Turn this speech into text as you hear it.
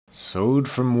Sowed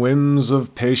from whims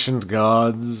of patient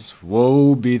gods,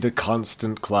 woe be the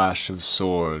constant clash of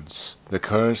swords, the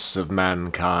curse of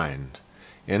mankind.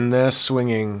 In their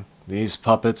swinging, these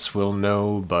puppets will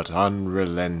know but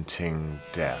unrelenting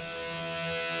death.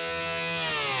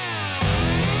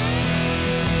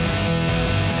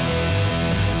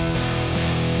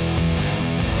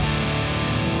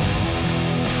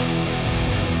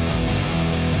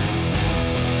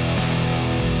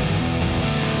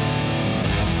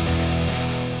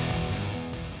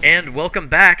 And welcome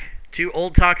back to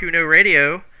Old Taku No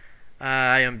Radio.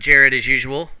 I am Jared as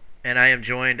usual, and I am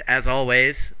joined as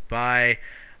always by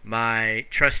my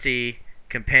trusty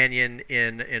companion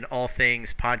in all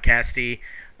things podcasty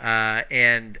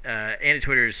and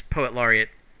Anti-Twitter's poet laureate,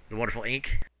 the wonderful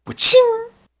Ink.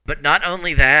 But not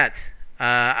only that,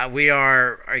 we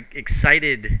are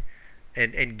excited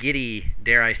and giddy,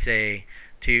 dare I say,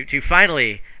 to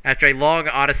finally, after a long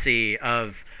odyssey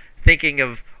of thinking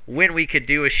of when we could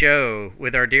do a show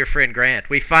with our dear friend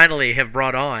Grant, we finally have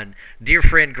brought on dear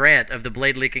friend Grant of the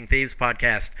Blade Leaking Thieves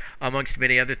podcast, amongst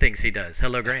many other things he does.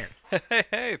 Hello, Grant.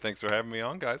 Hey, thanks for having me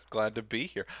on, guys. Glad to be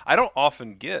here. I don't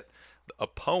often get a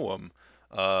poem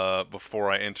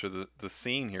before I enter the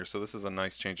scene here, so this is a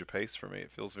nice change of pace for me.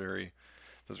 It feels very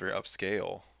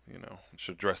upscale. You know,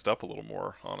 should have dressed up a little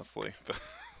more, honestly.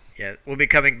 Yeah, we'll be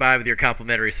coming by with your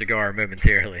complimentary cigar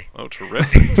momentarily. Oh,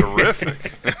 terrific,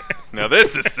 terrific. Now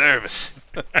this is service.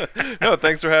 No,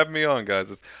 thanks for having me on,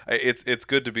 guys. It's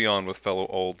good to be on with fellow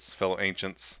olds, fellow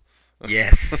ancients.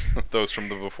 Yes. Those from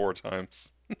the before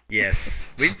times. Yes,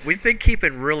 we've been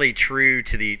keeping really true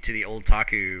to the Old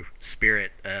Taku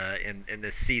spirit in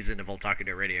this season of Old Taku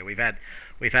No Radio. We've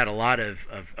had a lot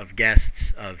of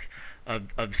guests of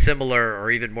similar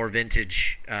or even more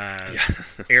vintage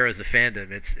eras of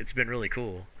fandom. It's been really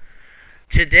cool.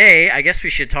 Today, I guess we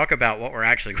should talk about what we're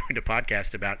actually going to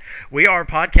podcast about. We are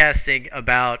podcasting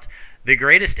about the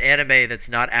greatest anime that's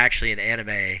not actually an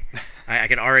anime. I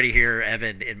can already hear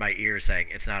Evan in my ear saying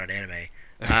it's not an anime.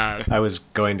 I was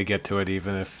going to get to it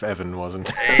even if Evan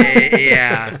wasn't.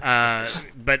 Yeah,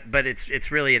 but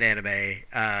it's really an anime.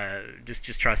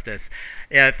 Just trust us.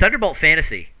 Thunderbolt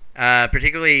Fantasy.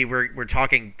 Particularly, we're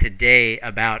talking today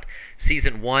about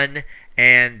season 1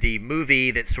 and the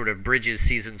movie that sort of bridges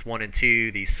seasons 1 and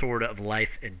 2, the Sword of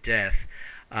Life and Death.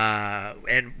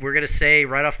 And we're going to say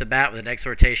right off the bat with an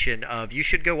exhortation of you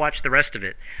should go watch the rest of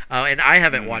it. And I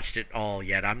haven't watched it all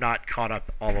yet. I'm not caught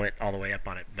up all the way up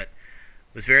on it, but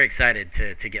was very excited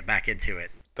to get back into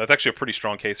it. That's actually a pretty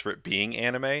strong case for it being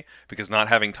anime, because not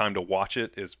having time to watch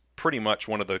it is pretty much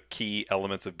one of the key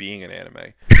elements of being an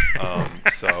anime.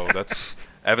 So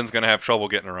Evan's going to have trouble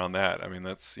getting around that. I mean,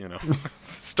 that's,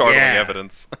 startling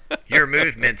evidence. Your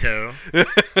move, Minto.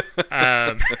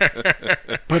 But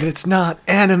it's not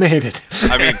animated.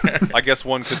 I mean, I guess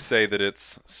one could say that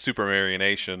it's super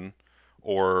marionation,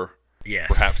 or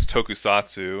perhaps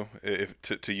tokusatsu,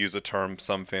 to use a term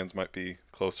some fans might be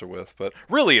closer with. But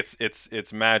really,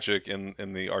 it's magic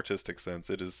in the artistic sense.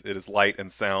 It is light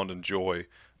and sound and joy.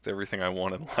 It's everything I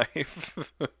want in life.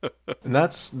 And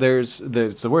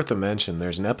it's worth a mention.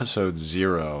 There's an episode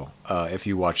 0, if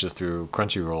you watch this through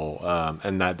Crunchyroll,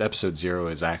 and that episode 0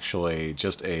 is actually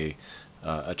just a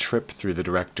trip through the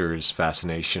director's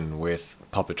fascination with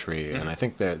puppetry, and I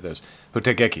think that there's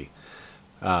Hotegeki,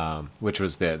 which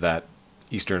was that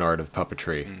Eastern art of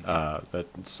puppetry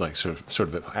that's like sort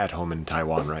of at home in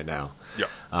Taiwan right now. Yeah.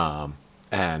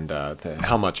 And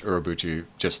how much Urobuchi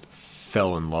just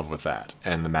fell in love with that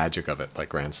and the magic of it, like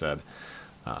Grant said.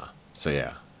 So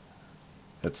yeah,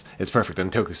 it's perfect. And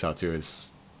Tokusatsu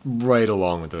is right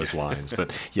along with those lines,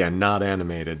 but yeah, not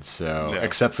animated. So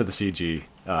except for the CG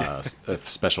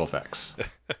special effects.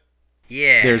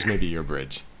 Yeah. There's maybe your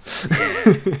bridge.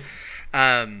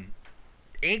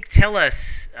 Ink, tell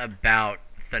us about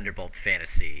Thunderbolt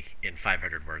Fantasy in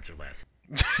 500 words or less.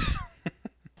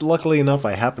 Luckily enough,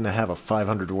 I happen to have a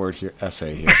 500-word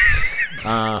essay here.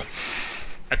 I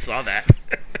saw that.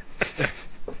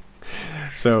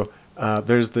 So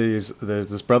there's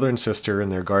this brother and sister,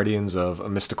 and they're guardians of a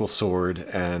mystical sword,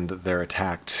 and they're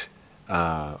attacked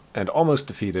and almost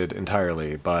defeated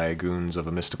entirely by goons of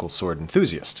a mystical sword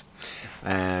enthusiast.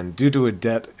 And due to a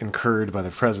debt incurred by the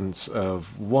presence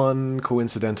of one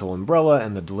coincidental umbrella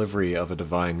and the delivery of a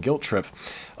divine guilt trip,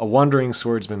 a wandering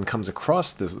swordsman comes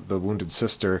across the wounded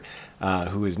sister,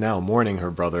 who is now mourning her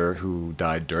brother who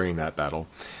died during that battle,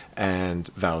 and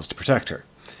vows to protect her.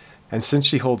 And since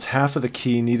she holds half of the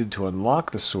key needed to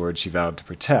unlock the sword she vowed to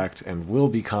protect, and will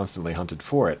be constantly hunted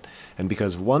for it, and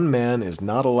because one man is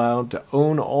not allowed to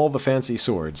own all the fancy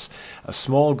swords, a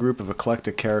small group of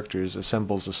eclectic characters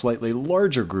assembles a slightly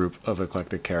larger group of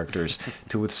eclectic characters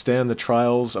to withstand the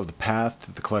trials of the path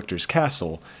to the collector's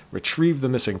castle, retrieve the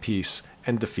missing piece,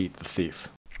 and defeat the thief.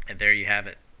 And there you have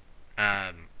it.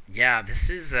 Yeah, this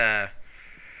is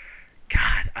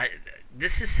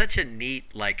this is such a neat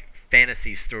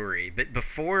fantasy story. But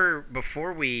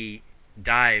before we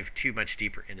dive too much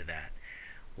deeper into that,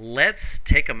 let's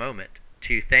take a moment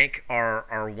to thank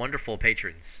our wonderful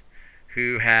patrons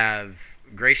who have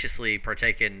graciously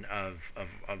partaken of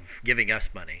giving us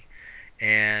money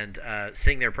and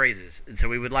sing their praises. And so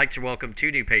we would like to welcome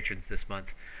 2 new patrons this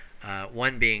month.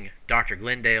 One being Dr.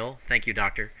 Glendale. Thank you,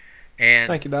 Doctor. And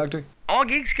thank you, Doctor. All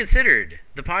Geeks Considered,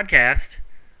 the podcast,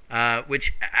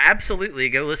 which absolutely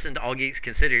go listen to All Geeks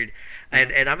Considered.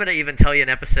 And I'm going to even tell you an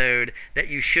episode that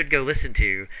you should go listen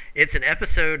to. It's an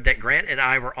episode that Grant and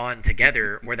I were on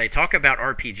together where they talk about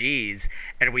RPGs,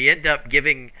 and we end up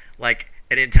giving an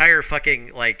entire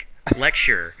fucking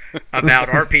lecture about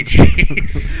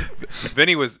RPGs.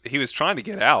 Vinny was trying to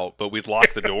get out, but we'd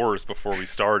locked the doors before we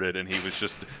started, and he was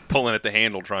just pulling at the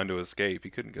handle trying to escape. He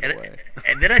couldn't get away.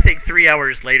 And then I think 3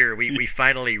 hours later, we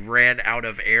finally ran out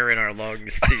of air in our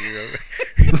lungs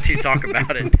to talk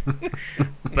about it.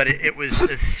 But it was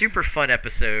a super fun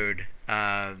episode.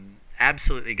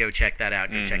 Absolutely go check that out.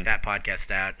 Go check that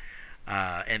podcast out.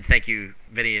 And thank you,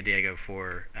 Vinny and Diego,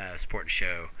 for supporting the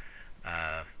show.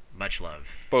 Much love.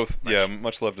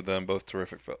 Much love to them. Both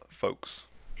terrific folks.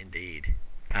 Indeed.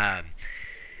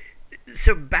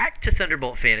 So back to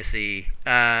Thunderbolt Fantasy.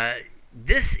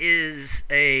 This is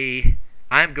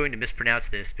I'm going to mispronounce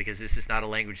this because this is not a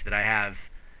language that I have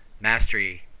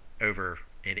mastery over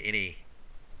in any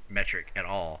metric at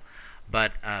all.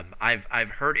 But I've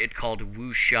heard it called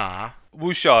wuxia.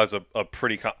 Wuxia is a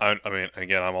pretty. I mean,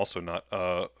 again, I'm also not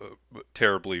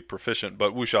terribly proficient,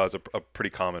 but wuxia is a pretty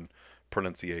common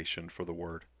pronunciation for the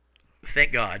word.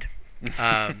 Thank God.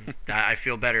 I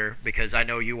feel better because I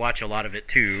know you watch a lot of it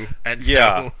too, and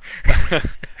yeah. So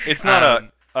It's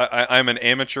not I'm an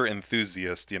amateur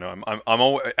enthusiast. I'm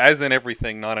always, as in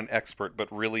everything, not an expert, but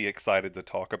really excited to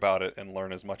talk about it and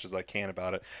learn as much as I can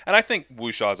about it. And I think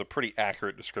wuxia is a pretty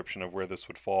accurate description of where this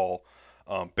would fall,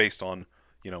 based on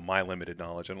my limited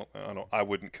knowledge. And I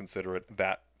wouldn't consider it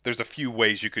that. There's a few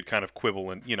ways you could kind of quibble,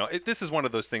 and this is one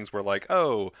of those things where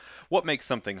what makes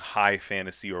something high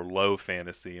fantasy or low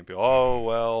fantasy, and be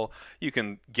well, you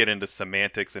can get into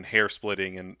semantics and hair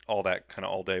splitting and all that kind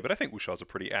of all day. But I think wuxia is a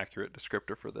pretty accurate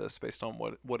descriptor for this, based on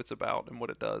what it's about and what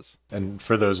it does. And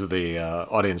for those of the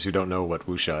audience who don't know what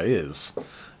wuxia is,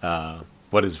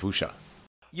 what is wuxia?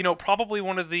 Probably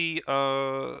one of the,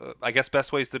 I guess,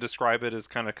 best ways to describe it is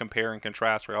kind of compare and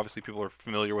contrast, right? Obviously, people are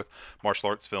familiar with martial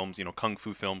arts films, kung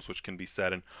fu films, which can be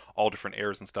set in all different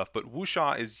eras and stuff. But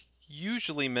wuxia is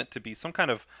usually meant to be some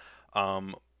kind of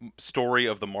story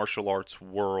of the martial arts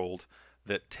world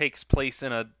that takes place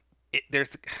in there's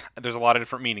a lot of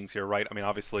different meanings here, right? I mean,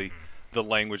 obviously, the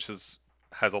language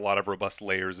has a lot of robust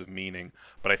layers of meaning,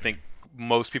 but I think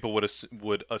most people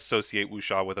would associate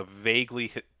wuxia with a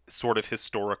vaguely sort of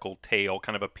historical tale,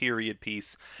 kind of a period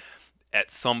piece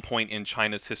at some point in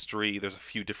China's history. There's a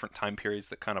few different time periods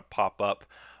that kind of pop up,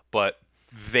 but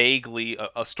vaguely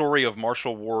a story of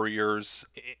martial warriors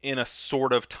in a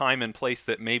sort of time and place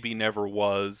that maybe never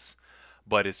was,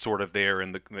 but is sort of there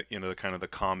in the the kind of the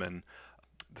common,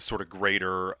 the sort of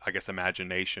greater, I guess,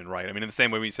 imagination, right? I mean, in the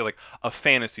same way when you say a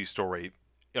fantasy story,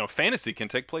 fantasy can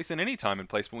take place in any time and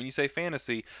place, but when you say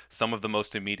fantasy, some of the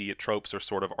most immediate tropes are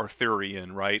sort of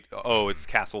Arthurian, right? Oh, it's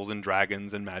castles and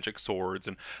dragons and magic swords,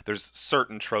 and there's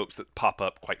certain tropes that pop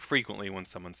up quite frequently when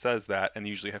someone says that, and you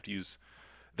usually have to use,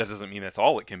 that doesn't mean that's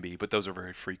all it can be, but those are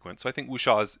very frequent. So I think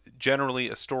wuxia is generally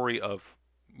a story of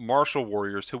martial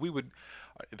warriors who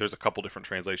there's a couple different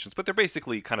translations, but they're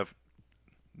basically kind of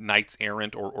knights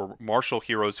errant or martial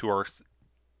heroes who are,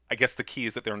 I guess the key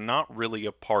is that they're not really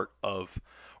a part of,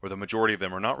 or the majority of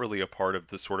them are not really a part of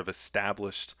the sort of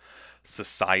established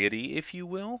society, if you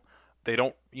will. They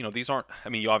don't, these aren't, I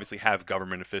mean, you obviously have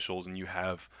government officials and you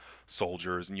have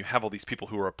soldiers and you have all these people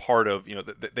who are a part of,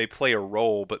 they play a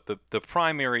role, but the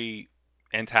primary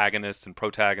antagonists and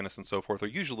protagonists and so forth are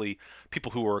usually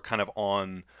people who are kind of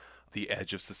on the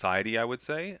edge of society, I would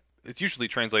say. It's usually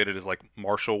translated as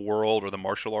martial world or the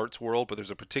martial arts world, but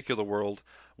there's a particular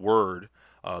word,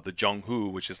 the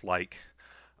Zhenghu, which is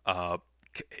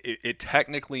it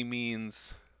technically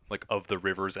means of the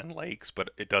rivers and lakes, but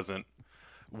it doesn't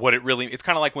what it really, it's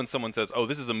kind of like when someone says, oh,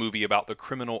 this is a movie about the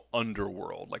criminal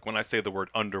underworld. Like when I say the word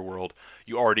underworld,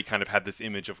 you already kind of have this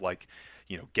image of like,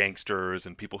 gangsters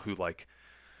and people who like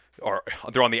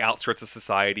they're on the outskirts of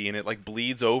society, and it like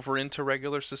bleeds over into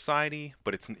regular society,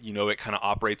 but it's, it kind of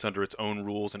operates under its own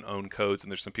rules and own codes,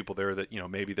 and there's some people there that,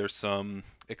 maybe there's some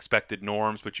expected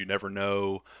norms, but you never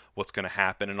know what's going to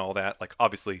happen and all that. Like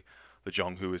obviously the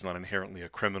Jong-Hu is not inherently a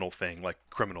criminal thing like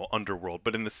criminal underworld,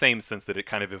 but in the same sense that it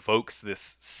kind of evokes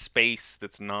this space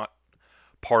that's not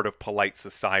part of polite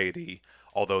society,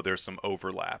 although there's some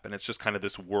overlap, and it's just kind of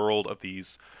this world of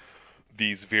these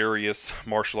various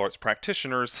martial arts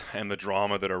practitioners and the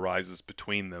drama that arises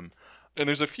between them. And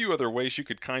there's a few other ways you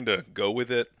could kind of go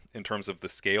with it in terms of the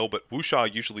scale, but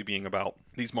wuxia usually being about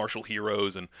these martial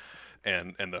heroes and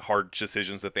the hard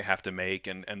decisions that they have to make,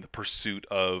 and the pursuit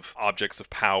of objects of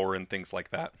power and things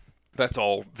like that. That's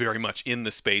all very much in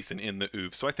the space and in the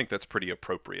oeuvre. So I think that's pretty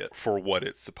appropriate for what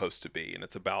it's supposed to be. And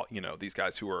it's about, these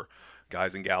guys who are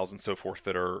guys and gals and so forth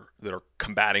that are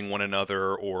combating one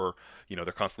another, or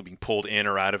they're constantly being pulled in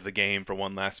or out of the game for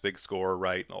one last big score,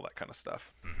 right, and all that kind of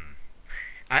stuff.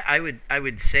 Mm-hmm. I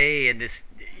would say, and this,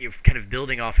 you're kind of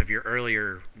building off of your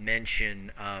earlier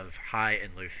mention of high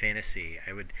and low fantasy,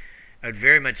 I would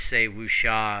very much say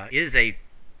wuxia is a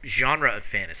genre of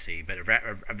fantasy, but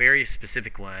a very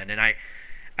specific one. And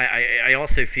I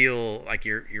also feel like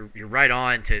you're right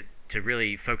on to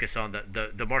really focus on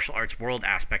the martial arts world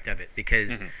aspect of it,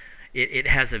 because mm-hmm. it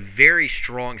has a very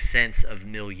strong sense of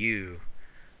milieu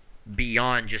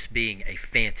beyond just being a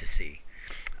fantasy,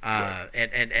 right.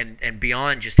 and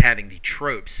beyond just having the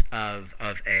tropes of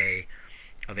a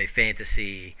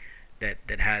fantasy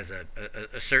that has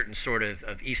a certain sort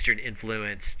of Eastern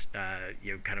influenced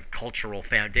kind of cultural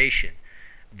foundation.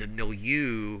 The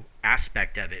milieu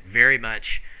aspect of it very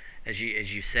much, as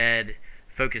you said,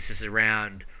 focuses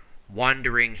around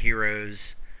wandering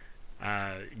heroes.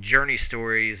 Journey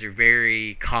stories are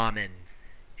very common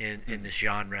in this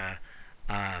genre.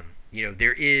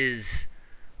 There is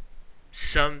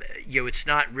some, it's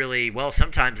not really, well,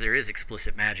 sometimes there is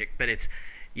explicit magic, but it's,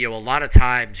 a lot of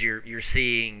times you're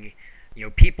seeing,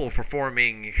 people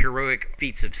performing heroic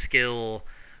feats of skill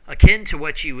akin to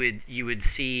what you would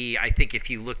see, I think, if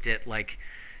you looked at like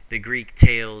the Greek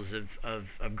tales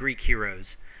of Greek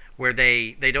heroes, where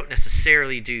they don't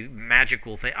necessarily do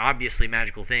obviously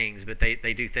magical things, but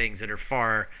they do things that are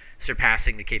far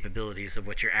surpassing the capabilities of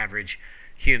what your average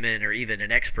human or even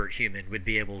an expert human would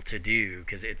be able to do,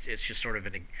 because it's just sort of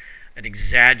an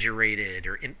exaggerated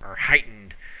or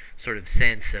heightened sort of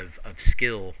sense of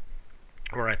skill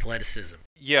or athleticism.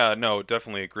 Yeah, no,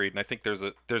 definitely agreed. And I think there's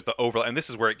the overlap, and this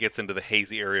is where it gets into the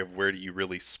hazy area of where do you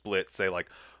really split, say, like,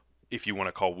 if you want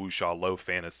to call wuxia low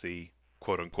fantasy,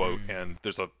 quote unquote, and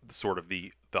there's a sort of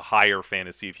the higher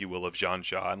fantasy, if you will, of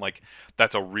xianxia, and like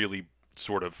that's a really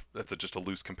sort of just a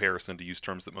loose comparison to use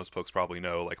terms that most folks probably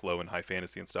know, like low and high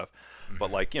fantasy and stuff. Mm-hmm.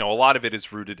 But like, a lot of it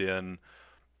is rooted in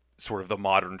sort of the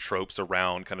modern tropes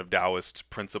around kind of Taoist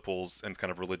principles and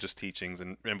kind of religious teachings,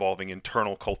 and involving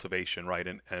internal cultivation, right,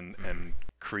 and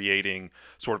creating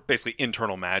sort of basically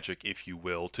internal magic, if you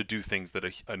will, to do things that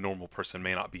a normal person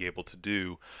may not be able to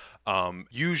do.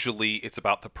 Usually it's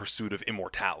about the pursuit of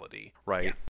immortality, right?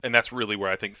 Yeah. And that's really where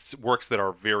I think works that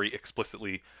are very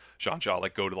explicitly xianxia,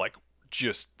 like go to like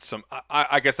just some,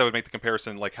 I guess I would make the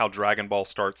comparison like how Dragon Ball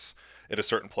starts at a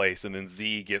certain place, and then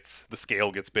the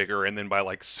scale gets bigger, and then by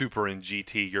like Super and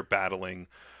GT you're battling,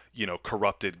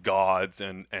 corrupted gods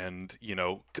and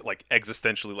like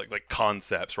existentially like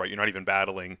concepts, right? You're not even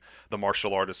battling the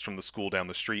martial artist from the school down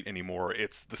the street anymore.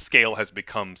 It's the scale has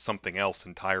become something else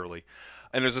entirely.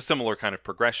 And there's a similar kind of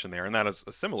progression there, and that is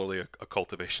similarly a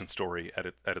cultivation story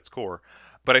at its core.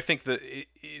 But I think that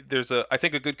I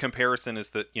think a good comparison is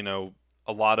that,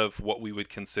 a lot of what we would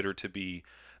consider to be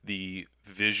the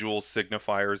visual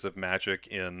signifiers of magic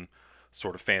in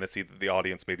sort of fantasy that the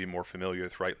audience may be more familiar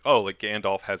with, right? Oh, like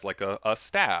Gandalf has like a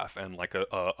staff and like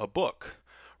a book,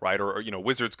 right? Or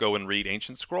wizards go and read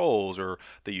ancient scrolls, or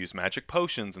they use magic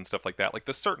potions and stuff like that. Like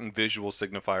the certain visual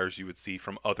signifiers you would see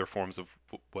from other forms of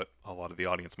what a lot of the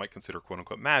audience might consider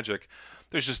quote-unquote magic.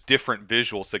 There's just different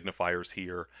visual signifiers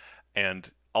here. And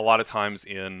a lot of times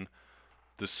in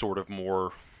the sort of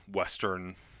more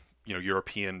Western,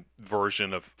 European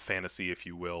version of fantasy, if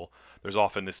you will, there's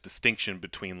often this distinction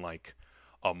between like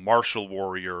a martial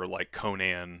warrior like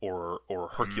Conan or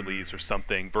Hercules or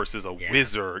something versus a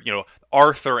wizard.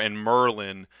 Arthur and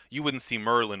Merlin, you wouldn't see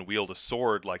Merlin wield a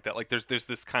sword like that. Like there's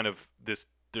this kind of there's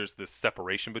this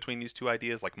separation between these two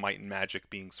ideas, like might and magic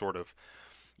being sort of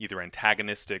either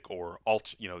antagonistic or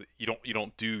you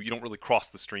don't really cross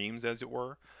the streams, as it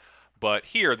were. But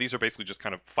here, these are basically just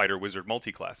kind of fighter wizard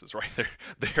multi-classes, right?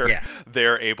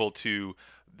 They're able to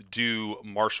do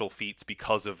martial feats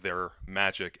because of their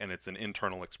magic, and it's an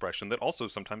internal expression that also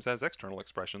sometimes has external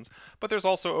expressions. But there's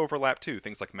also overlap too,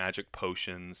 things like magic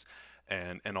potions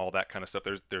and all that kind of stuff.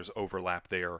 There's overlap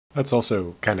there. That's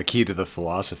also kind of key to the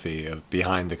philosophy of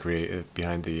behind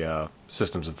the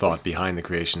systems of thought behind the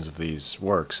creations of these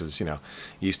works. Is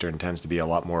Eastern tends to be a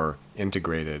lot more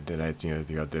integrated, and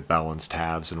the balanced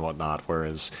halves and whatnot,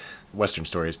 whereas Western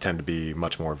stories tend to be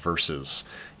much more versus,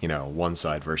 one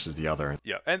side versus the other.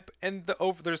 Yeah, and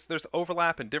there's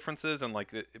overlap and differences, and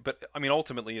but I mean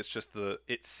ultimately it's just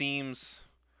it seems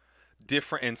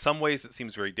different in some ways. It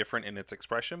seems very different in its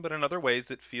expression, but in other ways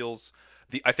it feels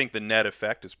I think the net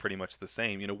effect is pretty much the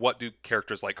same. What do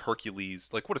characters like Hercules,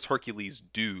 what does Hercules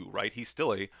do, right? He's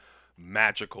still a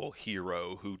magical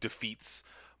hero who defeats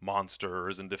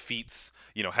monsters and defeats,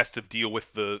 has to deal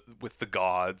with the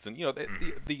gods, and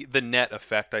the net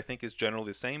effect I think is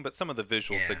generally the same, but some of the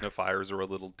visual signifiers are a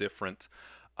little different,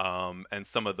 and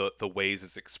some of the ways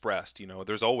it's expressed.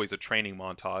 There's always a training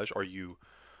montage. Are you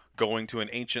going to an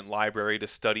ancient library to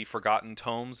study forgotten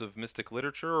tomes of mystic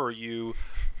literature, or are you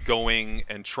going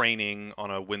and training on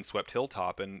a windswept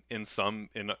hilltop? And in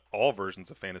all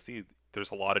versions of fantasy, there's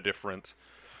a lot of different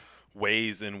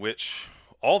ways in which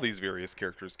all these various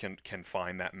characters can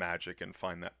find that magic and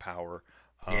find that power.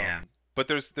 But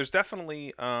there's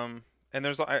definitely and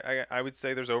there's I would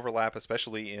say there's overlap,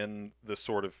 especially in the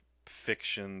sort of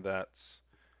fiction that's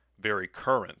very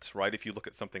current, right? If you look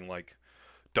at something like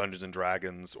Dungeons and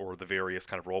Dragons or the various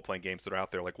kind of role-playing games that are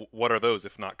out there, what are those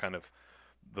if not kind of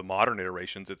the modern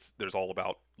iterations? There's all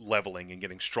about leveling and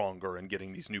getting stronger and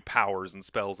getting these new powers and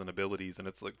spells and abilities, and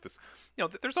it's like this,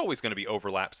 there's always going to be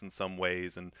overlaps in some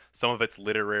ways, and some of it's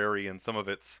literary and some of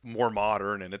it's more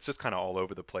modern, and it's just kind of all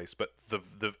over the place. But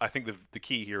I think the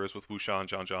key here is with Wuxia and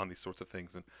Jianzhan, these sorts of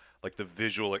things, and the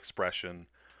visual expression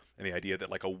and the idea that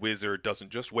a wizard doesn't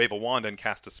just wave a wand and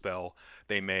cast a spell.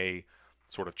 They may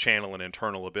sort of channel an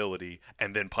internal ability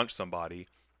and then punch somebody,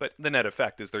 but the net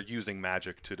effect is they're using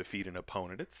magic to defeat an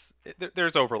opponent.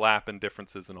 There's overlap and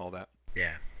differences and all that.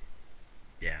 Yeah.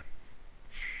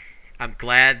 I'm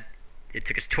glad it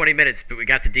took us 20 minutes, but we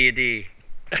got the D&D.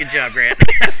 Good job, Grant.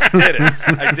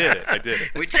 I did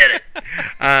it. We did it.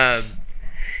 I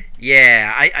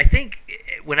think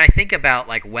when I think about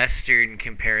Western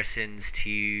comparisons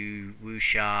to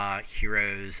wuxia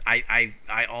heroes,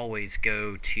 I always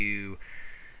go to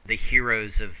the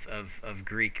heroes of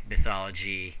Greek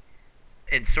mythology,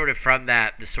 and sort of from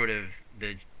that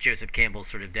the Joseph Campbell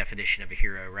sort of definition of a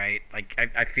hero, right?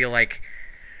 I feel like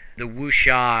the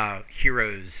wuxia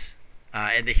heroes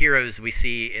and the heroes we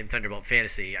see in Thunderbolt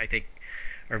Fantasy, I think,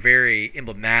 are very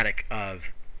emblematic of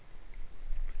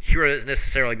hero doesn't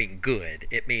necessarily mean good.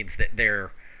 It means that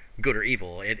they're good or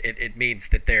evil. It means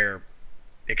that they're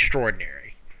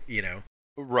extraordinary,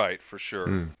 Right, for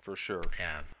sure. For sure.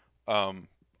 Yeah.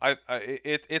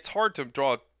 It's hard to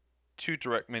draw too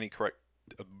many correct.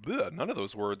 None of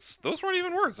those words. Those weren't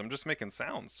even words. I'm just making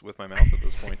sounds with my mouth at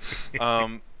this point.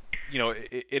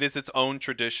 It is its own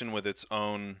tradition with its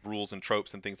own rules and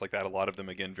tropes and things like that. A lot of them,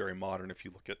 again, very modern. If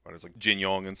you look at what is Jin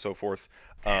Yong and so forth,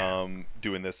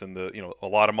 doing this in a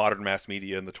lot of modern mass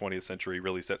media in the 20th century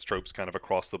really sets tropes kind of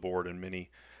across the board in many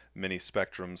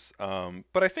spectrums.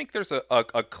 But I think there's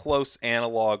a close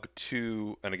analog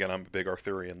to, and again, I'm a big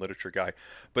Arthurian literature guy,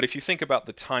 but if you think about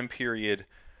the time period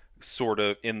sort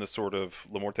of in the sort of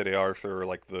La Morte de Arthur,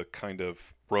 the kind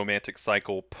of romantic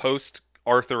cycle post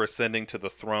Arthur ascending to the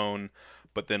throne,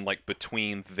 but then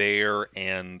between there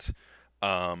and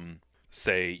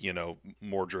say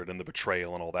Mordred and the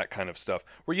betrayal and all that kind of stuff,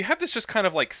 where you have this just kind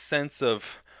of sense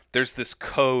of there's this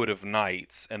code of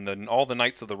knights, and then all the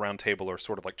knights of the Round Table are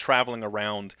sort of traveling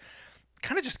around,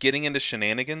 kind of just getting into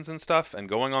shenanigans and stuff and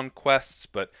going on quests,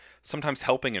 but sometimes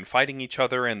helping and fighting each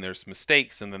other, and there's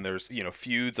mistakes, and then there's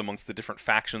feuds amongst the different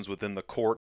factions within the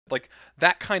court,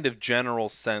 that kind of general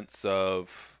sense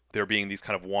of there being these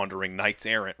kind of wandering knights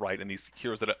errant, right? And these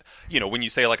heroes that when you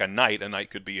say a knight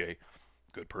could be a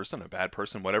good person, a bad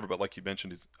person, whatever, but like you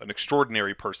mentioned, is an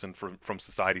extraordinary person from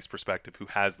society's perspective who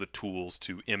has the tools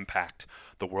to impact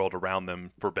the world around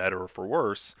them for better or for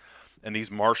worse. And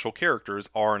these martial characters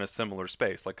are in a similar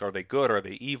space. Are they good? Are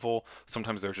they evil?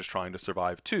 Sometimes they're just trying to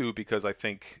survive too, because I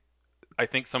think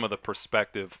some of the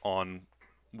perspective on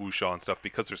wuxia and stuff,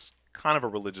 because there's kind of a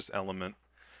religious element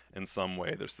in some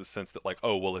way. There's this sense that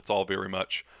it's all very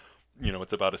much,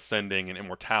 it's about ascending and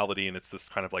immortality, and it's this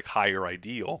kind of higher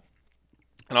ideal.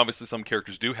 And obviously, some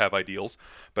characters do have ideals,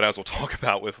 but as we'll talk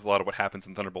about with a lot of what happens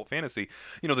in Thunderbolt Fantasy,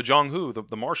 the Zhonghu,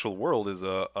 the martial world, is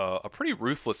a pretty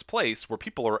ruthless place where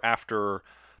people are after.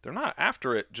 They're not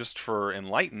after it just for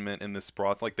enlightenment in this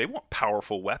broad. Like, they want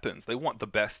powerful weapons. They want the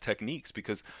best techniques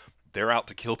because they're out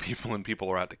to kill people and people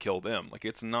are out to kill them. Like,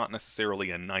 it's not necessarily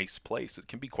a nice place. It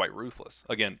can be quite ruthless.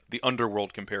 Again, the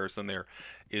underworld comparison there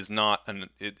is not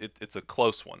it's a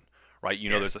close one. Right,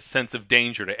 there's a sense of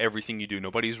danger to everything you do.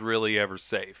 Nobody's really ever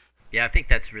safe. Yeah, I think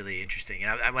that's really interesting.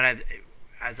 And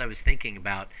as I was thinking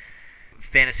about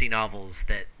fantasy novels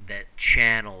that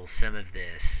channel some of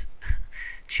this,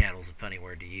 channel's a funny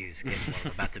word to use, given what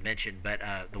I'm about to mention, but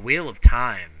the Wheel of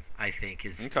Time, I think,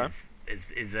 is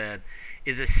a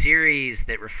series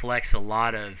that reflects a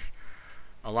lot of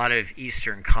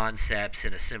Eastern concepts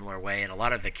in a similar way, and a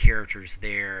lot of the characters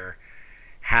there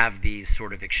have these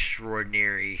sort of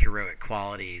extraordinary heroic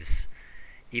qualities,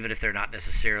 even if they're not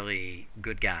necessarily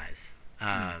good guys.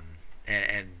 And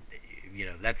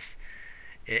that's,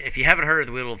 if you haven't heard of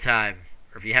the Wheel of Time,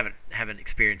 or if you haven't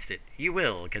experienced it, you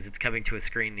will, because it's coming to a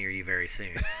screen near you very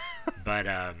soon. But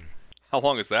how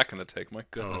long is that going to take? My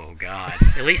goodness. Oh God!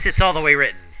 At least it's all the way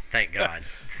written. Thank God.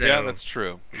 So, yeah, that's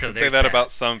true. You so can say that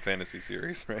about some fantasy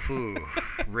series, right? Ooh,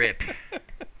 rip.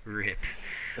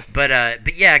 But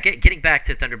yeah, getting back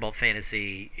to Thunderbolt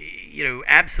Fantasy,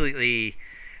 absolutely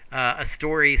a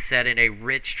story set in a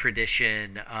rich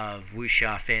tradition of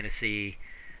wuxia fantasy,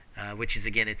 which is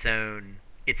again its own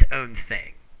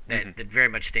thing that very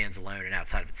much stands alone and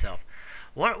outside of itself.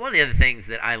 One of the other things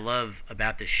that I love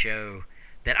about this show,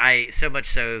 that so much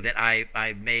so that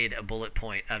I made a bullet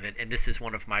point of it, and this is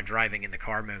one of my driving in the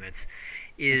car moments,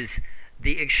 is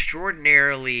the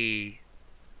extraordinarily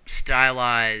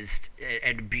stylized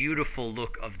and beautiful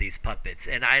look of these puppets.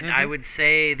 And I would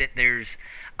say that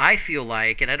I feel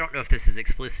like, and I don't know if this is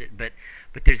explicit, but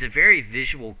there's a very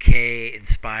Visual Kei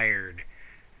inspired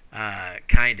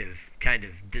kind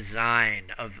of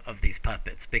design of these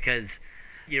puppets, because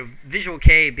Visual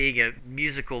Kei being a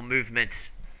musical movement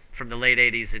from the late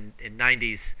 80s and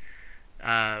 90s,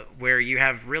 where you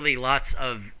have really lots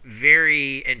of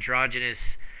very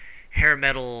androgynous hair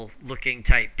metal looking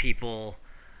type people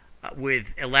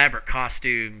with elaborate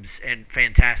costumes and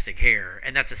fantastic hair.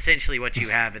 And that's essentially what you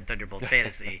have in Thunderbolt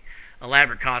Fantasy.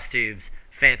 Elaborate costumes,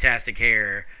 fantastic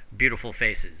hair, beautiful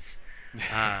faces,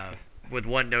 with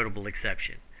one notable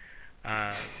exception.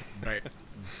 But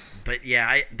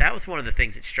yeah, that was one of the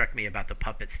things that struck me about the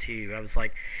puppets too. I was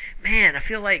like, man, I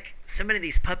feel like so many of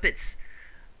these puppets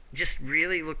just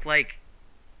really look like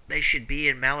they should be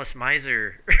in Malice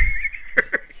Miser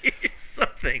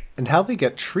something. And how they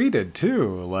get treated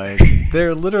too. Like,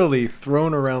 they're literally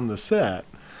thrown around the set.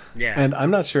 Yeah. And I'm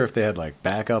not sure if they had like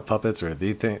backup puppets or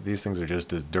these things are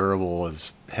just as durable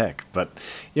as heck. But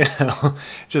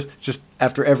just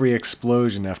after every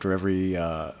explosion, after every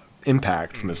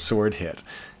impact from a sword hit,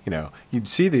 you'd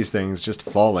see these things just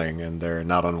falling, and they're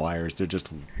not on wires. They're just,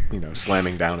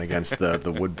 slamming down against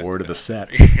the wood board of the set.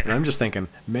 And I'm just thinking,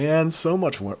 man, so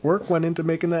much work went into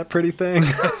making that pretty thing.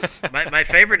 My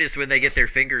favorite is when they get their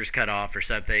fingers cut off or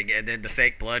something, and then the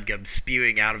fake blood comes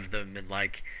spewing out of them, and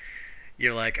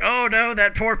you're like, oh no,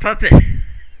 that poor puppet.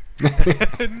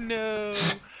 No.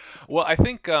 Well, I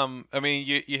think,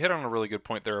 you hit on a really good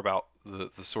point there about the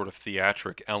sort of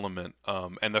theatric element,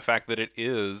 and the fact that it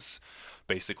is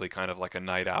basically kind of like a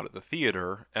night out at the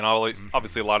theater. And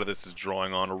obviously a lot of this is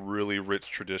drawing on a really rich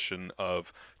tradition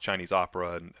of Chinese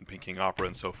opera and Peking opera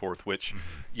and so forth, which,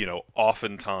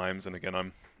 oftentimes, and again,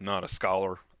 I'm not a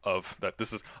scholar of that,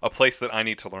 this is a place that I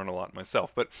need to learn a lot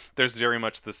myself, but there's very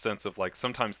much this sense of like,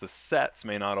 sometimes the sets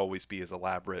may not always be as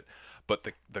elaborate, but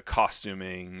the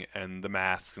costuming and the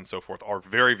masks and so forth are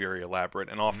very, very elaborate,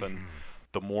 and often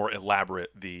the more elaborate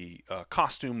the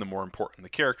costume, the more important the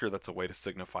character. That's a way to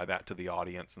signify that to the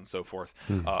audience and so forth.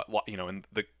 And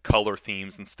the color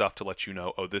themes and stuff to let you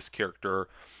know, oh, this character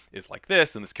is like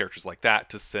this and this character's like that,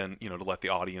 to send, to let the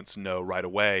audience know right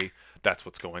away that's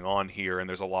what's going on here. And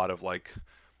there's a lot of like,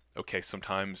 okay,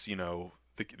 sometimes,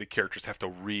 the characters have to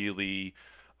really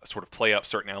sort of play up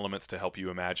certain elements to help you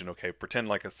imagine, okay, pretend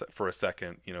like for a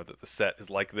second, that the set is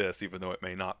like this, even though it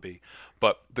may not be.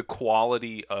 But the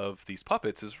quality of these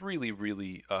puppets is really,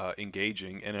 really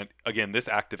engaging. And again, this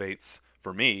activates,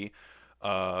 for me,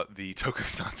 the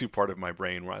tokusatsu part of my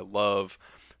brain, where I love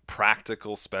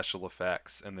practical special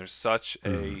effects. And there's such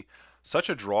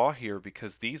a draw here,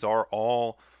 because these are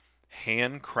all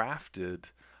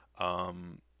handcrafted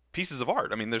pieces of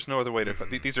art. I mean, there's no other way to put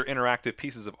these are interactive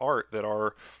pieces of art that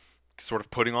are sort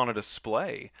of putting on a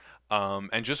display.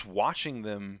 And just watching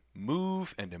them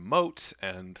move and emote,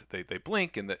 and they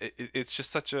blink, and it's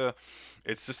just such a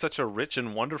rich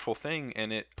and wonderful thing,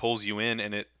 and it pulls you in,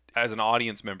 and it, as an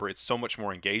audience member, it's so much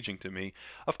more engaging to me.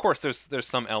 Of course, there's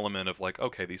some element of like,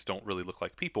 okay, these don't really look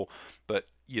like people, but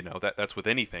that's with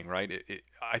anything, right?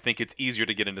 I think it's easier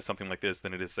to get into something like this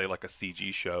than it is, say, like a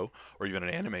CG show or even an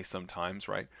anime sometimes,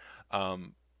 right?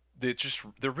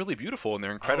 They're really beautiful, and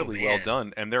they're incredibly well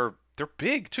done, and they're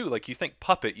big too. Like, you think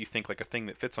puppet, you think like a thing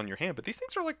that fits on your hand, but these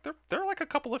things are like they're like a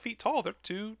couple of feet tall. They're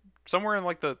somewhere in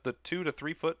like the 2 to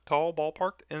 3 foot tall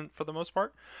ballpark, for the most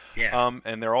part. Yeah.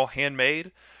 And they're all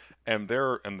handmade, and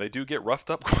they do get roughed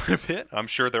up quite a bit. I'm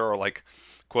sure there are like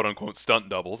quote unquote stunt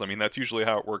doubles. I mean, that's usually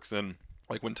how it works in,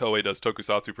 like, when Toei does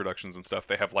tokusatsu productions and stuff.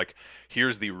 They have like,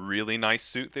 here's the really nice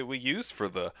suit that we use for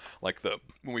when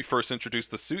we first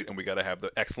introduced the suit, and we got to have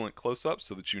the excellent close-up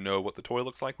so that you know what the toy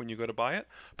looks like when you go to buy it.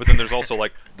 But then there's also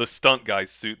like the stunt guy's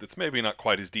suit that's maybe not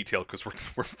quite as detailed, because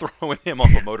we're throwing him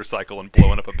off a motorcycle and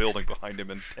blowing up a building behind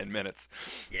him in 10 minutes.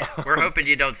 Yeah, we're hoping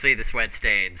you don't see the sweat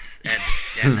stains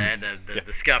and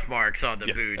the scuff marks on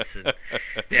the boots. And,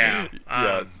 yeah.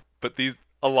 Yes, but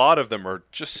a lot of them are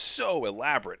just so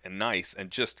elaborate and nice, and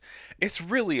just, it's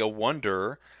really a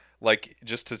wonder, like,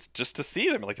 just to see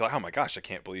them, like, oh my gosh, I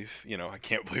can't believe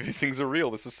these things are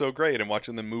real. This is so great, and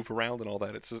watching them move around and all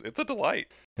that, it's a delight.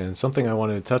 And something I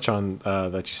wanted to touch on,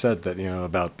 that you said, that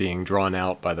about being drawn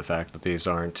out by the fact that these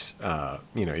aren't,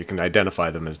 you can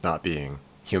identify them as not being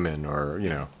human, or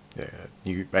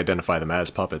you identify them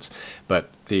as puppets, but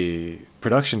the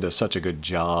production does such a good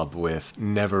job with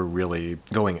never really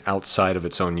going outside of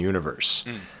its own universe,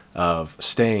 of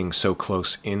staying so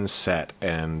close in set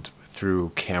and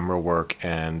through camera work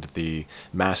and the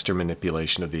master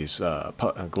manipulation of these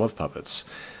glove puppets,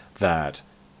 that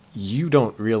you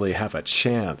don't really have a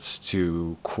chance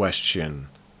to question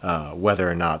whether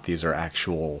or not these are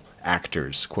actual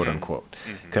actors, quote unquote,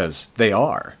 because they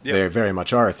are. Yep. They very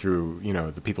much are, through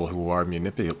the people who are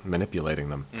manipulating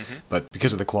them. But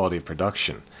because of the quality of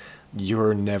production,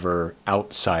 you're never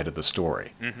outside of the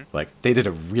story. Like, they did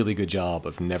a really good job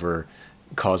of never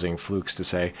causing flukes to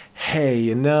say,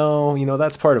 hey,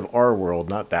 that's part of our world,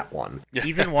 not that one.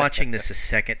 Even watching this a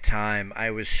second time,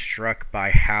 I was struck by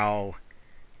how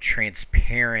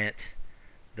transparent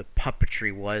the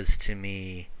puppetry was to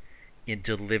me in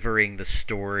delivering the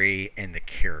story and the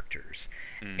characters.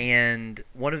 And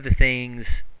one of the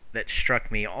things that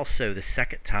struck me also the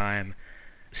second time,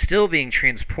 still being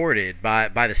transported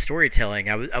by the storytelling,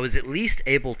 I was at least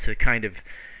able to kind of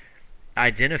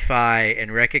identify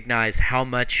and recognize how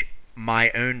much my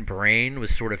own brain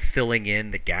was sort of filling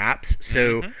in the gaps.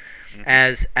 So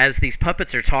as these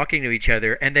puppets are talking to each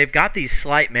other, and they've got these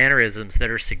slight mannerisms that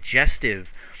are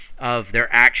suggestive of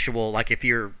their actual, like, if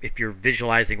you're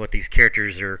visualizing what these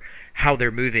characters are, how they're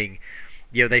moving,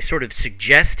 they sort of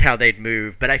suggest how they'd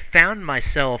move. But I found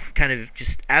myself kind of,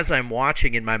 just as I'm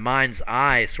watching in my mind's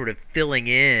eye, sort of filling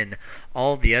in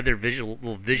all the other visual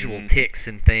tics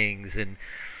and things. And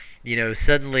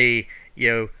suddenly,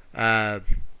 Lin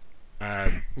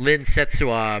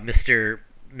Setsuwa,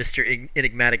 Mr.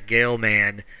 Enigmatic Gale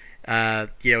Man,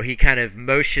 he kind of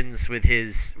motions with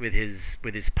his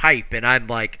pipe, and I'm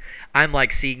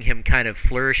like seeing him kind of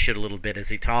flourish it a little bit as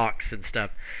he talks and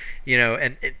stuff,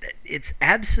 and it's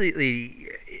absolutely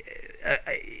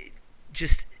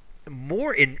just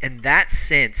more in that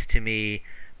sense, to me,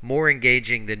 more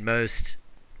engaging than most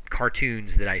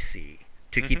cartoons that I see,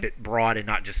 to keep it broad and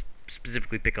not just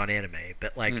specifically pick on anime.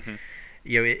 But like,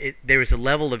 there was a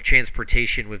level of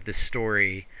transportation with this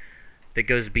story that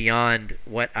goes beyond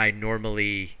what I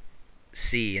normally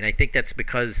see, and I think that's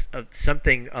because of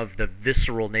something of the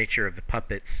visceral nature of the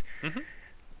puppets.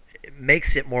 It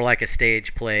makes it more like a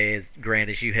stage play, as Grant,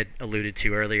 as you had alluded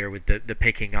to earlier with the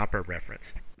Peking opera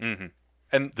reference. And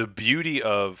the beauty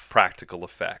of practical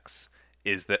effects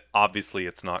is that obviously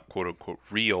it's not quote unquote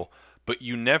real, but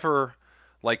you never,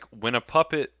 like, when a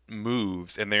puppet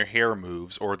moves and their hair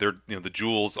moves, or their the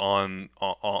jewels on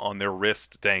their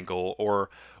wrist dangle, or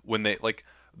when they, like,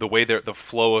 the way the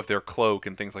flow of their cloak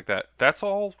and things like that, that's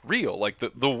all real. Like,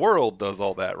 the world does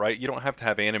all that, right? You don't have to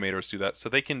have animators do that. So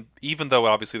they can, even though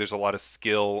obviously there's a lot of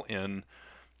skill in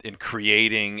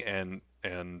creating and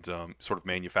sort of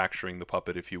manufacturing the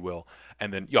puppet, if you will,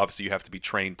 and then obviously you have to be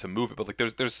trained to move it. But like,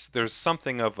 there's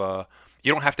something of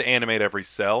you don't have to animate every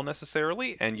cell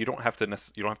necessarily, and you don't have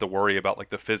to worry about like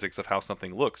the physics of how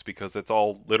something looks, because it's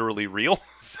all literally real.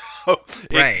 So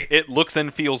it looks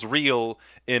and feels real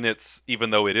in its,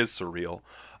 even though it is surreal.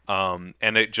 And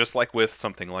it, just like with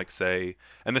something like, say,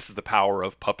 and this is the power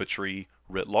of puppetry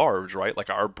writ large, right? Like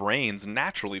our brains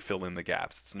naturally fill in the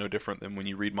gaps. It's no different than when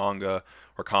you read manga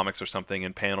or comics or something,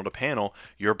 and panel to panel,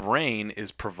 your brain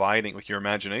is providing, like your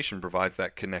imagination provides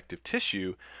that connective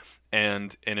tissue.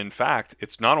 And in fact,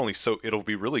 it's not only so it'll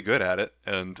be really good at it,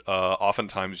 and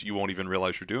oftentimes you won't even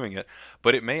realize you're doing it,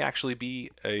 but it may actually be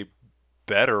a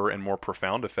better and more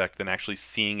profound effect than actually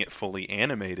seeing it fully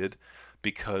animated,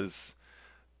 because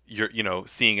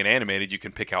seeing it animated, you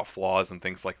can pick out flaws and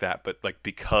things like that, but like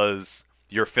because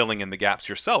you're filling in the gaps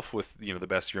yourself with the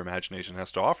best your imagination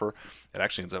has to offer, it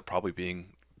actually ends up probably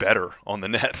being better on the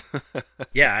net.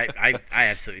 Yeah, I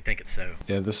absolutely think it's so.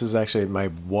 Yeah, this is actually my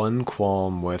one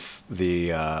qualm with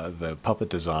the puppet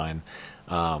design,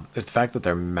 is the fact that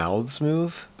their mouths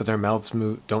move, but their mouths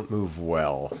don't move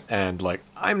well. And like,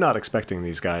 I'm not expecting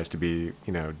these guys to be,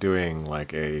 doing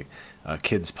like a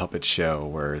kids puppet show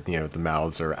where the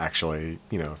mouths are actually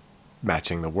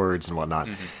matching the words and whatnot.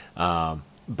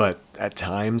 But at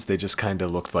times they just kind of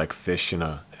looked like fish in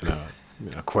an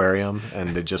aquarium,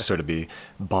 and they'd just sort of be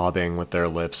bobbing with their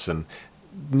lips and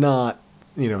not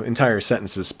entire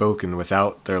sentences spoken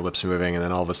without their lips moving, and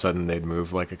then all of a sudden they'd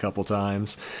move like a couple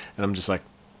times, and I'm just like,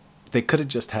 they could have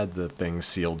just had the thing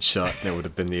sealed shut and it would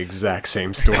have been the exact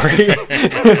same story.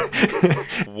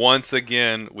 Once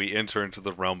again, we enter into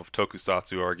the realm of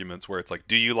tokusatsu arguments where it's like,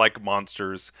 do you like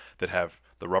monsters that have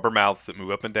the rubber mouths that move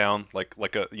up and down like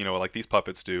these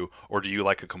puppets do, or do you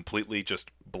like a completely just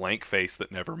blank face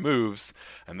that never moves?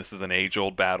 And this is an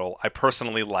age-old battle. I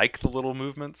personally like the little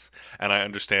movements, and I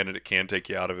understand it can take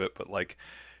you out of it, but like,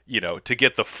 to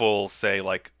get the full, say,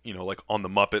 like on the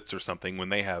Muppets or something, when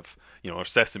they have, or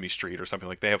Sesame Street or something,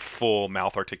 like they have full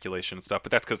mouth articulation and stuff,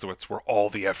 but that's because it's where all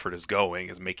the effort is going,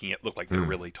 is making it look like they're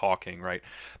really talking, right?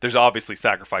 There's obviously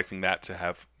sacrificing that to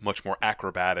have much more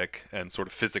acrobatic and sort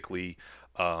of physically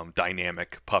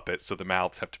dynamic puppets, so the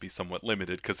mouths have to be somewhat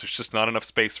limited because there's just not enough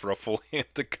space for a full hand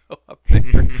to go up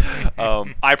there.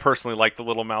 I personally like the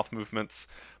little mouth movements,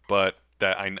 but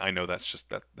that I know that's just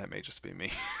that may just be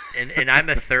me. and I'm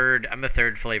a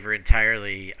third flavor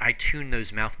entirely. I tune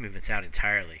those mouth movements out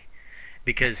entirely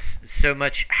because so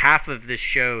much, half of this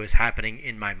show is happening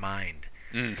in my mind.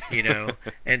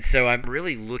 And so I'm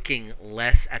really looking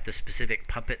less at the specific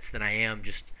puppets than I am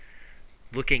just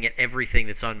looking at everything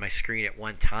that's on my screen at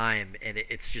one time, and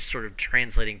it's just sort of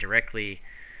translating directly.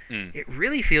 It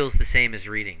really feels the same as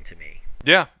reading to me.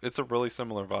 Yeah, it's a really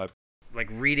similar vibe. Like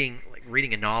reading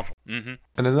a novel. And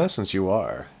in essence, you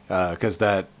are, because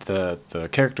the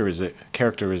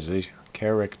characterization.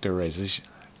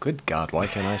 Good God, why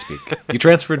can't I speak? You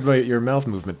transferred your mouth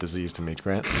movement disease to me,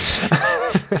 Grant.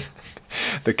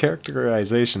 The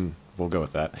characterization, we'll go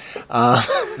with that,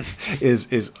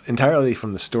 is entirely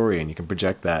from the story, and you can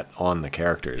project that on the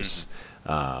characters.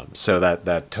 So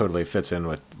that totally fits in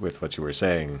with what you were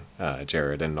saying,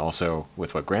 Jared, and also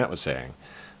with what Grant was saying.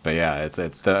 But yeah,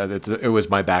 it was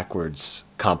my backwards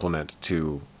compliment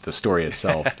to the story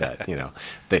itself that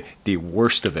the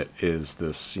worst of it is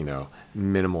this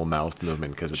minimal mouth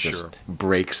movement, because it just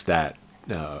breaks that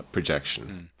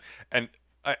projection. And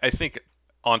I think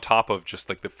on top of just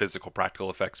like the physical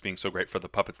practical effects being so great for the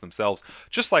puppets themselves,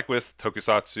 just like with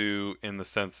tokusatsu, in the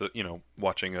sense that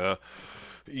watching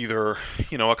either a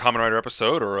Kamen Rider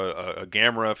episode or a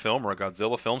Gamera film or a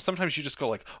Godzilla film, sometimes you just go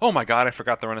like, oh my god, I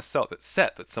forgot they're on a set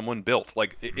that someone built.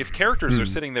 Like, if characters are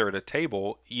sitting there at a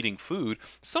table eating food,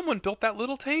 someone built that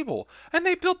little table, and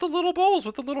they built the little bowls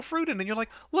with the little fruit in, and you're like,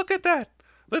 look at that,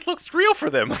 it looks real for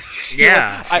them.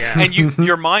 And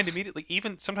your mind immediately,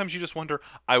 even sometimes you just wonder,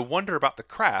 I wonder about the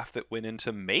craft that went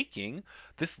into making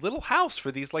this little house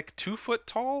for these like 2-foot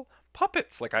tall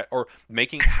puppets,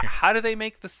 how do they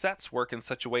make the sets work in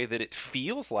such a way that it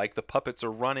feels like the puppets are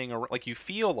running around, like you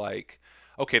feel like,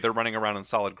 okay, they're running around on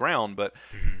solid ground, but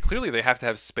clearly they have to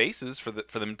have spaces for the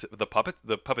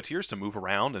puppeteers to move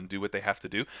around and do what they have to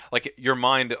do. Like, your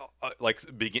mind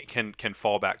can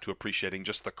fall back to appreciating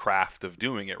just the craft of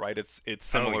doing it, right? It's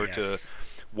similar to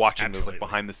watching those like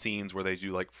behind the scenes where they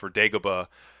do, like, for Dagobah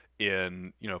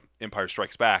in Empire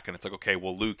Strikes Back, and it's like, okay,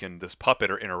 well, Luke and this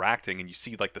puppet are interacting, and you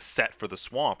see like the set for the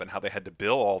swamp and how they had to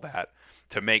build all that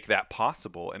to make that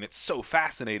possible, and it's so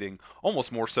fascinating,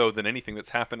 almost more so than anything that's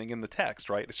happening in the text,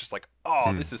 right? It's just like,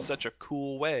 this is such a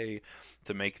cool way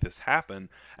to make this happen.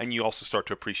 And you also start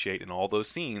to appreciate in all those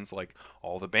scenes, like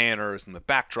all the banners and the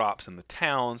backdrops and the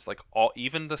towns, like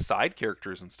even the side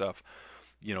characters and stuff.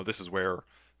 This is where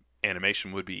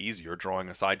animation would be easier. Drawing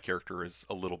a side character is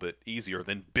a little bit easier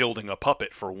than building a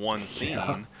puppet for one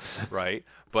scene, right?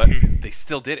 But they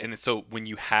still did, and so when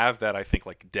you have that, I think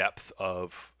like depth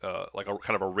of like a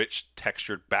kind of a rich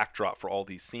textured backdrop for all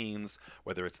these scenes,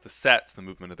 whether it's the sets, the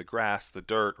movement of the grass, the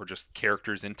dirt, or just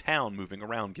characters in town moving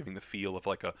around, giving the feel of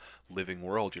like a living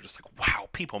world. You're just like, wow,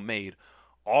 people made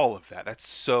all of that. That's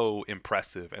so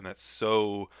impressive, and that's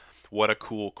so. What a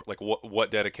cool, like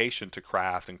what dedication to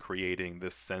craft and creating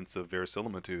this sense of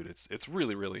verisimilitude. It's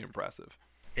really, really impressive.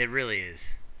 It really is.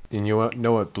 And you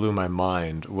know what blew my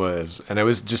mind was, and it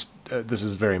was just this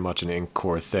is very much an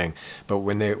Inkcore thing, but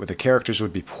when the characters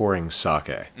would be pouring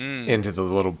sake into the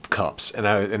little cups, and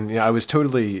I was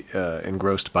totally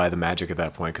engrossed by the magic at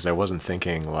that point, because I wasn't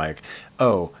thinking like,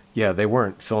 oh yeah, they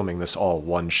weren't filming this all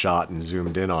one shot and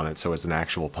zoomed in on it, so it's an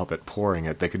actual puppet pouring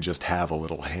it. They could just have a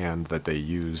little hand that they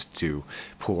used to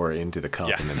pour into the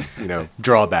cup, and then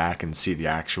draw back and see the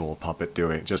actual puppet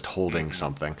doing, just holding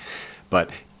something, but.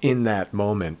 In that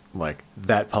moment, like,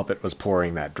 that puppet was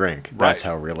pouring that drink. That's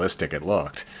how realistic it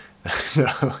looked. So,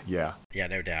 yeah. Yeah,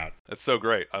 no doubt. It's so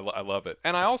great. I love it.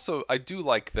 And I do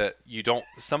like that you don't,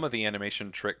 some of the animation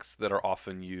tricks that are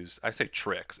often used, I say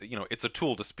tricks, it's a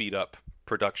tool to speed up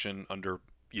production under,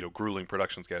 grueling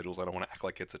production schedules. I don't want to act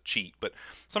like it's a cheat, but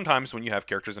sometimes when you have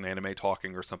characters in anime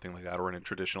talking or something like that, or in a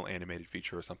traditional animated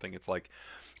feature or something, it's like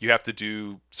you have to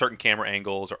do certain camera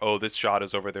angles, or, oh, this shot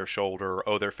is over their shoulder, or,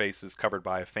 oh, their face is covered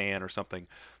by a fan or something,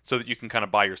 so that you can kind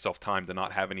of buy yourself time to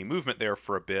not have any movement there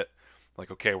for a bit. Like,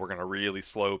 okay, we're going to really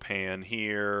slow pan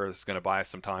here. This is going to buy us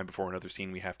some time before another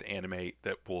scene we have to animate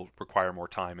that will require more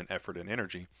time and effort and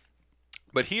energy.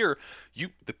 But here,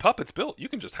 the puppets built, you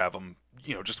can just have them,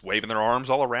 just waving their arms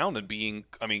all around and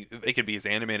they can be as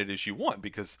animated as you want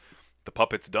because the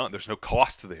puppet's done. There's no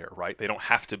cost there, right? They don't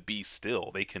have to be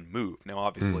still. They can move. Now,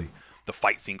 obviously, the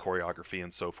fight scene choreography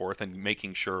and so forth, and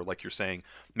making sure, like you're saying,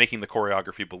 making the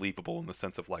choreography believable in the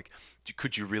sense of like,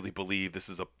 could you really believe this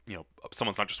is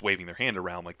someone's not just waving their hand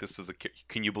around, like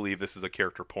can you believe this is a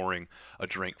character pouring a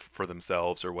drink for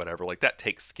themselves or whatever? Like, that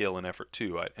takes skill and effort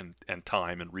too, and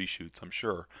time and reshoots, I'm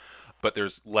sure. But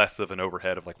there's less of an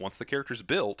overhead of like, once the character's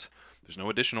built, there's no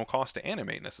additional cost to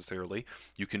animate necessarily.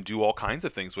 You can do all kinds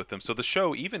of things with them. So the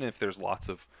show, even if there's lots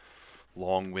of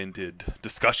long-winded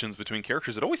discussions between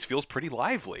characters, it always feels pretty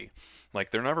lively.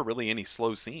 Like, there are never really any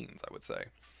slow scenes, I would say.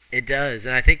 It does,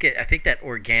 and I think that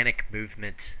organic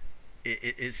movement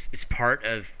is part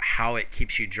of how it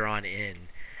keeps you drawn in.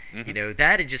 Mm-hmm.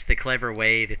 That and just the clever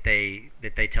way that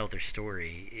they tell their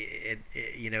story.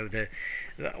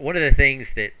 One of the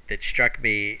things that struck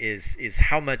me is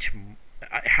how much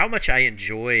I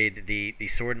enjoyed the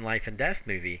Sword in Life and Death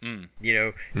movie.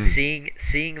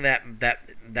 Seeing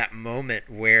that moment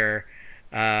where,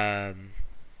 and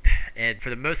for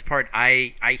the most part,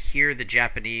 I hear the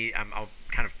Japanese. I'll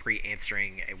kind of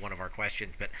pre-answering one of our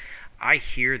questions, but I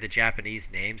hear the Japanese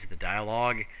names in the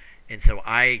dialogue, and so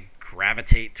I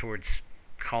gravitate towards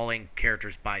calling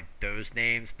characters by those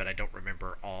names, but I don't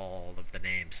remember all of the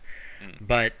names.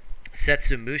 But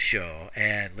Setsumusho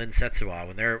and Lin Setsuwa,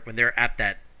 when they're at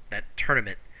that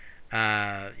tournament,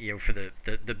 for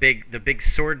the big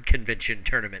sword convention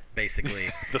tournament,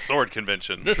 basically. The sword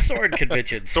convention.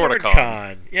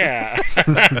 Sword-Con. Yeah.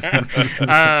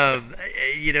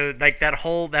 Like that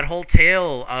whole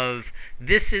tale of,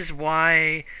 this is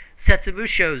why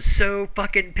Setsumusho's so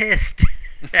fucking pissed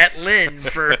at Lin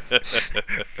for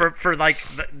like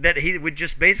that he would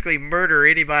just basically murder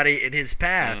anybody in his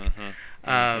path.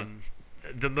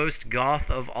 The most goth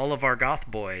of all of our goth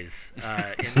boys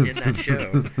in that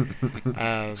show.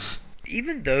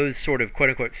 Even those sort of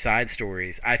quote-unquote side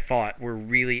stories, I thought, were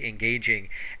really engaging,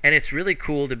 and it's really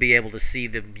cool to be able to see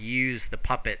them use the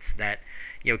puppets that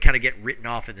kind of get written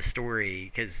off in the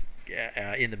story, because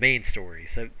in the main story.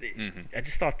 So I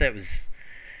just thought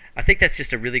I think that's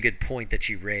just a really good point that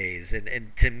you raise,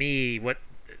 and to me, what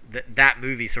that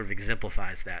movie sort of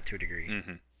exemplifies that to a degree.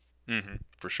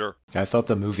 For sure. I thought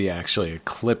the movie actually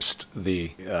eclipsed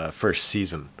the first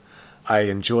season. I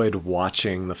enjoyed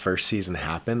watching the first season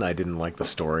happen. I didn't like the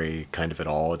story kind of at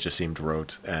all. It just seemed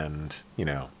rote and,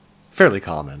 fairly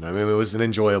common. I mean, it was an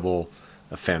enjoyable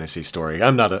fantasy story.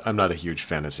 I'm not a huge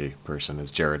fantasy person,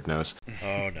 as Jared knows.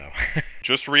 Oh no.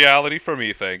 Just reality for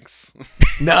me, thanks.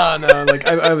 No. Like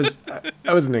I was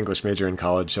an English major in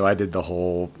college, so I did the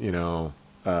whole,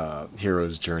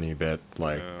 hero's journey bit,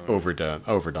 like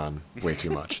overdone way too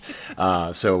much.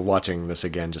 So watching this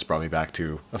again just brought me back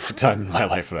to a time in my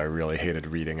life when I really hated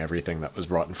reading everything that was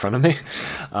brought in front of me.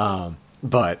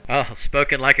 But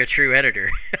spoken like a true editor.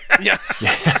 Yeah.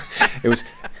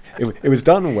 It it was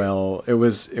done well. It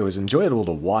was enjoyable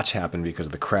to watch happen because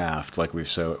of the craft, like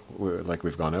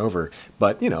we've gone over.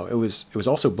 But it was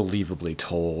also believably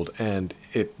told, and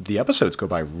the episodes go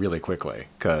by really quickly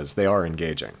because they are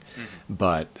engaging. Mm-hmm.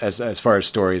 But as far as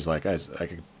stories, like as I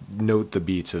could note the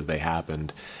beats as they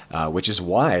happened, which is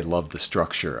why I love the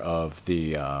structure of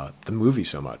the movie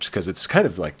so much, because it's kind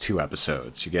of like 2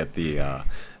 episodes. You get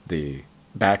the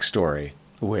backstory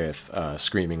with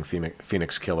Screaming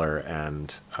Phoenix Killer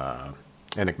and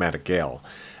Enigmatic Gale,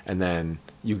 and then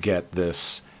you get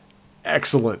this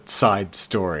excellent side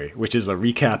story, which is a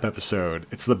recap episode.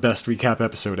 It's the best recap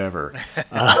episode ever,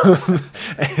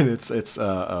 and it's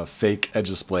a fake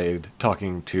Edgeless Blade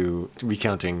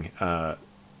recounting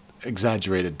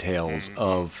exaggerated tales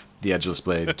of the Edgeless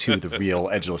Blade to the real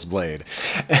Edgeless Blade,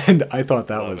 and I thought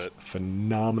that was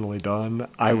phenomenally done.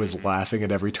 I was laughing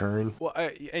at every turn. Well,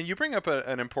 and you bring up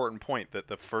an important point, that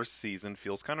the first season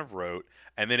feels kind of rote,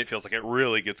 and then it feels like it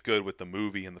really gets good with the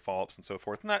movie and the follow-ups and so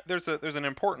forth. And there's an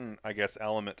important, I guess,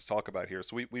 element to talk about here.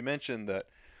 So we mentioned that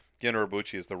Gen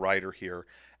Urobuchi is the writer here,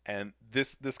 and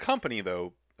this company,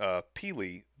 though,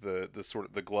 Peely, the sort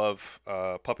of the glove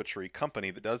puppetry company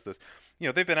that does this,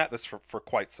 they've been at this for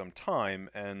quite some time,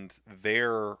 and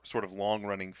they're sort of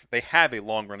they have a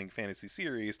long-running fantasy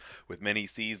series with many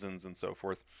seasons and so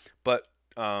forth. But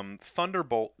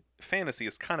Thunderbolt Fantasy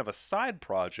is kind of a side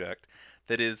project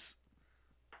that is,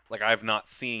 like, I've not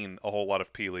seen a whole lot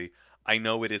of Peely. I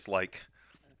know it is, like,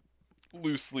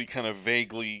 loosely, kind of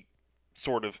vaguely,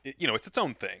 sort of, it's its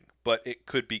own thing, but it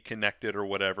could be connected or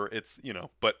whatever.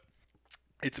 But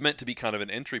it's meant to be kind of an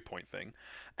entry point thing.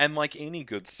 And like any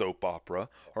good soap opera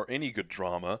or any good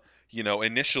drama,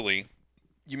 initially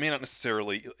you may not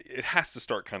necessarily, it has to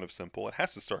start kind of simple. It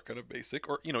has to start kind of basic.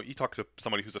 Or, you talk to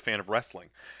somebody who's a fan of wrestling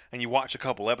and you watch a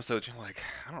couple episodes, you're like,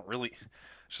 I don't really,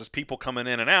 it's just people coming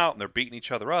in and out and they're beating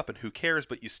each other up and who cares?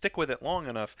 But you stick with it long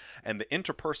enough and the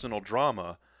interpersonal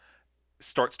drama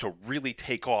starts to really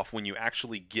take off when you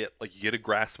actually get a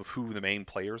grasp of who the main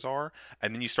players are,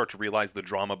 and then you start to realize the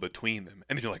drama between them,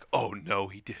 and then you're like, oh no,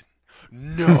 he didn't.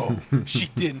 No, she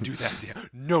didn't do that to him.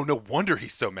 No wonder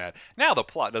he's so mad. Now the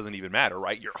plot doesn't even matter,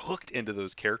 right? You're hooked into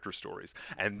those character stories,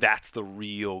 and that's the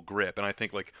real grip. And I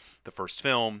think like the first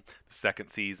film, the second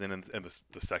season, and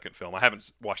the second film. I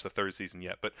haven't watched the third season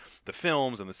yet, but the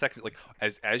films and the second, like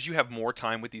as you have more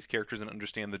time with these characters and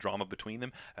understand the drama between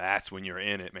them, that's when you're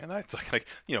in it, man. That's like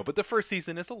But the first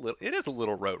season is a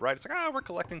little rote, right? It's like we're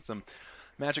collecting some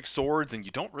magic swords, and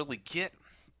you don't really get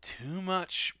too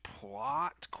much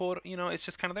plot, it's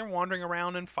just kind of they're wandering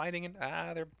around and fighting, and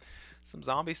there's some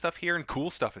zombie stuff here and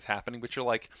cool stuff is happening, but you're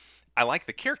like, I like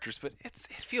the characters, but it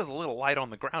feels a little light on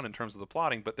the ground in terms of the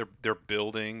plotting, but they're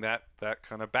building that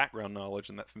kind of background knowledge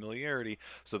and that familiarity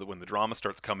so that when the drama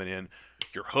starts coming in,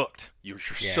 you're hooked. You're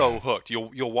so hooked.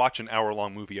 You'll watch an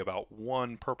hour-long movie about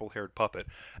one purple-haired puppet,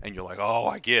 and you're like, oh,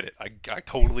 I get it. I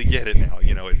totally get it now.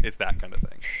 It's that kind of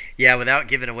thing. Yeah, without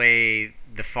giving away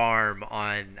the farm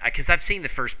on, because I've seen the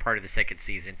first part of the second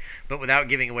season, but without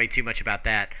giving away too much about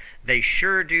that, they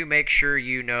sure do make sure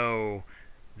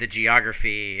the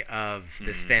geography of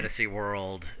this fantasy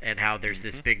world and how there's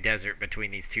this big desert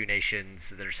between these two nations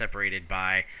that are separated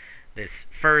by this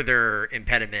further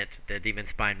impediment, the Demon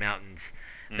Spine Mountains.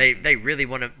 They really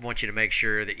want you to make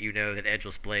sure that that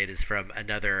Edgeless Blade is from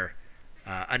another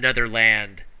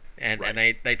land, and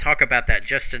they talk about that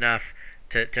just enough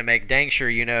to make dang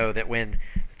sure that when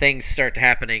things start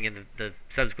happening in the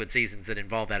subsequent seasons that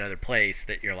involve that other place,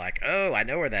 that you're like, oh, I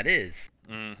know where that is.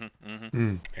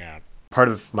 Yeah. Part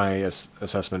of my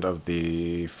assessment of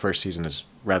the first season is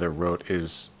rather rote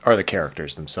are the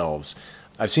characters themselves.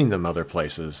 I've seen them other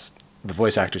places. The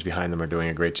voice actors behind them are doing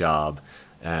a great job,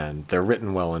 and they're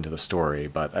written well into the story,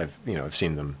 but I've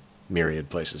seen them myriad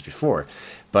places before.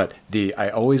 But I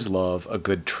always love a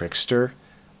good trickster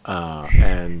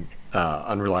and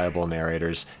unreliable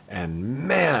narrators, and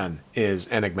man, is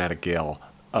Enigmatic Gale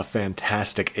a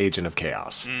fantastic agent of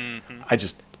chaos. I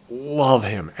just love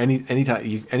him.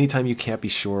 Anytime you can't be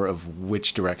sure of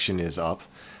which direction is up,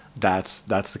 that's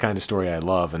the kind of story I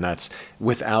love, and that's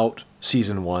without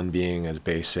season 1 being as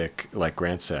basic, like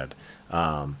Grant said,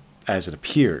 as it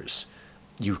appears.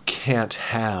 You can't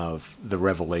have the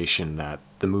revelation that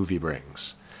the movie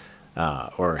brings,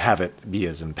 or have it be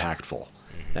as impactful.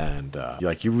 And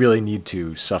you really need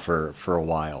to suffer for a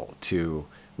while to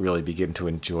really begin to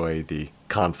enjoy the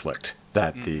conflict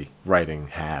that the writing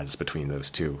has between those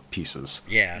two piees.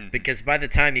 Yeah, because by the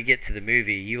time you get to the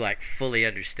movie, you fully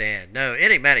understand. No,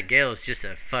 Enigmatic Gale is just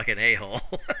a fucking a-hole.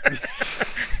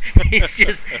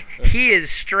 He is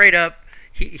straight up,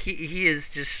 he is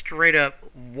just straight up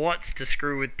wants to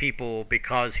screw with people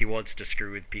because he wants to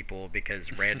screw with people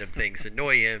because random things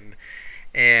annoy him,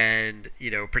 and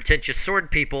pretentious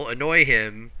sword people annoy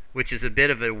him, which is a bit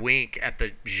of a wink at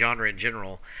the genre in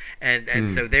general, and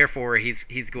so therefore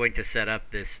he's going to set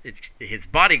up his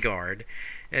bodyguard,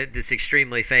 this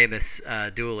extremely famous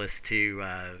duelist to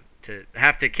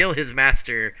have to kill his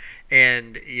master,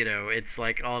 and it's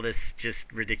like all this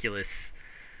just ridiculousness.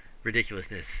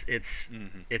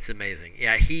 It's amazing.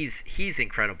 Yeah, he's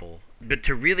incredible. But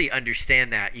to really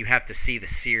understand that, you have to see the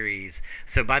series.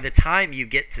 So by the time you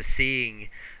get to seeing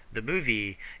the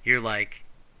movie, you're like,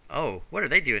 oh, what are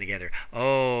they doing together?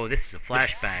 Oh, this is a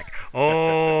flashback.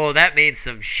 Oh, that means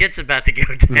some shit's about to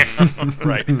go down.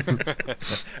 Right.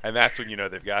 And that's when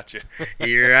they've got you.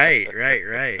 You're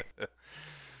right.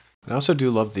 I also do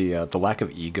love the lack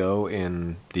of ego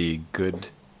in the good.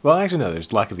 Well, actually, no.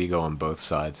 There's lack of ego on both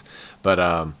sides,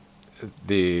 but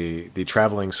the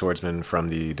traveling swordsman from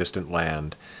the distant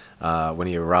land, when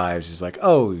he arrives, he's like,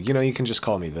 "Oh, you can just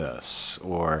call me this,"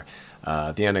 or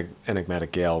the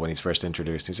enigmatic Gale, when he's first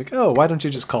introduced, he's like, "Oh, why don't you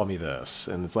just call me this?"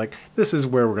 And it's like, this is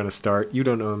where we're gonna start. You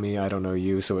don't know me, I don't know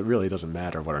you, so it really doesn't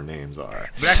matter what our names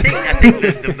are. But I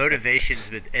think the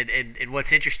motivations with and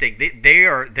what's interesting,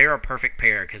 they're a perfect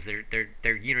pair because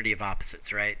they're unity of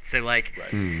opposites, right? So like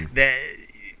the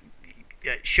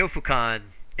Shofukan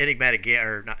enigmatic Gale,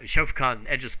 or not Shofukan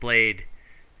Edgeless Blade,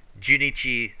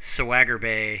 Junichi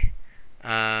Sawagurbe,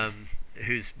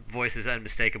 whose voice is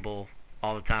unmistakable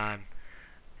all the time.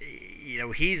 He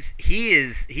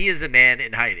is a man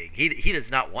in hiding. He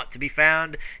does not want to be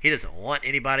found. He doesn't want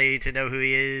anybody to know who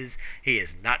he is. He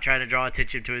is not trying to draw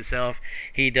attention to himself.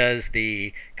 He does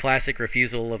the classic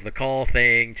refusal of the call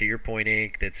thing, to your point,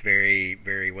 Ink. That's very,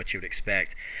 very what you would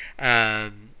expect.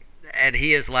 And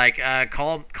he is like,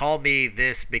 call me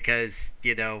this because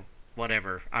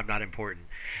whatever. I'm not important.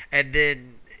 And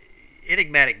then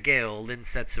enigmatic Gale, Lin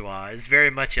Setsuwa, is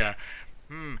very much a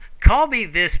call me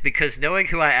this because knowing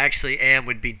who I actually am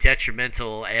would be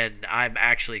detrimental, and I'm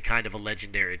actually kind of a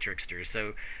legendary trickster.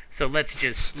 So let's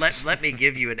just let me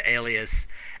give you an alias,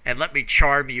 and let me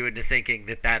charm you into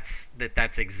thinking that's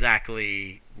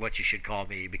exactly what you should call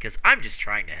me, because I'm just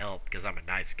trying to help because I'm a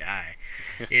nice guy.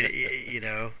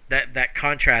 That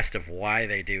contrast of why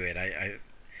they do it,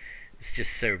 it's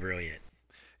just so brilliant.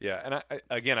 Yeah,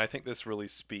 and I think this really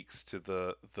speaks to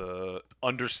the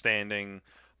understanding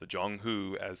the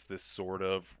Zhonghu as this sort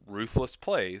of ruthless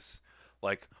place.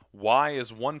 Like, why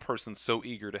is one person so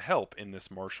eager to help in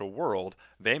this martial world?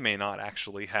 They may not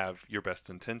actually have your best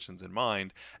intentions in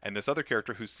mind. And this other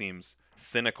character who seems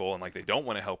cynical and like they don't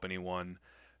want to help anyone,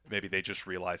 maybe they just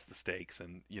realize the stakes.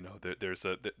 And there's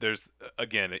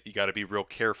again, you got to be real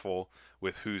careful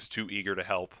with who's too eager to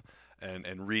help.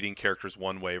 And reading characters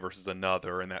one way versus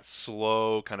another, and that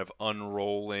slow kind of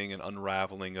unrolling and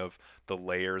unraveling of the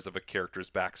layers of a character's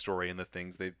backstory and the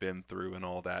things they've been through and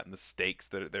all that, and the stakes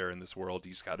that are there in this world.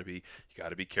 You got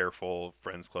to be careful.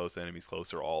 Friends close, enemies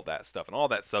closer, all that stuff, and all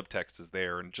that subtext is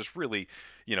there. And just really,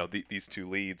 these two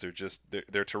leads are just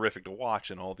they're terrific to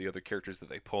watch, and all the other characters that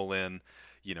they pull in.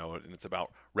 And it's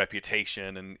about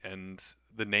reputation and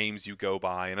the names you go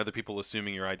by and other people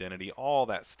assuming your identity. All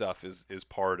that stuff is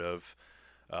part of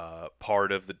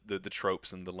the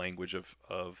tropes and the language of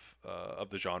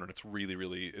the genre. And it's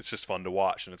really it's just fun to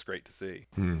watch, and it's great to see.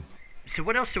 So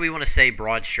what else do we want to say,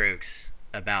 broad strokes,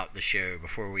 about the show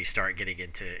before we start getting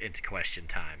into question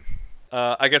time?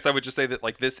 I guess I would just say that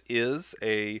this is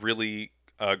a really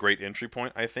great entry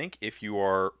point, I think, if you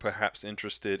are perhaps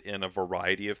interested in a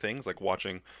variety of things, like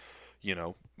watching,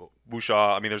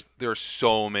 wuxia. I mean, there are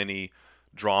so many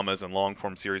dramas and long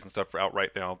form series and stuff out right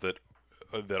now that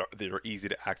are easy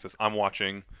to access. I'm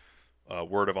watching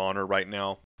Word of Honor right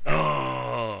now.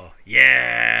 Oh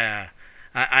yeah,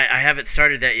 I haven't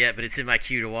started that yet, but it's in my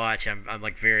queue to watch. I'm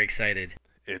like very excited.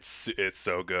 It's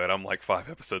so good. I'm like 5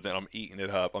 episodes in. I'm eating it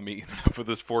up. I'm eating it up with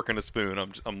this fork and a spoon.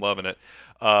 I'm loving it.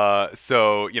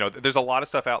 So there's a lot of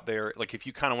stuff out there. Like, if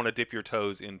you kind of want to dip your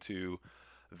toes into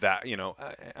that,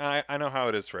 I know how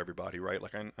it is for everybody, right?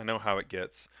 Like, I know how it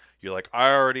gets. You're like,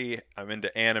 I'm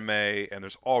into anime, and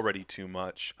there's already too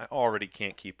much. I already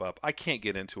can't keep up. I can't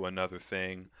get into another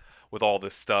thing with all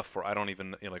this stuff where I don't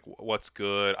even what's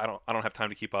good. I don't have time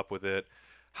to keep up with it.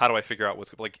 How do I figure out what's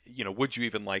good? Like, would you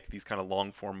even like these kind of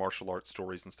long form martial arts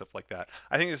stories and stuff like that?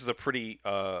 I think this is a pretty,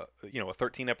 a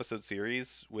 13 episode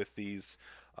series with these,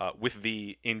 with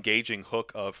the engaging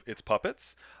hook of its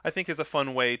puppets. I think is a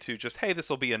fun way to just, hey, this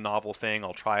will be a novel thing.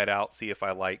 I'll try it out, see if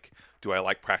do I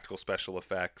like practical special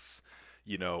effects?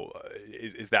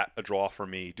 is that a draw for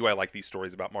me? Do I like these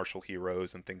stories about martial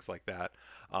heroes and things like that?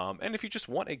 And if you just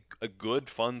want a good,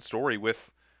 fun story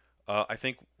with, I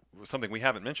think something we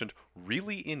haven't mentioned,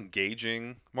 really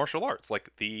engaging martial arts, like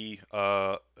the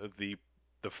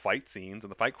fight scenes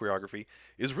and the fight choreography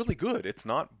is really good. It's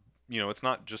not, it's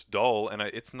not just dull, and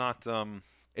it's not.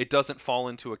 It doesn't fall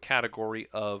into a category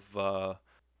of,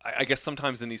 I guess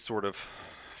sometimes in these sort of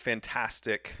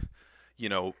fantastic,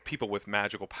 people with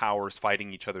magical powers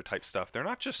fighting each other type stuff, they're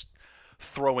not just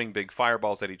throwing big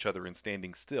fireballs at each other and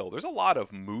standing still. There's a lot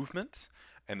of movement,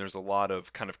 and there's a lot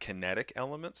of kind of kinetic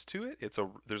elements to it.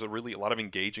 There's a lot of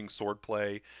engaging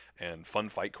swordplay and fun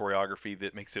fight choreography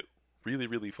that makes it really,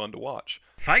 really fun to watch.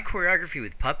 Fight choreography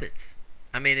with puppets.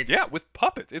 I mean, with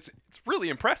puppets. It's really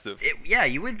impressive.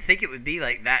 You wouldn't think it would be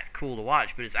like that cool to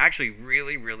watch, but it's actually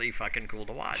really, really fucking cool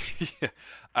to watch.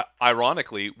 Yeah.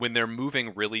 Ironically, when they're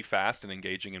moving really fast and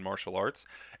engaging in martial arts,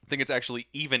 I think it's actually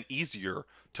even easier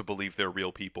to believe they're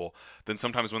real people than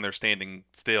sometimes when they're standing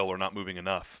still or not moving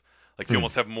enough. Like you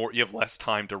almost have less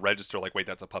time to register. Like, wait,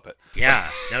 that's a puppet. Yeah,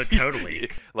 no, totally.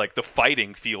 Like the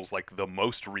fighting feels like the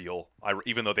most real,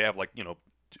 even though they have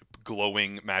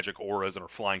glowing magic auras and are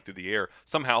flying through the air.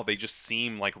 Somehow they just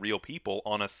seem like real people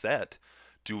on a set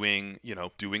doing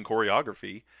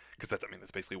choreography, because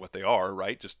that's basically what they are,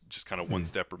 right? Just kind of one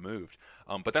step removed.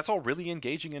 But that's all really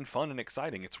engaging and fun and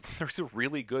exciting. There's a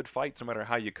really good fights no matter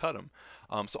how you cut them.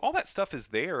 So all that stuff is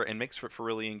there and makes for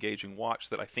really engaging watch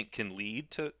that I think can lead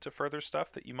to further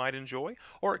stuff that you might enjoy.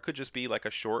 Or it could just be like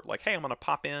a short, like, hey, I'm going to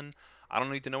pop in. I don't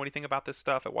need to know anything about this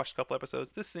stuff. I watched a couple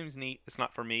episodes. This seems neat. It's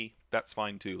not for me. That's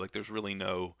fine too. Like, there's really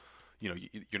no,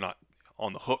 you're not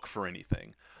on the hook for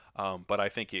anything. But I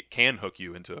think it can hook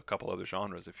you into a couple other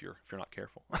genres if you're not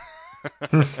careful.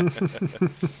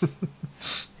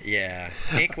 Yeah.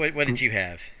 Hank, what did you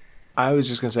have? I was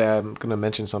just going to say, I'm going to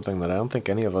mention something that I don't think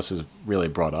any of us has really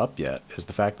brought up yet, is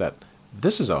the fact that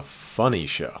this is a funny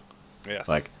show. Yes.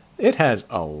 Like, it has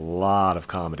a lot of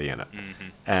comedy in it. Mm-hmm.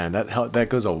 And that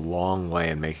goes a long way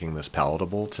in making this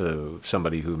palatable to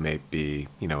somebody who may be,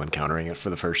 encountering it for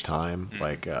the first time,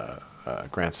 like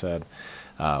Grant said,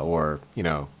 or,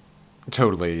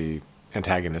 totally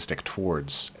antagonistic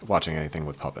towards watching anything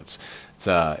with puppets.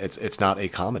 It's not a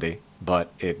comedy,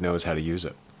 but it knows how to use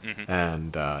it. Mm-hmm.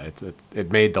 And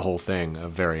it made the whole thing a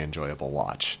very enjoyable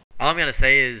watch. All I'm gonna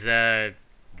say is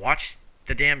watch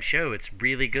the damn show. It's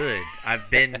really good. I've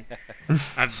been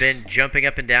jumping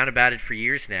up and down about it for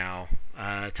years now,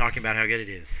 talking about how good it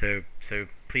is. So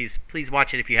please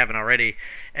watch it if you haven't already,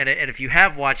 and if you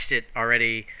have watched it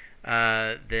already,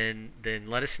 then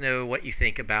let us know what you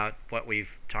think about what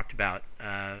we've talked about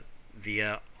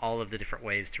via all of the different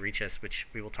ways to reach us, which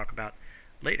we will talk about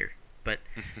later. But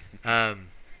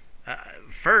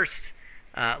first,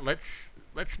 let's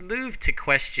move to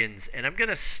questions, and I'm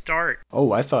gonna start.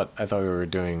 Oh, I thought we were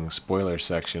doing spoiler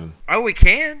section. Oh, we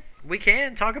can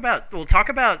talk about. We'll talk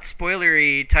about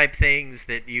spoilery type things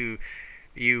that you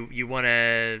want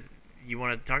to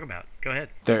talk about. Go ahead.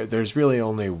 There's really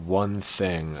only one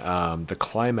thing. The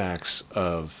climax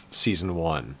of season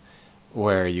 1,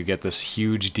 where you get this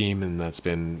huge demon that's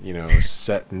been,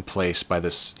 set in place by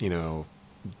this,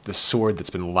 the sword that's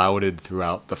been lauded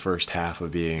throughout the first half of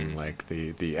being like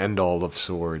the end all of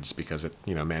swords, because it,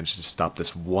 managed to stop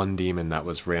this one demon that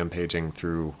was rampaging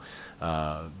through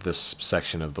this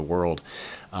section of the world.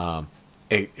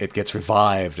 It gets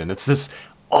revived, and it's this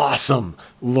awesome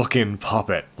looking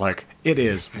puppet. Like, it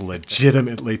is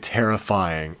legitimately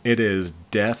terrifying. It is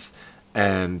death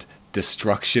and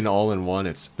destruction all in one.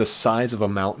 It's the size of a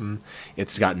mountain.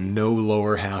 It's got no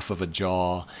lower half of a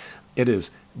jaw. It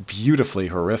is beautifully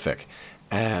horrific,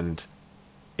 and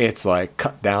it's like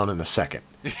cut down in a second.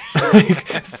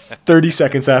 30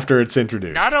 seconds after it's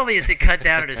introduced. Not only is it cut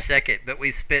down in a second, but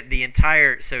we spent the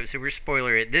entire so we're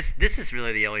spoiler it. This is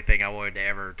really the only thing I wanted to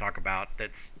ever talk about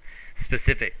that's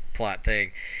specific plot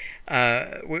thing.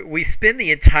 We spend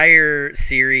the entire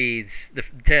series,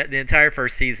 the entire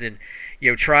first season,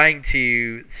 trying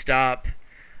to stop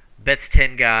Bet's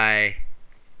 10 guy,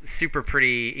 super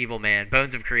pretty evil man,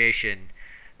 Bones of Creation,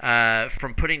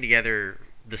 from putting together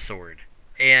the sword.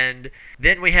 And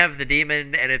then we have the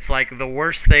demon, and it's like the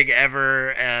worst thing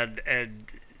ever. And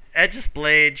Edge's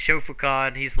Blade,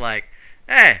 Shofukan, he's like,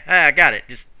 hey, I got it.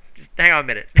 Just hang on a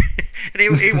minute.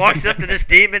 And he walks up to this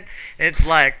demon, and it's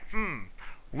like,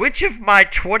 which of my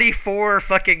 24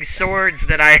 fucking swords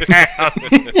that I have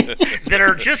that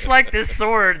are just like this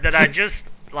sword that I just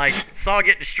saw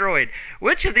get destroyed,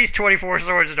 which of these 24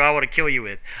 swords do I want to kill you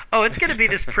with? Oh, it's going to be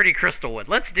this pretty crystal one.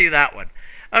 Let's do that one.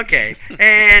 Okay,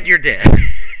 and you're dead.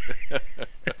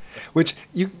 Which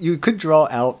you could draw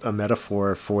out a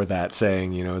metaphor for that,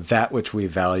 saying, you know, that which we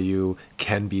value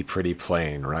can be pretty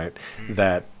plain, right?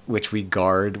 That which we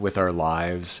guard with our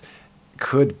lives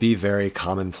could be very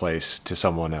commonplace to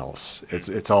someone else.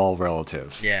 It's all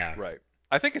relative. Yeah. Right.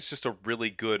 I think it's just a really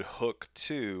good hook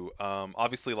too.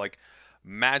 Obviously, like,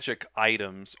 magic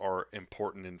items are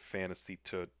important in fantasy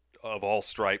of all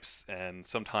stripes, and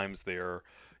sometimes they're,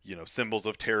 you know, symbols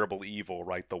of terrible evil,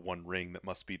 right? The one ring that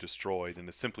must be destroyed and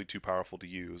is simply too powerful to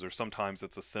use. Or sometimes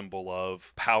it's a symbol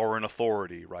of power and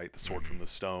authority, right? The sword from the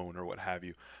stone or what have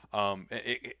you.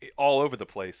 All over the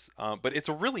place. But it's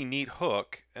a really neat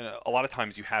hook. A lot of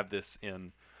times you have this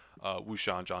in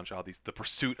Wuxia and Zhangzhou, the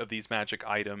pursuit of these magic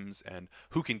items and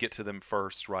who can get to them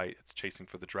first, right? It's chasing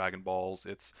for the Dragon Balls.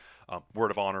 It's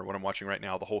Word of Honor, what I'm watching right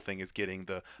now. The whole thing is getting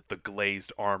the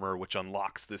glazed armor, which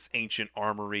unlocks this ancient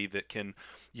armory that can,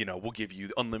 you know, will give you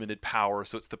unlimited power.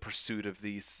 So it's the pursuit of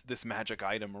this magic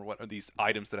item, or what are these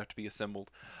items that have to be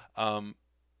assembled.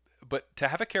 But to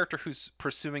have a character who's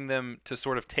pursuing them to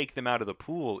sort of take them out of the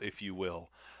pool, if you will,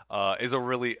 is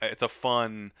it's a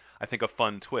fun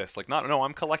twist. Like, no,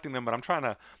 I'm collecting them, but I'm trying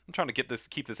to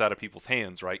keep this out of people's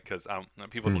hands, right? Because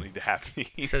people don't need to have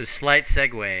these. So, slight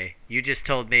segue. You just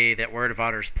told me that Word of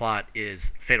Honor's plot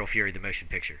is Fatal Fury, the motion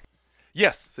picture.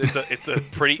 Yes, it's a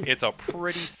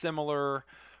pretty similar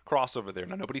crossover there.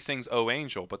 Now, nobody sings "Oh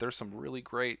Angel," but there's some really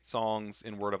great songs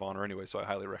in Word of Honor anyway, so I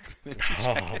highly recommend it.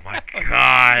 Oh my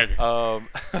God!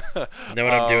 Know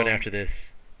what I'm doing after this.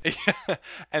 Yeah.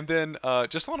 And then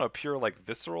just on a pure, like,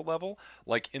 visceral level,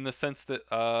 like, in the sense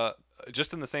that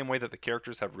just in the same way that the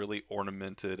characters have really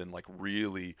ornamented and, like,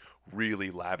 really,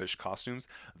 really lavish costumes,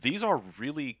 these are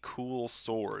really cool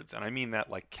swords. And I mean that,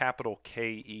 like, capital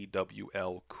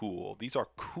KEWL, cool. These are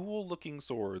cool looking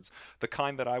swords, the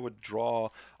kind that I would draw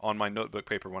on my notebook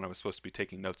paper when I was supposed to be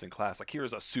taking notes in class. Like,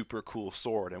 here's a super cool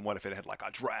sword, and what if it had, like, a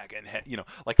dragon head, you know,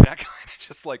 like that kind of,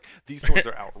 just, like, these swords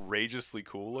are outrageously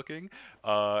cool looking.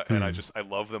 And I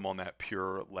love them on that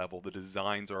pure level. The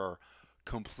designs are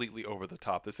completely over the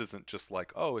top. This isn't just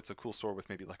like, oh, it's a cool sword with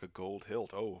maybe like a gold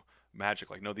hilt. Oh,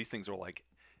 magic. Like, no, these things are like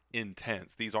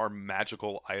intense. These are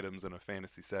magical items in a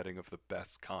fantasy setting of the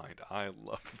best kind. I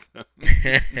love them.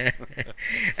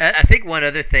 I think one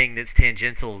other thing that's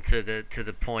tangential to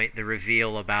the point, the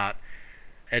reveal about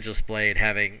Edgeless Blade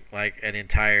having like an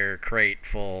entire crate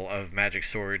full of magic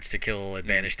swords to kill and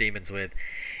banish demons with,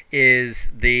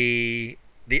 is the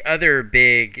other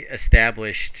big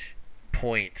established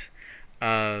point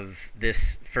of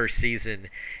this first season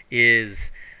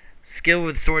is skill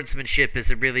with swordsmanship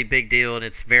is a really big deal, and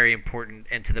it's very important,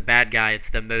 and to the bad guy it's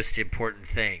the most important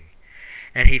thing.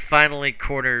 And he finally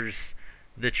corners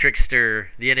the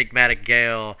trickster, the enigmatic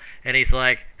Gale, and he's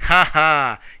like, ha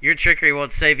ha, your trickery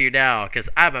won't save you now, because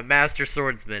I'm a master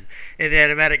swordsman. And the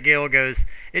enigmatic Gale goes,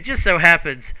 it just so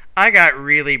happens I got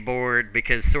really bored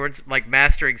because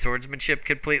mastering swordsmanship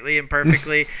completely and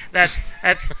perfectly, that's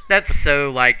so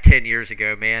like 10 years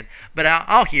ago, man. But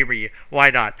I'll humor you. Why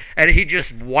not? And he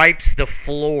just wipes the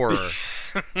floor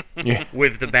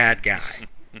with the bad guy,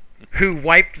 who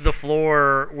wiped the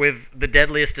floor with the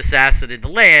deadliest assassin in the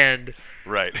land,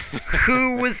 right?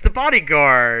 Who was the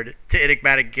bodyguard to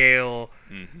Enigmatic Gale,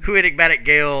 who Enigmatic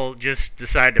Gale just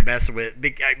decided to mess with.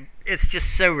 It's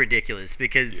just so ridiculous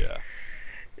because,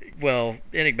 well,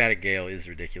 Enigmatic Gale is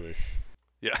ridiculous.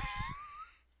 Yeah.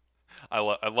 I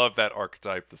love that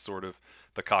archetype, the sort of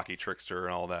the cocky trickster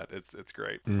and all that. It's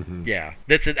great. Mm-hmm. Yeah,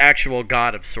 that's an actual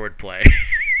god of swordplay.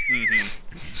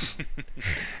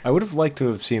 I would have liked to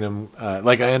have seen him.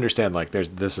 Like, I understand, like,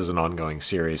 this is an ongoing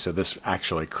series, so this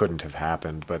actually couldn't have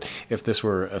happened. But if this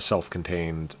were a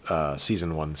self-contained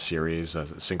season 1 series,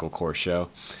 a single core show,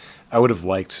 I would have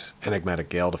liked Enigmatic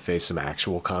Gale to face some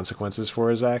actual consequences for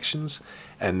his actions,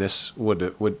 and this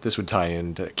would tie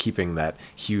into keeping that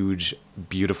huge,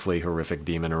 beautifully horrific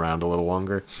demon around a little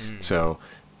longer. So,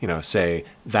 you know, say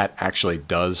that actually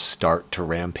does start to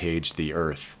rampage the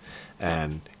Earth.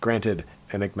 And granted,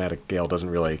 Enigmatic Gale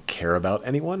doesn't really care about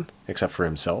anyone except for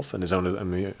himself and his own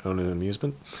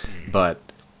amusement. But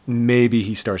maybe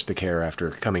he starts to care after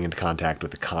coming into contact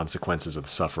with the consequences of the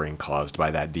suffering caused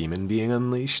by that demon being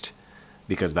unleashed,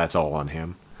 because that's all on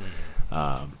him.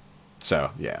 So,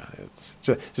 yeah, it's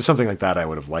just something like that I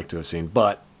would have liked to have seen.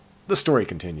 But the story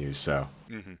continues, so...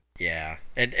 Yeah,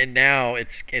 and now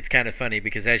it's kind of funny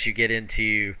because as you get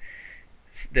into...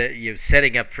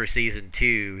 setting up for season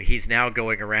 2, he's now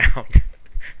going around.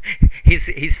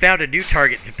 he's found a new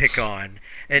target to pick on,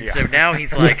 and so now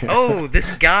he's like, oh,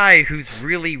 this guy who's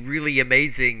really, really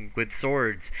amazing with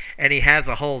swords, and he has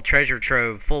a whole treasure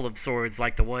trove full of swords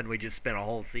like the one we just spent a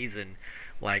whole season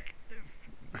like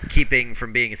keeping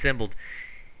from being assembled.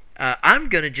 I'm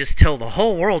going to just tell the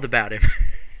whole world about him.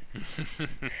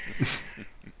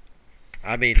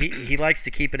 I mean, he likes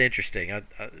to keep it interesting,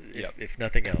 if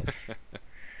nothing else.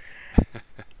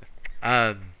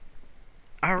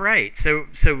 All right, so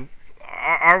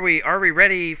are we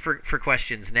ready for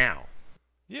questions now?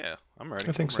 Yeah, I'm ready.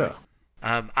 I think so.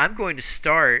 I'm going to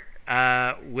start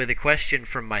with a question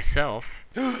from myself.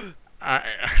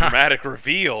 Dramatic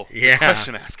reveal. Yeah. The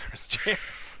question askers.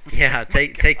 Yeah,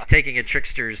 taking a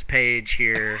trickster's page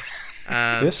here.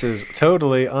 This is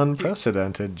totally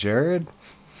unprecedented, Jared.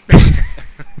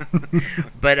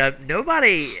 But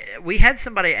we had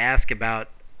somebody ask about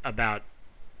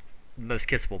most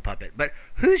kissable puppet. But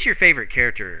who's your favorite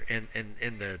character in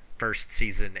the first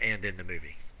season and in the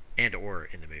movie? Or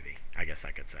in the movie, I guess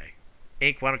I could say.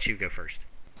 Ink, why don't you go first?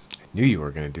 I knew you were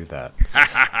going to do that.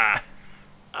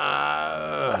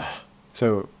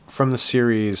 So, from the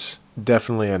series,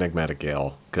 definitely Enigmatic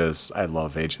Gale, because I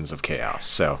love Agents of Chaos.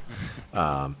 So,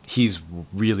 he's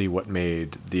really what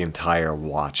made the entire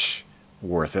watch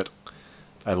worth it.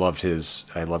 I love his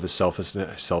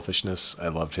selfishness. I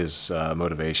loved his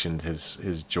motivation,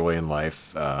 his joy in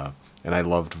life, and I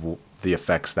loved the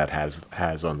effects that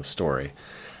has on the story.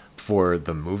 For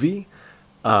the movie,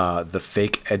 the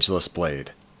fake edgeless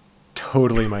blade,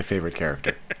 totally my favorite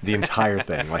character. The entire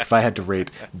thing. Like, if I had to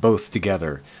rate both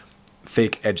together,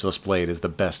 fake edgeless blade is the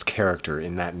best character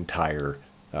in that entire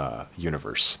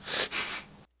universe.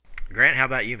 Grant, how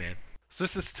about you, man? So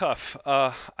this is tough.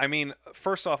 I mean,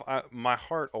 first off, my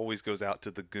heart always goes out to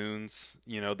the goons,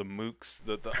 the mooks,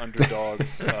 the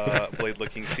underdogs,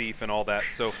 blade-licking thief, and all that.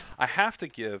 So I have to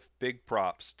give big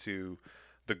props to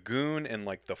the goon in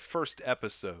like the first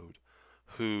episode,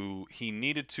 who he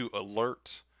needed to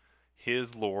alert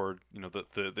his lord,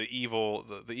 the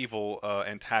evil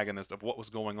antagonist of what was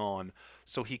going on.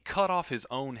 So he cut off his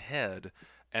own head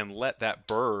and let that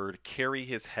bird carry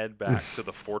his head back to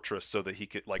the fortress so that he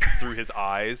could, like, through his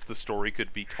eyes, the story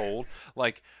could be told.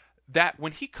 Like, that,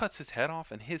 when he cuts his head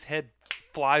off and his head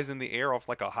flies in the air off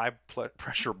like a high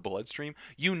pressure bloodstream,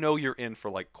 you're in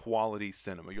for like quality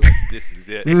cinema. You're like, this is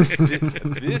it.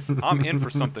 this I'm in for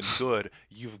something good.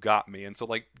 You've got me. And so,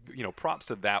 like, props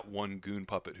to that one goon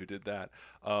puppet who did that.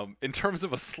 In terms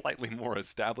of a slightly more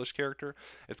established character,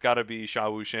 it's got to be Sha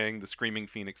Wusheng, the Screaming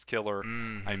Phoenix Killer.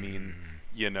 I mean,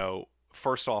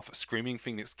 first off, Screaming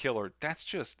Phoenix Killer, that's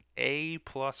just A+++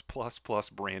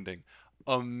 branding.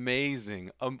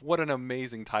 Amazing. What an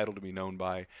amazing title to be known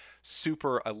by.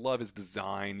 Super. I love his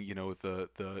design, with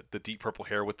the deep purple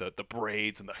hair with the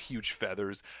braids and the huge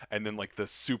feathers, and then like the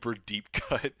super deep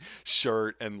cut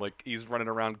shirt, and like he's running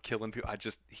around killing people.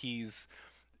 He's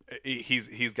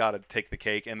got to take the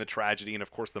cake, and the tragedy, and of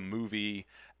course the movie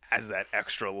as that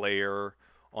extra layer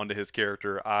onto his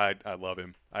character. I love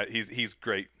him. He's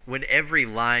great. When every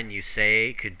line you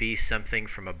say could be something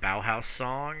from a Bauhaus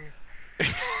song,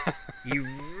 you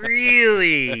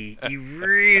really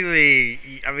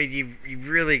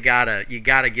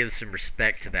gotta give some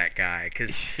respect to that guy,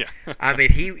 because I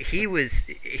mean he was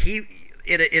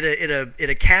in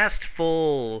a cast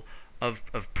full of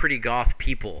pretty goth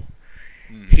people.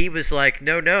 He was like,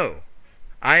 no,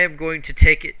 I am going to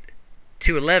take it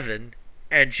to 11,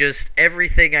 and just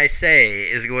everything I say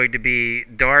is going to be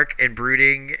dark and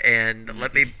brooding, and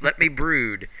let me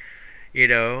brood.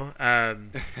 I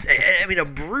mean, a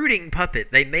brooding puppet.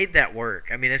 They made that work.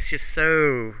 I mean, it's just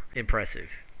so impressive.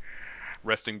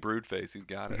 Resting brood face. He's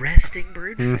got it. Resting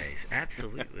brood face.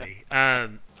 Absolutely. I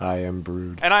am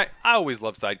brood. And I always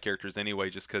love side characters anyway,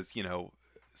 just because,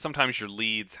 sometimes your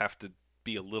leads have to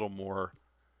be a little more,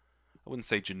 I wouldn't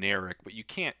say generic, but you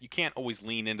can't always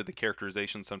lean into the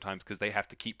characterization sometimes, because they have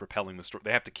to keep propelling the story.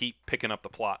 They have to keep picking up the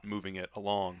plot and moving it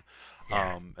along.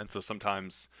 Yeah. And so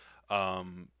sometimes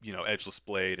Edgeless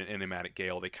Blade and Enigmatic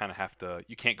Gale, they kind of have to,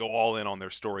 you can't go all in on their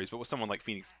stories, but with someone like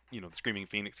Phoenix, the Screaming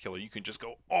Phoenix Killer, you can just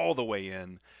go all the way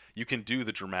in. You can do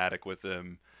the dramatic with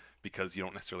him, because you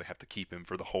don't necessarily have to keep him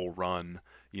for the whole run,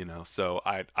 so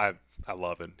I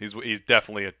love him. He's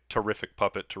definitely a terrific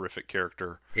puppet, terrific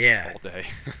character. Yeah. All day.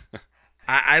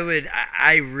 I'm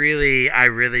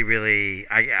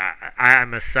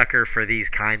a sucker for these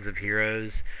kinds of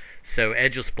heroes. So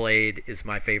Edgeless Blade is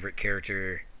my favorite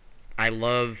character. I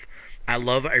love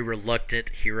a reluctant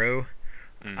hero,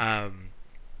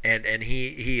 and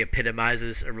he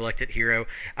epitomizes a reluctant hero.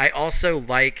 I also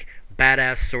like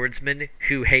badass swordsmen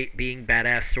who hate being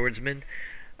badass swordsmen,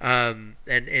 and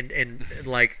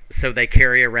like, so they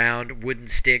carry around wooden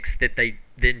sticks that they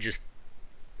then just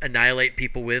annihilate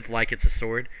people with like it's a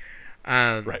sword.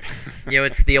 Right.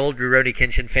 It's the old Rurouni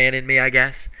Kenshin fan in me, I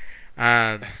guess.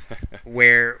 um,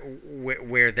 where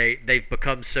they've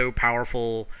become so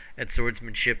powerful at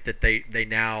swordsmanship that they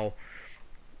now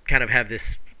kind of have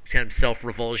this kind of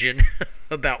self-revulsion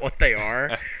about what they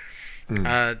are.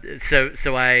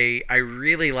 So I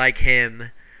really like him.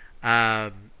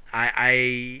 I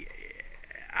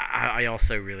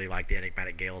also really like the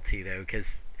enigmatic Gale T though,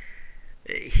 because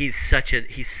he's such a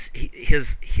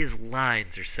his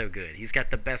lines are so good. He's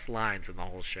got the best lines in the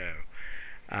whole show,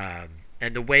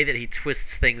 and the way that he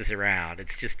twists things around,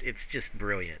 it's just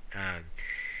brilliant.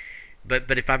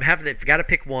 But if I got to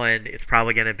pick one, it's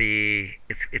probably gonna be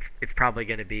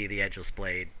the Edgeless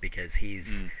Blade, because he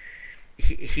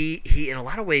in a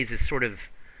lot of ways is sort of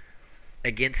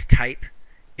against type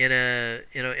in a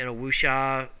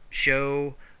wuxia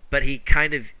show, but he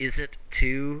kind of isn't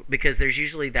too, because there's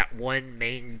usually that one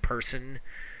main person.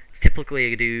 It's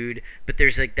typically a dude, but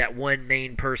there's like that one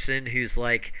main person who's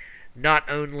like not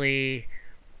only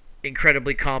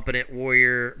incredibly competent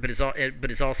warrior, but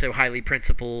is also highly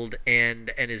principled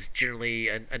and is generally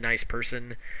a nice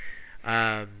person.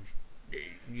 There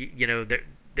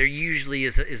usually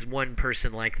is one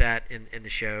person like that in the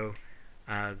show.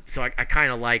 So I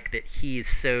kind of like that he is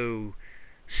so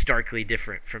starkly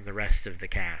different from the rest of the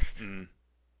cast.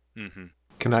 Mm-hmm.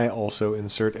 Can I also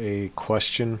insert a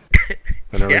question,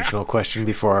 an original question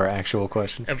before our actual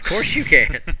questions? Of course you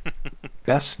can.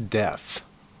 Best death.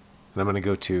 And I'm going to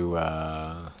go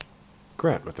to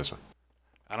Grant with this one.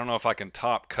 I don't know if I can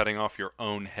top cutting off your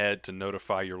own head to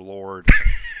notify your lord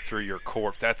through your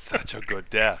corpse. That's such a good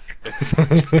death. It's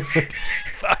such a good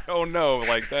death. I don't know.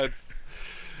 Like, that's...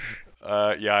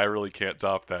 yeah, I really can't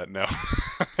top that, no.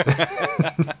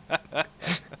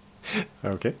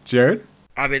 Okay. Jared?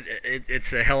 I mean,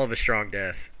 it's a hell of a strong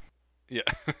death. Yeah.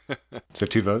 So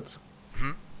 2 votes?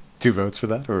 Mm-hmm. 2 votes for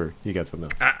that, or you got something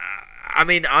else? I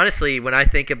mean, honestly, when I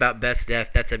think about best death,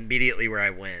 that's immediately where I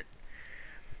went.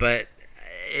 But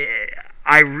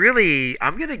I'm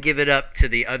going to give it up to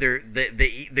the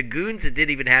goons that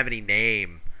didn't even have any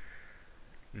name,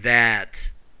 that,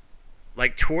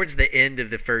 like, towards the end of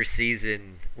the first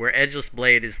season, where Edgeless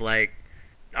Blade is like,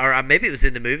 or maybe it was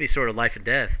in the movie, sort of Life and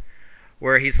Death,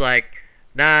 where he's like,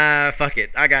 nah, fuck it,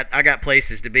 I got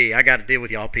places to be, I got to deal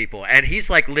with y'all people, and he's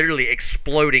like literally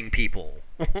exploding people.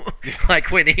 Like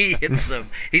when he hits them,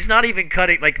 he's not even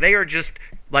cutting, like they are just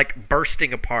like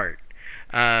bursting apart.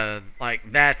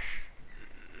 Like that's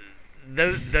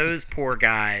those poor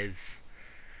guys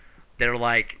that are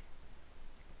like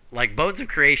Bones of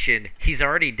Creation. He's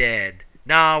already dead.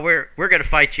 Nah, we're gonna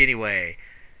fight you anyway.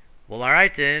 Well, all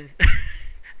right then.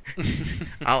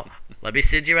 Let me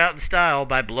send you out in style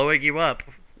by blowing you up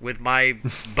with my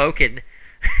boken.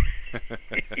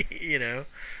 You know.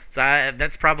 So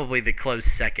that's probably the close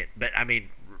second. But I mean,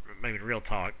 real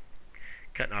talk,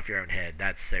 cutting off your own head,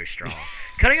 that's so strong.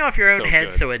 Cutting off your own head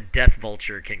good. So a death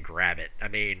vulture can grab it. I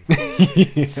mean,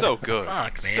 so good.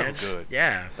 Fuck, man. So good.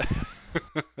 Yeah.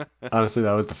 Honestly,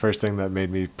 that was the first thing that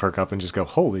made me perk up and just go,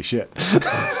 holy shit.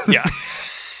 Yeah.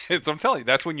 I'm telling you,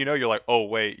 that's when you know you're like, oh,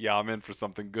 wait, yeah, I'm in for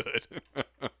something good.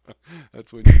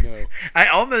 That's when you know. I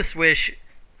almost wish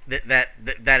that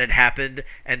had happened,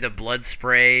 and the blood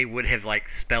spray would have like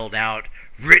spelled out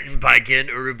written by Gen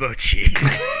Urobuchi.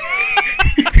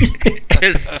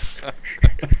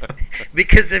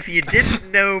 Because if you didn't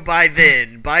know by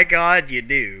then, by God, you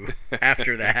knew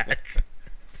after that.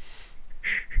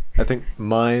 I think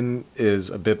mine is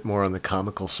a bit more on the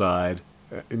comical side.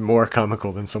 More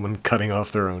comical than someone cutting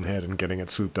off their own head and getting it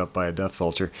swooped up by a death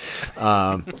vulture.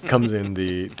 Comes in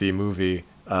the movie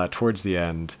towards the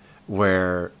end,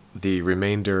 where the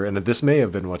remainder, and this may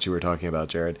have been what you were talking about,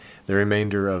 Jared, the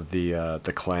remainder of the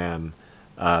clan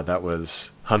that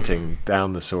was hunting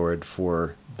down the sword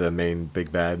for the main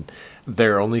big bad,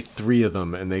 there are only 3 of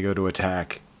them, and they go to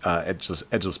attack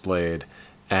Edgeless Blade,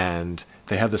 and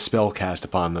they have the spell cast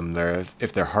upon them.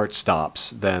 If their heart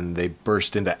stops, then they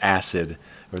burst into acid,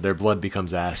 or their blood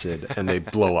becomes acid, and they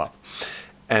blow up.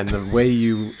 And the way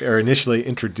you are initially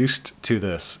introduced to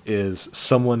this is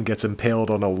someone gets impaled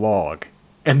on a log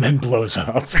and then blows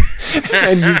up.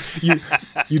 And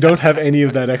you don't have any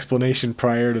of that explanation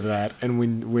prior to that. And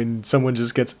when someone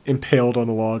just gets impaled on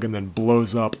a log and then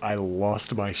blows up, I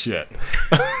lost my shit.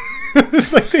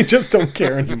 It's like they just don't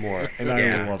care anymore, and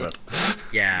I love it.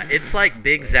 Yeah, it's like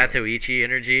big Zatoichi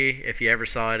energy. If you ever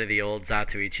saw any of the old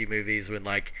Zatoichi movies, when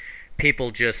like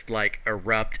people just like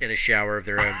erupt in a shower of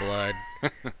their own blood,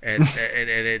 and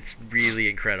it's really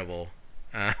incredible.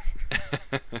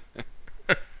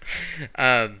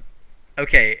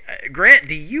 Okay, Grant,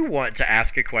 do you want to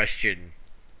ask a question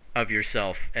of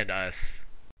yourself and us?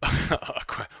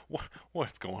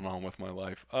 What's going on with my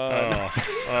life?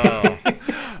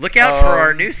 Look out for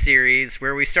our new series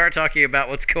where we start talking about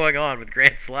what's going on with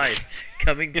Grant's life,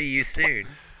 coming to you soon.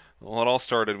 Well, it all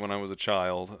started when I was a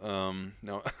child.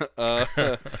 No.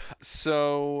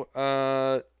 So,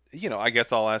 I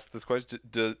guess I'll ask this question: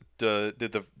 did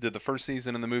the first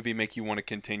season in the movie make you want to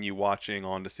continue watching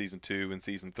on to season 2 and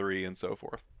season 3 and so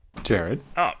forth? Jared?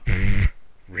 Oh,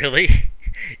 really?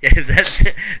 Is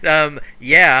that?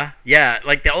 Yeah.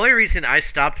 Like the only reason I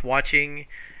stopped watching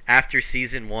after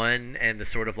season 1 and the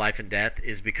Sword of Life and Death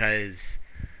is because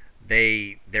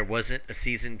there wasn't a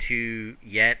season 2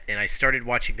 yet, and I started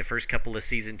watching the first couple of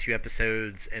season 2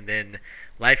 episodes, and then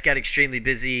life got extremely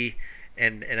busy,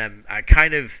 and I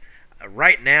kind of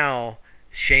right now,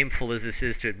 shameful as this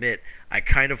is to admit, I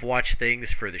kind of watch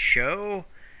things for the show,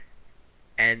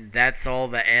 and that's all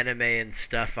the anime and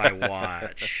stuff I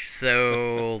watch.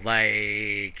 So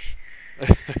like,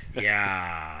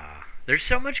 yeah. There's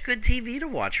so much good TV to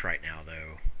watch right now,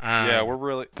 though. Yeah, we're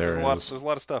really there's a lot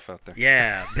of stuff out there.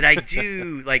 Yeah, but I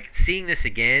do like seeing this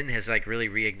again has like really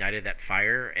reignited that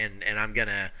fire, and I'm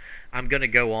gonna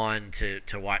go on to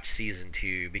watch season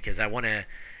 2 because I want to,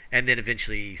 and then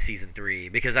eventually season 3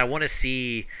 because I want to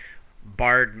see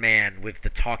Bard Man with the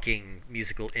talking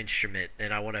musical instrument,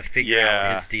 and I want to figure out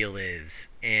what his deal is.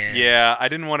 And yeah, I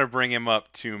didn't want to bring him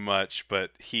up too much, but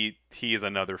he is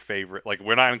another favorite. Like,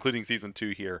 we're not including season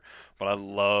 2 here, but I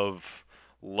love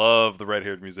the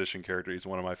red-haired musician character. He's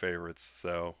one of my favorites,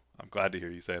 so I'm glad to hear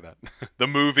you say that. The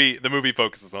movie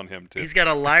focuses on him too. He's got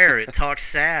a lyre. It talks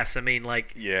sass. I mean,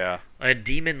 like, yeah, a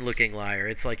demon-looking lyre.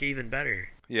 It's like even better.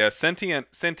 Yeah, sentient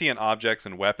objects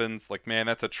and weapons. Like, man,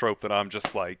 that's a trope that I'm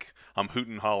just like, I'm hoot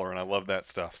and holler, and I love that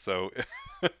stuff. So,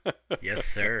 yes,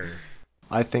 sir.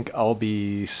 I think I'll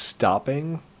be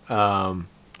stopping. I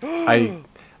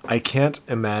can't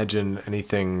imagine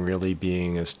anything really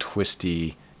being as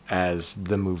twisty as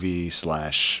the movie /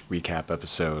 recap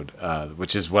episode,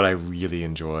 which is what I really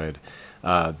enjoyed.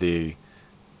 Watching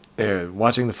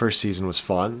the first season was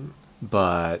fun,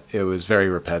 but it was very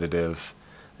repetitive,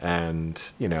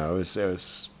 and it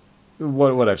was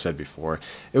what I've said before.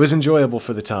 It was enjoyable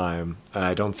for the time.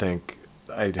 I don't think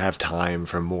I'd have time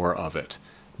for more of it,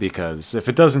 because if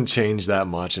it doesn't change that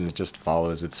much and it just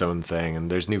follows its own thing, and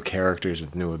there's new characters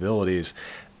with new abilities,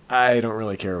 I don't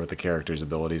really care what the characters'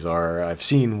 abilities are. I've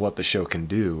seen what the show can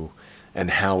do and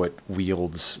how it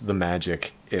wields the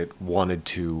magic it wanted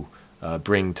to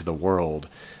bring to the world.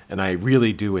 And I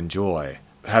really do enjoy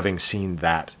having seen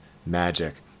that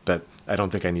magic, but I don't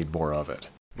think I need more of it.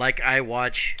 Like, I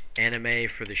watch anime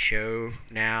for the show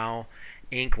now.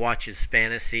 Ink watches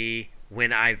fantasy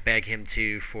when I beg him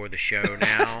to for the show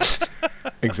now.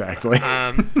 Exactly.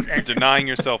 You're denying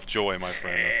yourself joy, my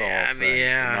friend. That's all I'll say.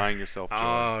 Yeah. Denying yourself joy.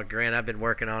 Oh, Grant, I've been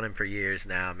working on him for years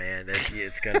now, man.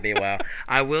 It's going to be a while.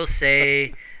 I will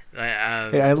say...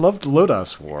 hey, I loved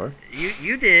Lodoss War.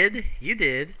 You did.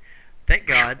 Thank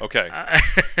God. Okay.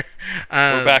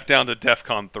 We're back down to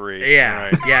DEFCON 3. Yeah.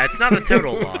 Right. Yeah, it's not a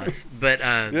total loss. But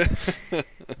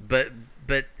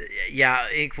yeah,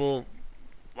 Ink will...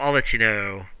 I'll let you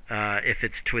know if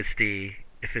it's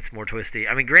more twisty.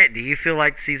 I mean, Grant, do you feel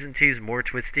like season 2 is more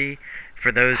twisty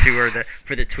for those who are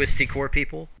for the twisty core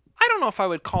people? I don't know if I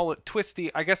would call it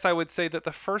twisty. I guess I would say that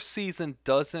the first season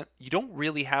you don't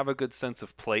really have a good sense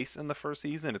of place in the first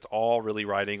season. It's all really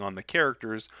riding on the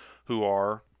characters who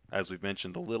are, as we've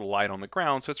mentioned, a little light on the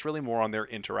ground. So it's really more on their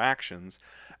interactions.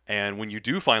 And when you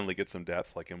do finally get some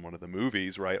depth, like in one of the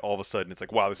movies, right, all of a sudden it's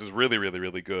like, wow, this is really, really,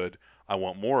 really good. I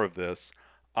want more of this.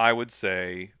 I would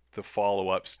say the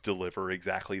follow-ups deliver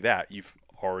exactly that. You've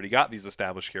already got these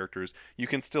established characters. You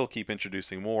can still keep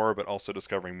introducing more, but also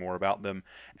discovering more about them.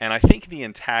 And I think the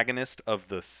antagonist of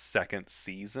the second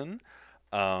season,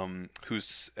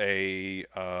 who's I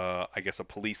guess a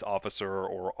police officer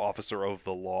or officer of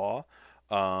the law,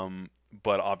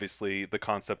 but obviously the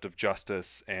concept of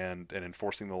justice and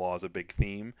enforcing the law is a big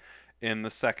theme in the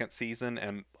second season.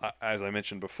 And as I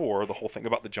mentioned before, the whole thing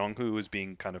about the Jonghu is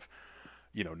being kind of,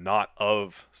 not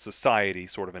of society,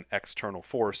 sort of an external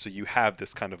force. So you have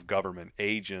this kind of government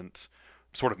agent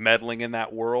sort of meddling in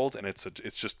that world, and it's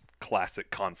just classic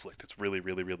conflict. It's really,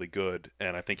 really, really good,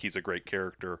 and I think he's a great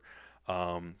character.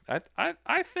 I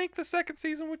think the second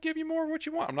season would give you more of what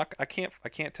you want. I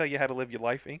can't tell you how to live your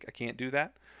life, Inc. I can't do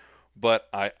that, but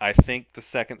I think the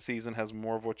second season has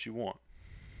more of what you want.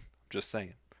 Just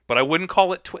saying. But I wouldn't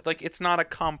call it like, it's not a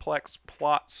complex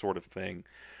plot sort of thing.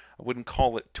 I wouldn't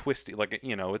call it twisty. Like,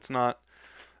 it's not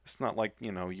like,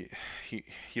 you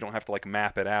don't have to like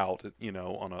map it out,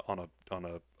 on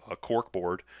a cork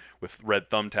board with red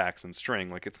thumbtacks and string.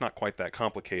 Like, it's not quite that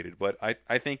complicated, but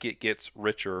I think it gets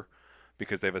richer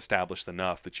because they've established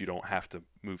enough that you don't have to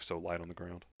move so light on the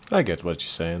ground. I get what you're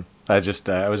saying. I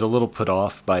was a little put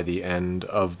off by the end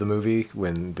of the movie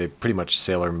when they pretty much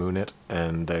Sailor Moon it,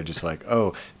 and they're just like,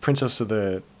 oh, Princess of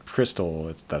the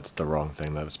Crystal. That's the wrong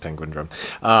thing. That was Penguin Drum.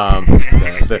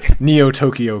 The Neo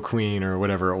Tokyo Queen or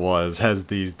whatever it was has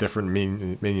these different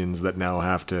minions that now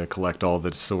have to collect all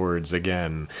the swords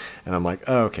again, and I'm like,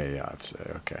 oh, okay, yeah,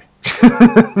 okay,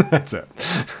 that's it.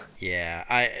 Yeah,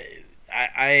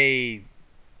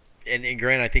 and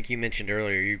Grant, I think you mentioned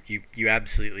earlier you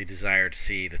absolutely desire to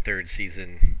see the third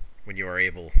season when you are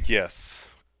able. Yes,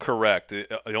 correct.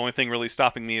 The only thing really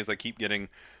stopping me is I keep getting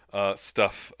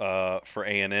stuff for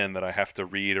ANN that I have to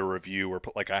read or review, or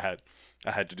put, like I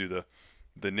had to do the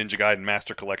Ninja Gaiden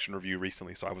Master Collection review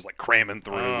recently, so I was like cramming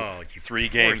through 3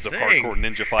 games of hardcore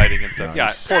ninja fighting and stuff.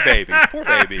 Nice. Yeah, poor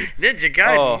baby. Ninja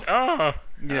Gaiden. Oh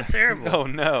yeah, terrible. Oh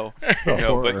no.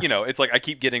 But it's like I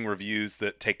keep getting reviews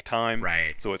that take time,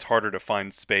 right? So it's harder to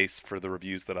find space for the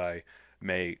reviews that I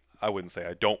wouldn't say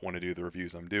I don't want to do the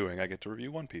reviews I'm doing. I get to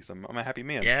review One Piece. I'm a happy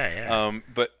man. Yeah.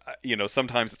 But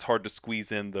sometimes it's hard to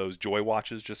squeeze in those joy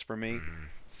watches just for me. Mm-hmm.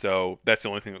 So that's the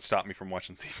only thing that stopped me from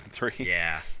watching season 3.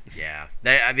 Yeah.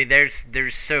 I mean, there's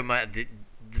so much. The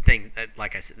thing,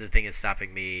 like I said, the thing that's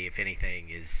stopping me, if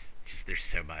anything, is just there's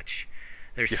so much.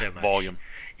 There's so much volume.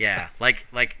 Yeah, like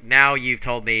now you've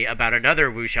told me about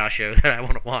another wuxia show that I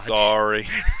want to watch. Sorry.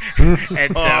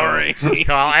 And Sorry.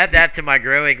 So I'll add that to my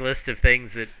growing list of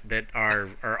things that are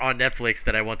on Netflix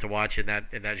that I want to watch in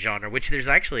that genre, which there's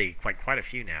actually quite a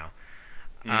few now.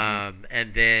 Mm-hmm.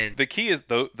 And then the key is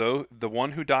the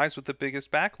one who dies with the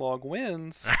biggest backlog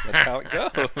wins. That's how it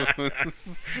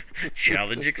goes.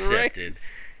 Challenge accepted.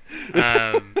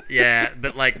 Yeah,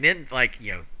 but then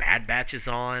Bad Batch is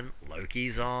on,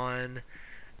 Loki's on.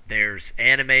 There's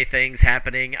anime things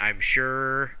happening, I'm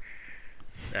sure.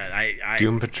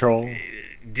 Doom Patrol.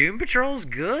 Doom Patrol's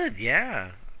good,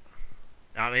 yeah.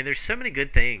 I mean, there's so many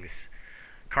good things,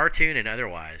 cartoon and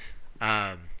otherwise.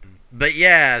 But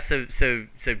yeah, so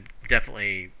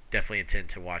definitely intend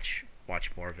to watch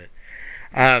more of it.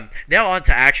 Now on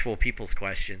to actual people's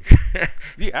questions.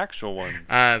 The actual ones.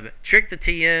 Trick the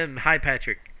TM. Hi,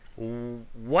 Patrick.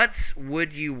 What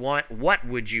would you want?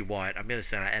 I'm gonna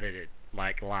say I edited it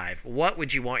like live. What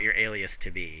would you want your alias to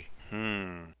be?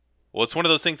 Well, it's one of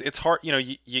those things. It's hard.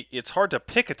 It's hard to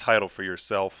pick a title for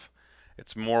yourself.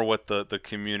 It's more what the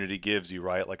community gives you,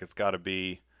 right? Like it's got to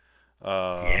be.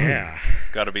 It's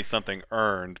got to be something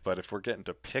earned. But if we're getting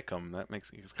to pick them,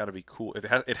 it's got to be cool.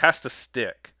 It has to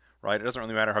stick. Right? It doesn't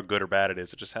really matter how good or bad it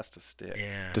is. It just has to stick.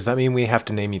 Yeah. Does that mean we have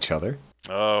to name each other?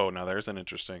 Oh, now there's a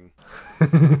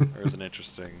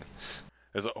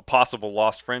possible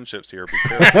lost friendships here. Be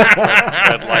careful.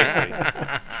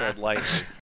 Tread lightly.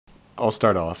 I'll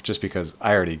start off just because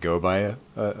I already go by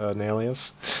an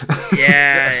alias.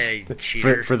 Yeah,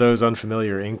 cheater. For those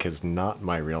unfamiliar, Ink is not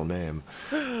my real name.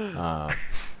 I'll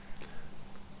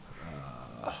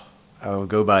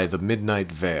go by the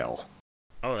Midnight Veil.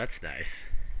 Oh, that's nice.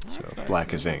 So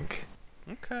black as ink.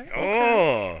 Okay.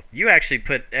 Oh, you actually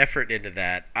put effort into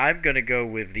that. I'm going to go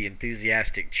with the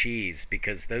Enthusiastic Cheese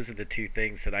because those are the two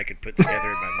things that I could put together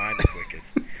in my mind the quickest.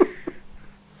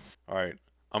 All right.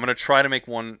 I'm going to try to make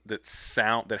one that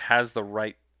has the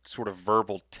right sort of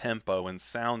verbal tempo and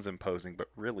sounds imposing, but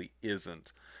really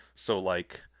isn't. So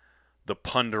like the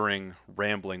pondering,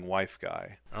 rambling wife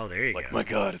guy. Oh, there you go. Like, my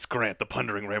God, it's Grant, the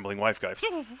pondering, rambling wife guy.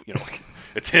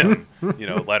 It's him.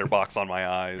 Letterbox on my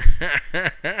eyes.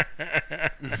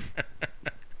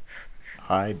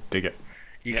 I dig it.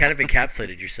 You kind of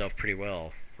encapsulated yourself pretty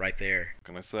well right there. What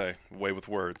can I say? Way with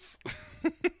words.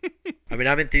 I mean,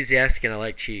 I'm enthusiastic and I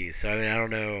like cheese, so I mean, I don't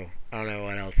know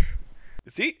what else.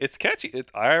 See, it's catchy.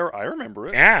 I remember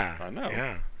it. Yeah, I know.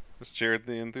 Yeah. It's Jared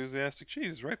the Enthusiastic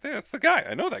Cheese right there. That's the guy.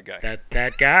 I know that guy.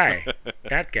 That guy.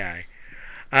 That guy.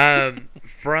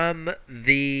 From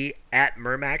the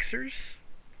 @Mermaxers.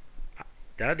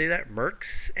 Did I do that?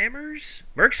 Merksamers,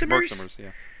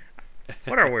 yeah.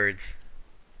 What are words?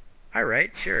 All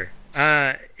right, sure.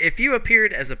 If you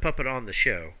appeared as a puppet on the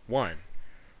show, 1,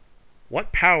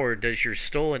 what power does your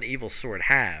stolen evil sword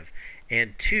have?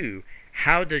 And 2,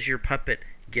 how does your puppet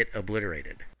get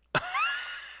obliterated?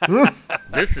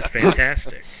 This is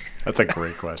fantastic. That's a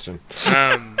great question.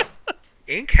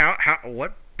 Ink,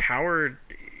 what power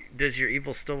does your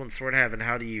evil stolen sword have, and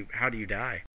how do you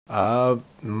die?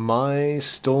 My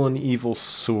stolen evil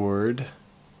sword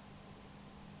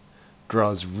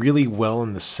draws really well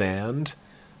in the sand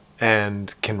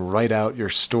and can write out your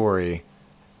story.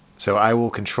 So I will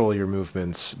control your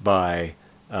movements by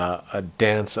a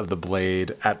dance of the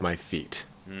blade at my feet.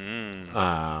 And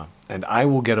I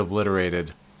will get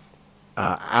obliterated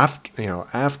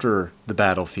after the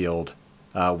battlefield,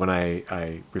 when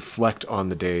I reflect on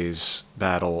the day's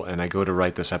battle and I go to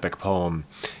write this epic poem,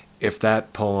 if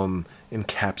that poem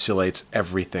encapsulates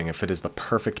everything, if it is the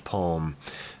perfect poem,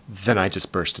 then I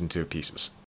just burst into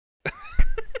pieces.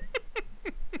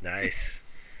 Nice.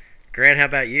 Grant, how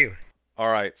about you? All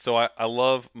right, so I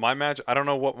love my magic. I don't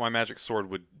know what my magic sword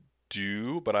would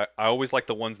do, but I always like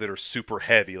the ones that are super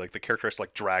heavy. Like the character has to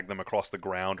like drag them across the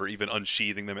ground, or even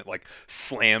unsheathing them, it like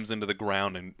slams into the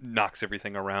ground and knocks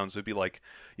everything around. So it'd be like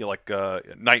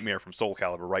Nightmare from Soul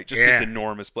Calibur, right? Just this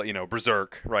enormous,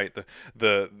 Berserk, right?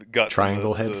 The guts,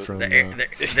 triangle head from the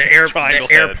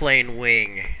airplane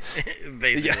wing,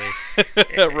 basically.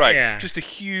 Yeah. Right. Yeah. Just a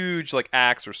huge like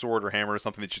axe or sword or hammer or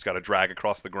something that you just got to drag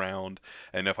across the ground.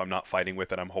 And if I'm not fighting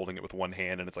with it, I'm holding it with one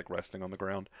hand and it's like resting on the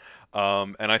ground.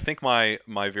 And I think my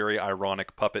very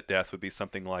ironic puppet death would be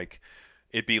something like,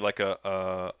 it'd be like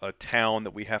a town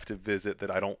that we have to visit that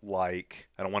I don't like.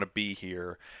 I don't want to be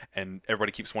here, and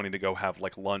everybody keeps wanting to go have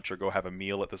like lunch or go have a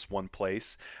meal at this one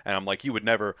place, and I'm like, you would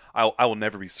never. I will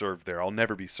never be served there. I'll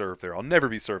never be served there. I'll never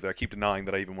be served there. I keep denying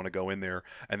that I even want to go in there,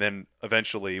 and then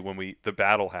eventually, when the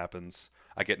battle happens,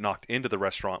 I get knocked into the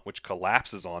restaurant, which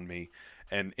collapses on me,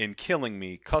 and in killing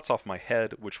me, cuts off my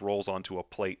head, which rolls onto a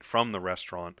plate from the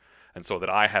restaurant, and so that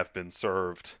I have been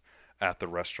served at the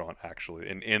restaurant, actually.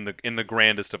 In the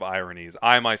grandest of ironies,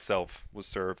 I myself was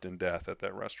served in death at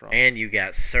that restaurant. And you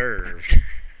got served.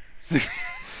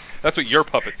 That's what your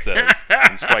puppet says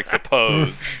and strikes a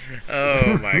pose.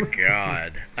 Oh my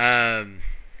god.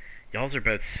 Y'all's are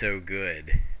both so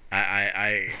good.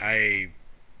 I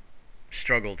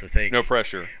struggle to think. No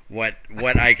pressure. What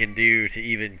I can do to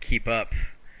even keep up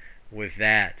with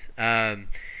that.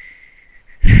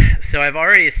 So I've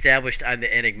already established I'm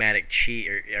the enigmatic cheese,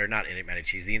 or not enigmatic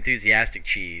cheese, the enthusiastic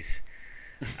cheese.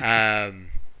 I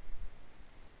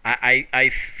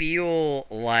feel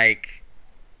like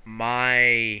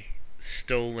my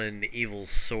stolen evil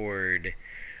sword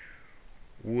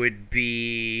would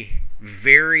be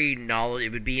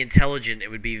it would be intelligent,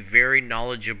 it would be very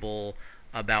knowledgeable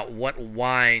about what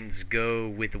wines go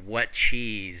with what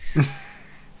cheese.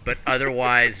 But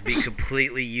otherwise be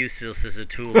completely useless as a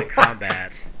tool in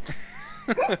combat.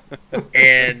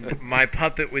 And my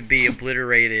puppet would be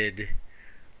obliterated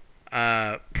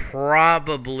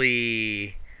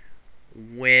probably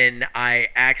when I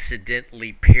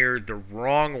accidentally paired the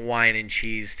wrong wine and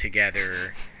cheese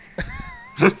together.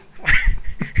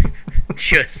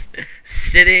 Just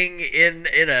sitting in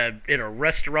a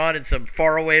restaurant in some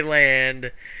faraway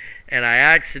land, and I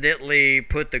accidentally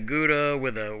put the Gouda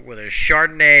with a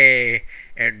Chardonnay,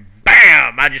 and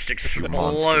BAM! I just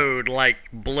explode like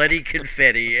bloody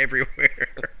confetti everywhere.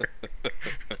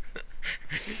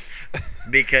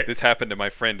 Because this happened to my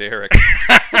friend Eric.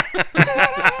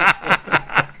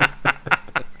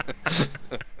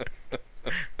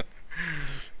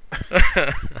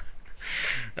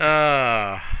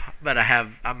 But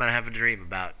I'm gonna have a dream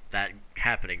about that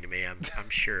happening to me. I'm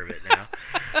sure of it now.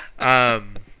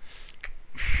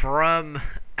 From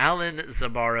Alan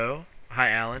Zabaro. Hi,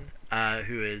 Alan,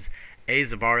 who is A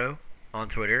Zabaro on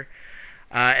Twitter.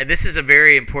 And this is a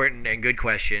very important and good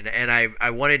question. And I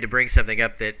wanted to bring something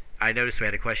up that I noticed we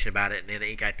had a question about it. And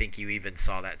I think you even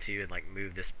saw that too and like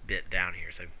moved this bit down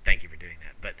here. So thank you for doing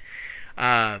that. But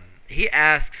he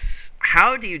asks,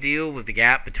 how do you deal with the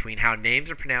gap between how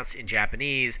names are pronounced in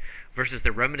Japanese versus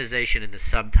the romanization in the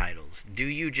subtitles? Do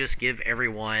you just give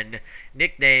everyone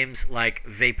nicknames like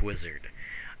Vape Wizard?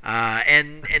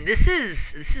 And this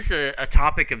is a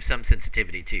topic of some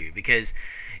sensitivity too, because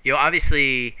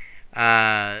obviously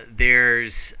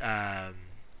there's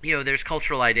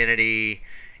cultural identity.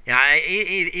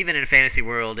 Even in a fantasy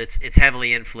world, it's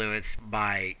heavily influenced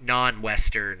by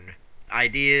non-Western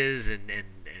ideas and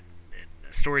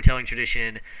storytelling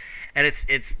tradition, and it's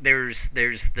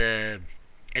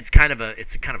kind of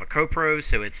a co-prose,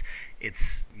 so it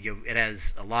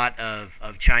has a lot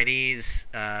of Chinese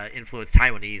influence,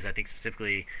 Taiwanese I think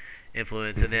specifically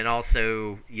influence, and then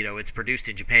also it's produced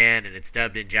in Japan and it's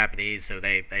dubbed in Japanese, so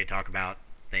they talk about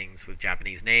things with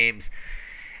Japanese names.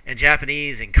 And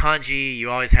Japanese and kanji, you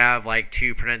always have like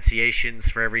two pronunciations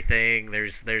for everything.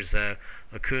 There's a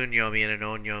kunyomi and an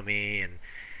onyomi, and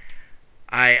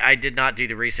I did not do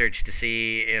the research to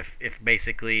see if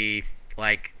basically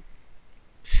like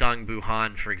Sung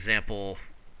Buhan, for example,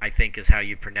 I think is how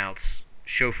you pronounce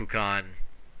Shofukan,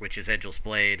 which is Edgel's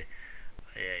blade.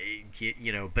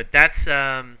 But that's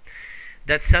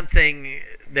something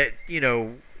that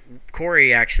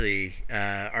Corey actually,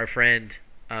 our friend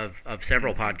of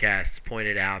several podcasts,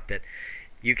 pointed out that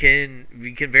you can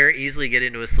very easily get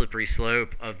into a slippery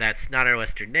slope of that's not a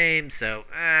Western name, so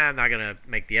I'm not gonna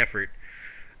make the effort.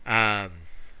 Um,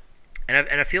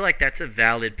 and I feel like that's a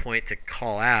valid point to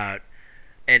call out.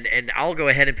 And I'll go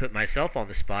ahead and put myself on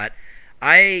the spot.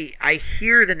 I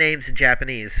hear the names in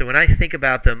Japanese, so when I think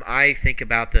about them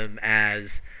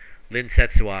as Lin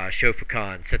Setsuwa,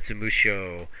 Shofukan,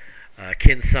 Setsumusho,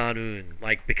 Kinsanun,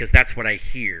 like because that's what I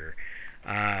hear.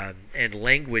 And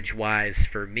language-wise,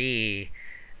 for me,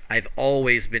 I've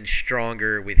always been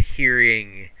stronger with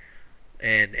hearing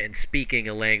and speaking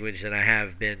a language than I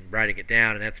have been writing it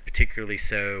down, and that's particularly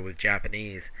so with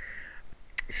Japanese.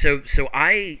 So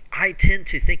I tend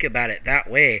to think about it that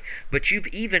way. But you've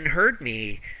even heard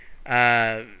me,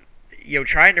 uh,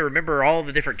 trying to remember all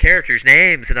the different characters'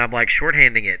 names, and I'm like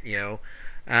shorthanding it.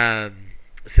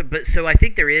 So I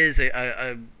think there is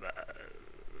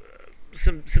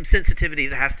some sensitivity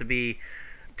that has to be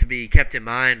kept in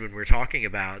mind when we're talking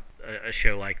about a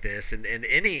show like this, and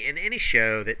any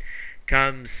show that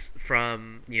comes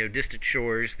from distant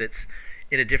shores that's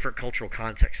in a different cultural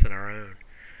context than our own.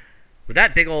 With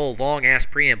that big old long ass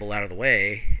preamble out of the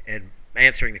way and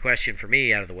answering the question for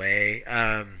me out of the way,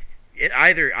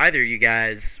 either you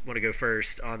guys want to go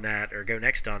first on that or go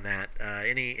next on that.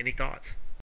 Any thoughts?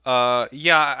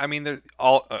 Yeah, I mean, they're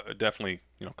all definitely,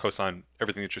 co-sign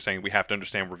everything that you're saying. We have to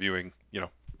understand we're viewing,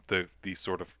 these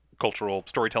sort of cultural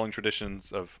storytelling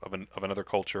traditions of another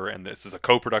culture, and this is a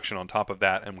co-production on top of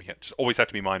that, and we just always have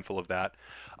to be mindful of that.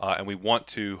 And we want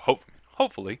to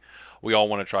hopefully, we all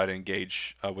want to try to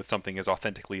engage with something as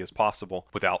authentically as possible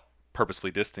without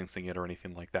purposefully distancing it or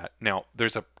anything like that. Now,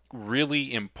 there's a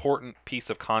really important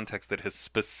piece of context that has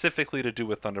specifically to do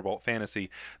with Thunderbolt Fantasy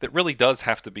that really does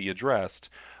have to be addressed.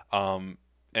 And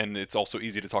it's also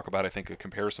easy to talk about, I think, a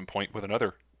comparison point with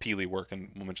another Peely work,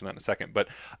 and we'll mention that in a second. But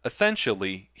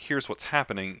essentially, here's what's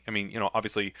happening. I mean,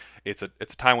 obviously, it's a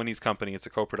Taiwanese company. It's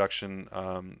a co-production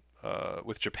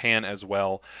with Japan as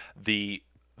well.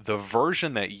 The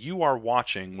version that you are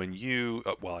watching when you,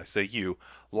 well, I say you,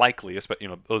 likely, especially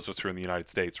those of us who are in the United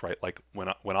States, right? Like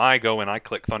when I go and I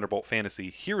click Thunderbolt Fantasy,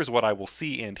 here is what I will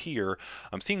see and hear.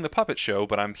 I'm seeing the puppet show,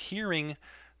 but I'm hearing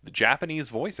the Japanese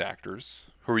voice actors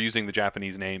who are using the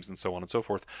Japanese names and so on and so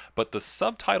forth. But the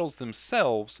subtitles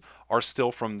themselves are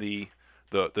still from the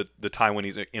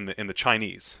Taiwanese in the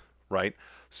Chinese, right?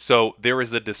 So there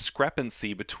is a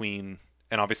discrepancy between,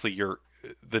 and obviously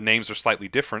the names are slightly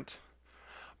different.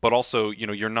 But also,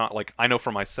 you're not like, I know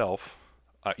for myself,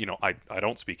 I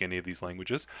don't speak any of these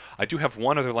languages. I do have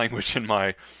one other language in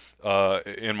my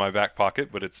back pocket,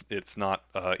 but it's not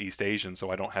East Asian,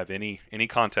 so I don't have any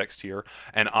context here.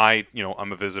 And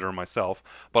I'm a visitor myself.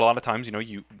 But a lot of times,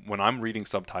 when I'm reading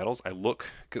subtitles, I look,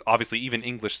 obviously even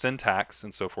English syntax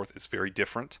and so forth is very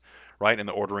different, right? And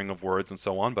the ordering of words and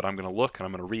so on. But I'm going to look and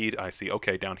I'm going to read. I see,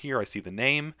 okay, down here I see the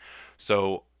name.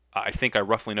 So I think I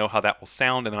roughly know how that will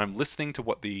sound, and then I'm listening to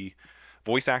what the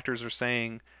voice actors are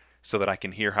saying so that I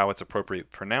can hear how it's appropriately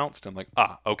pronounced. I'm like,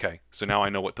 okay, so now I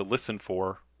know what to listen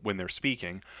for when they're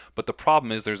speaking. But the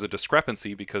problem is there's a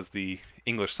discrepancy because the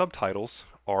English subtitles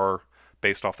are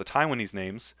based off the Taiwanese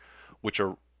names, which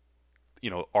are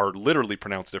literally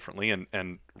pronounced differently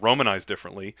and romanized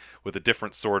differently with a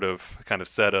different sort of kind of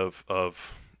set of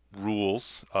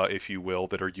rules, if you will,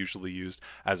 that are usually used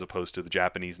as opposed to the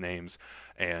Japanese names,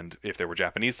 and if there were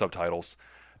Japanese subtitles,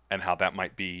 and how that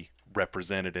might be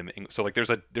represented in the English. So like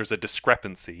there's a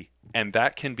discrepancy, and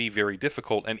that can be very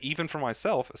difficult. And even for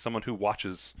myself, as someone who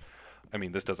watches, I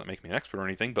mean, this doesn't make me an expert or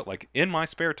anything, but like in my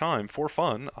spare time for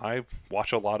fun, I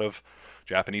watch a lot of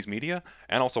Japanese media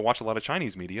and also watch a lot of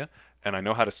Chinese media, and I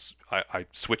know how to I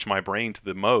switch my brain to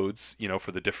the modes,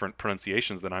 for the different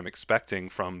pronunciations that I'm expecting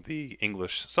from the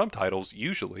English subtitles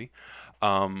usually.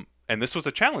 And this was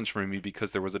a challenge for me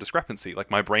because there was a discrepancy.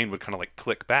 Like my brain would kind of like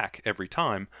click back every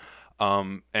time.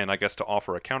 And I guess to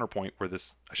offer a counterpoint where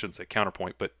this, I shouldn't say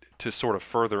counterpoint, but to sort of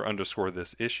further underscore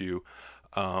this issue,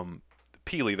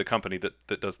 Peely, the company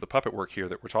that does the puppet work here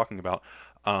that we're talking about,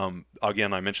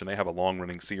 again, I mentioned they have a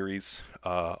long-running series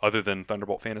other than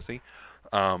Thunderbolt Fantasy.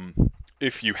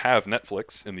 If you have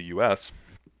Netflix in the U.S.,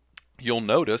 you'll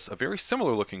notice a very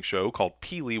similar-looking show called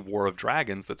Peely War of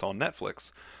Dragons that's on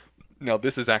Netflix. Now,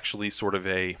 this is actually sort of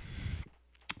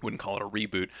wouldn't call it a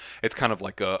reboot. It's kind of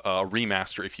like a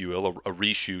remaster, if you will, a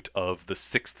reshoot of the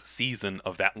 6th season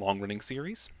of that long-running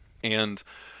series. And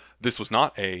this was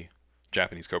not a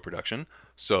Japanese co-production,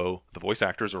 so the voice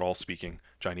actors are all speaking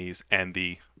Chinese, and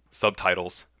the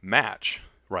subtitles match,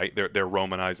 right? They're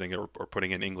romanizing or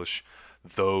putting in English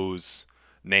those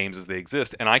names as they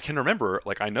exist. And I can remember,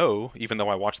 like I know, even though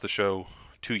I watched the show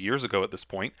 2 years ago at this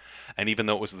point, and even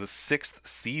though it was the 6th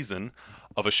season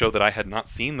of a show that I had not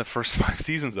seen the first 5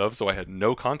 seasons of, so I had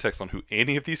no context on who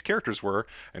any of these characters were,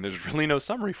 and there's really no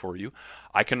summary for you,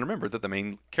 I can remember that the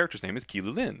main character's name is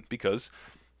Qilu Lin, because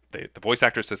the voice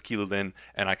actor says Qilu Lin,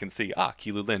 and I can see,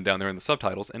 Qilu Lin down there in the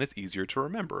subtitles, and it's easier to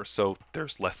remember. So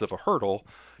there's less of a hurdle,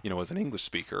 as an English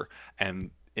speaker.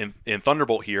 And in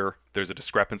Thunderbolt here, there's a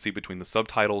discrepancy between the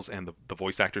subtitles and the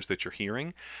voice actors that you're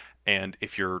hearing. And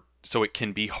so it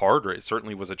can be harder. It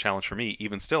certainly was a challenge for me.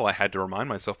 Even still, I had to remind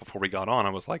myself before we got on. I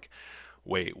was like,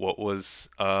 wait, what was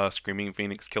Screaming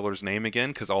Phoenix Killer's name again?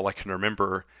 Because all I can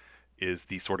remember is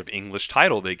the sort of English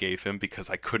title they gave him, because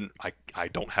I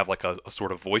don't have like a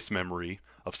sort of voice memory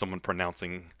of someone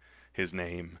pronouncing his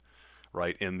name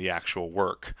right in the actual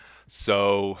work.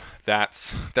 So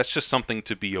that's just something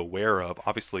to be aware of.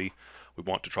 Obviously, we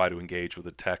want to try to engage with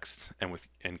the text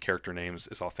and character names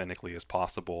as authentically as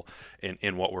possible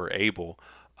in what we're able.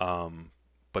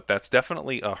 But that's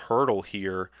definitely a hurdle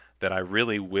here that I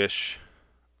really wish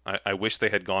I wish they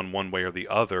had gone one way or the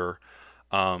other.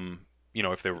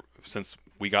 Since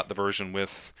we got the version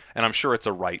with, and I'm sure it's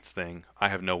a rights thing, I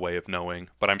have no way of knowing,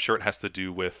 but I'm sure it has to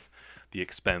do with the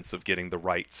expense of getting the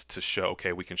rights to show,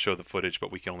 okay, we can show the footage,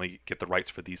 but we can only get the rights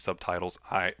for these subtitles.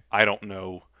 I don't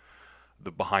know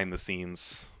the behind the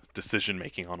scenes decision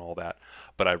making on all that,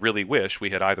 but I really wish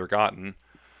we had either gotten,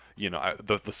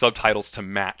 the subtitles to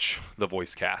match the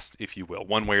voice cast, if you will,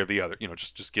 one way or the other.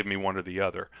 Just give me one or the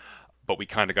other. But we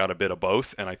kind of got a bit of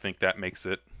both, and I think that makes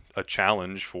it a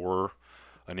challenge for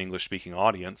an English-speaking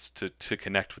audience to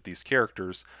connect with these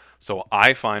characters. So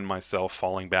I find myself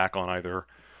falling back on either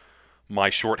my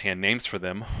shorthand names for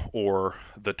them or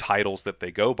the titles that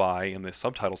they go by in the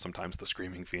subtitles, sometimes the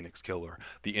Screaming Phoenix Killer,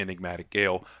 the Enigmatic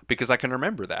Gale, because I can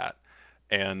remember that.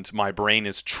 And my brain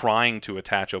is trying to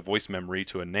attach a voice memory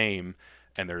to a name,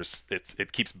 and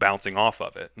it keeps bouncing off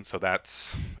of it. And so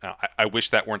I wish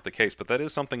that weren't the case, but that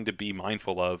is something to be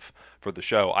mindful of for the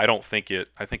show. I think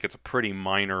it's a pretty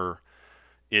minor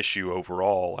issue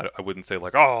overall. I wouldn't say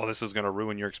like, oh, this is going to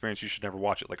ruin your experience, you should never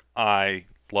watch it. Like, I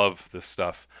love this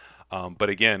stuff. But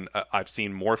again, I've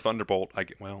seen more Thunderbolt. I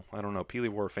don't know. Peely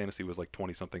War of Fantasy was like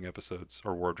 20-something episodes,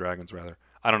 or War of Dragons, rather.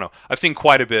 I don't know. I've seen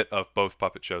quite a bit of both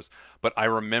puppet shows, but I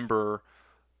remember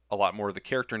a lot more of the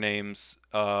character names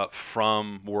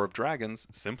from War of Dragons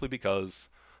simply because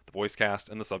the voice cast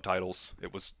and the subtitles,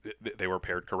 they were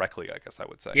paired correctly, I guess I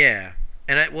would say. Yeah.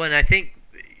 And I think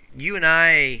you and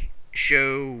I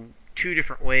show two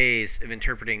different ways of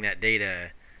interpreting that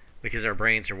data because our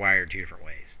brains are wired two different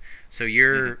ways. So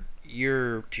you're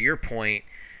to your point,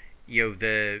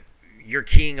 you're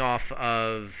keying off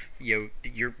of, you're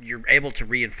able to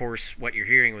reinforce what you're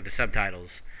hearing with the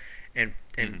subtitles, and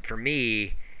for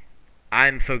me,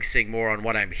 I'm focusing more on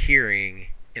what I'm hearing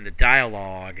in the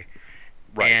dialogue,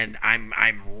 right. And I'm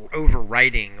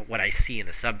overwriting what I see in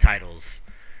the subtitles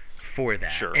for that,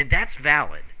 sure. And that's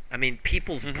valid. I mean,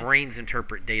 people's brains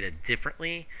interpret data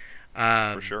differently.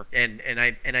 For sure. And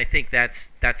I think that's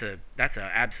a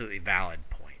absolutely valid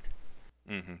point.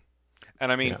 Mm-hmm.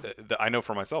 And I mean, I know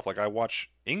for myself, like I watch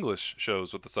English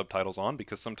shows with the subtitles on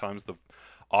because sometimes the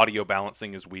audio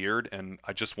balancing is weird, and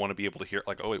I just want to be able to hear,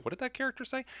 like, oh wait, what did that character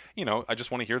say? I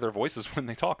just want to hear their voices when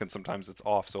they talk, and sometimes it's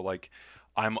off. So like,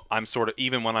 I'm sort of,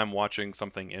 even when I'm watching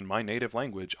something in my native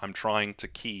language, I'm trying to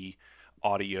key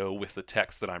audio with the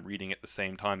text that I'm reading at the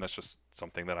same time. That's just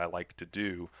something that I like to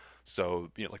do. So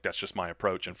like that's just my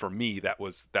approach, and for me that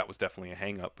was definitely a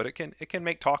hang up. But it can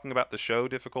make talking about the show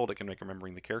difficult. It can make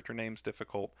remembering the character names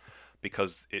difficult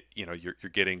because you're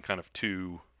getting kind of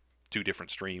two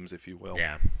different streams, if you will.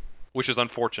 Yeah, which is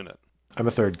unfortunate. I'm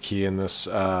a third key in this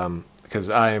because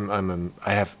I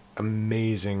have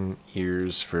amazing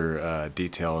ears for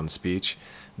detail and speech,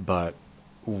 but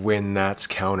when that's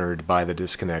countered by the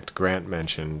disconnect Grant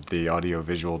mentioned, the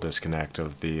audio-visual disconnect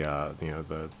of the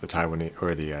Taiwanese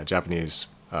or the Japanese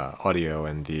audio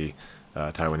and the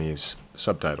Taiwanese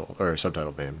subtitle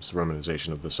names,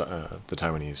 romanization of the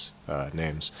Taiwanese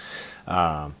names,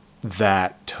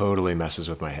 that totally messes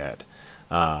with my head,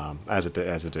 as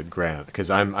it did Grant, because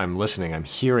I'm listening, I'm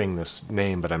hearing this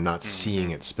name, but I'm not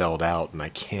seeing it spelled out, and I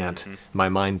can't, my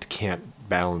mind can't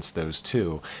balance those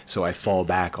two, so I fall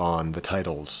back on the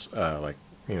titles, like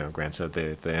Grant said,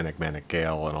 the Enigmatic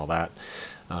Gale and all that,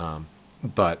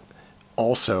 but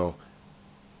also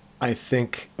I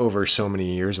think over so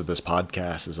many years of this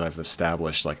podcast, as I've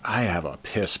established, like I have a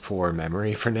piss poor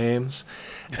memory for names,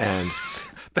 and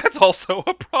that's also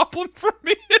a problem for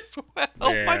me as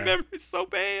well. Yeah. My memory's so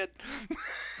bad.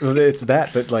 It's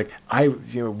that, but like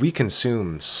we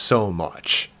consume so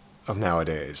much of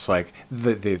nowadays. Like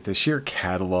the sheer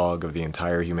catalog of the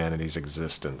entire humanity's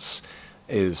existence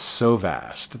is so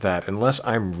vast that unless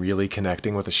I'm really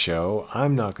connecting with a show,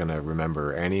 I'm not going to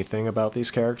remember anything about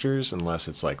these characters unless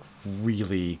it's like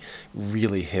really,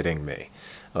 really hitting me.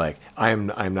 Like I'm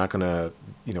not going to,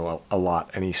 allot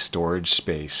any storage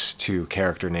space to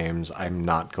character names I'm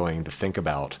not going to think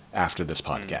about after this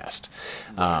podcast.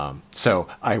 So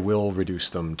I will reduce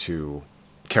them to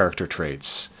character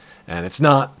traits, and it's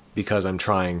not because I'm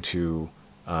trying to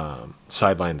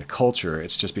sideline the culture.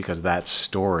 It's just because that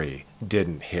story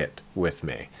didn't hit with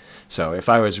me. So if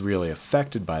I was really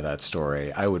affected by that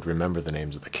story, I would remember the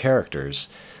names of the characters.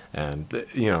 And,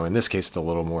 in this case, it's a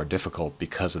little more difficult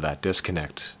because of that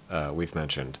disconnect we've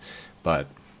mentioned. But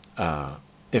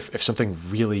if something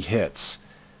really hits,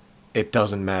 it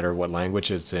doesn't matter what language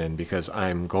it's in, because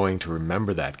I'm going to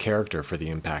remember that character for the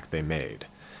impact they made,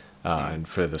 and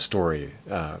for the story,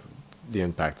 the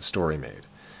impact the story made.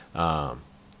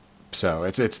 So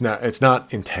it's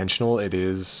not intentional. It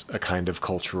is a kind of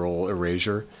cultural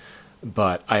erasure,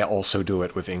 but I also do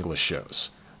it with English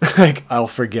shows. Like I'll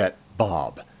forget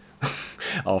Bob.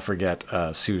 I'll forget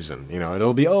Susan.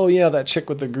 It'll be, oh yeah, that chick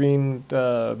with the green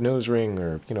nose ring,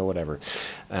 or whatever.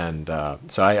 And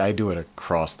so I do it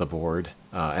across the board,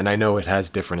 and I know it has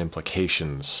different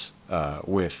implications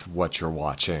with what you're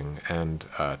watching and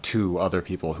to other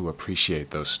people who appreciate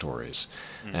those stories.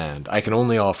 And I can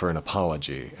only offer an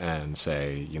apology and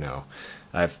say,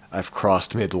 I've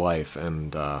crossed midlife,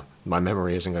 and my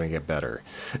memory isn't going to get better.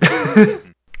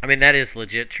 I mean, that is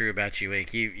legit true about you,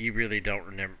 Ink. You really don't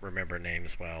remember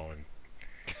names well, and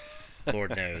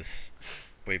Lord knows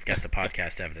we've got the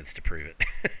podcast evidence to prove it.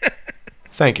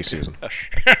 Thank you, Susan.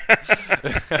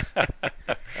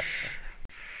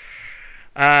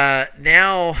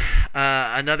 Now,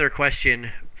 another question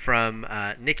from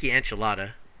Nikki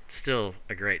Enchilada, still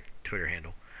a great Twitter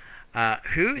handle.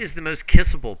 Who is the most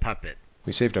kissable puppet?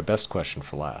 We saved our best question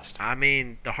for last. I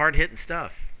mean, the hard-hitting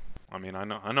stuff. I mean, I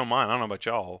know mine. I don't know about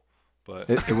y'all, but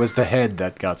it was the head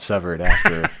that got severed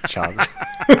after chopped.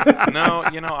 No,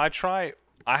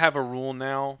 I have a rule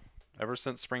now. Ever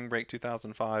since Spring Break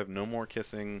 2005, no more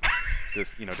kissing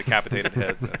this, decapitated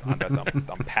heads.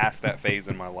 I'm past that phase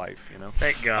in my life.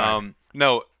 Thank God.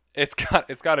 No, it's got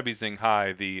to be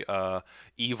Xinghai, the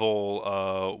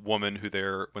evil woman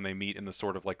when they meet in the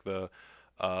sort of like the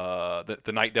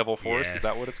Night Devil Forest. Yes. Is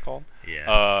that what it's called? Yes.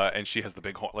 And she has the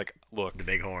big horn. Like, look, the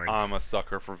big horns. I'm a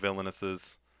sucker for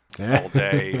villainesses all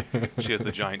day. She has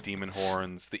the giant demon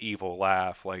horns, the evil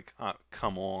laugh. Like,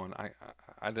 come on.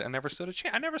 I never stood a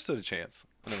chance. I never stood a chance.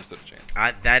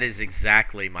 That is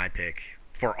exactly my pick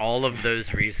for all of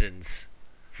those reasons.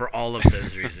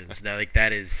 No, like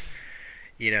that is,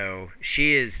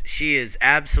 she is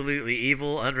absolutely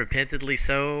evil, unrepentantly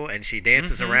so, and she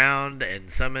dances around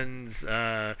and summons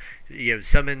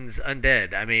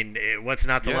undead. I mean, what's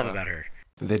not to love about her?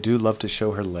 They do love to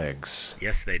show her legs.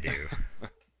 Yes, they do.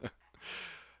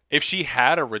 If she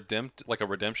had a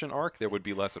redemption arc, there would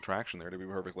be less attraction there, to be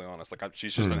perfectly honest. Like,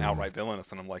 she's just an outright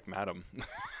villainess, and I'm like, madam.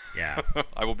 Yeah.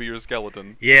 I will be your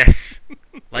skeleton. Yes.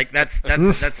 Like that's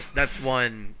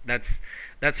one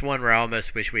where I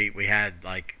almost wish we had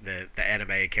like the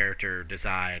anime character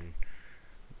design,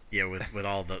 with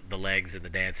all the legs and the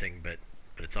dancing, but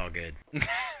it's all good.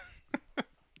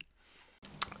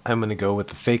 I'm gonna go with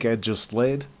the fake Edgeless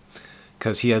Blade,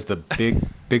 because he has the big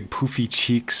poofy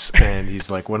cheeks, and he's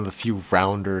like one of the few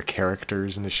rounder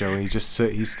characters in the show, and he's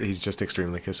just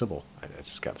extremely kissable. I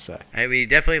just gotta say. I mean, he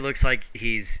definitely looks like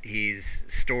he's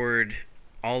stored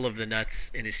all of the nuts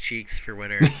in his cheeks for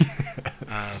winter.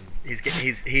 Yes.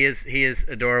 He is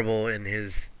adorable in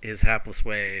his hapless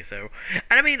way. So,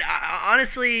 and I mean,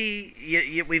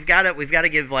 honestly, we've got to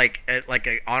give like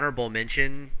an honorable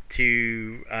mention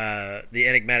to the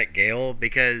enigmatic Gale,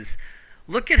 because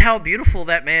look at how beautiful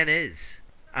that man is.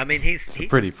 I mean, he's a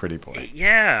pretty boy.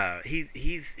 Yeah,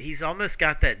 he's almost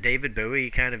got that David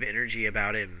Bowie kind of energy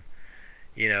about him.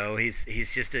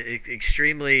 He's just an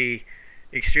extremely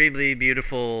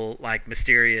beautiful, like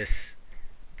mysterious,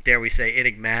 dare we say,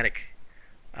 enigmatic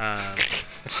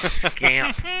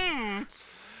scamp.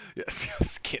 Yes,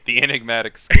 the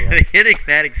enigmatic scamp. The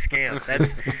enigmatic scamp.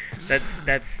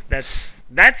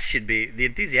 That should be the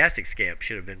enthusiastic scamp.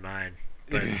 Should have been mine.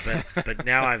 But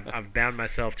now I've bound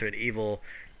myself to an evil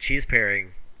cheese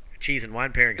and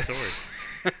wine pairing sword.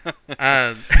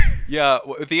 Yeah,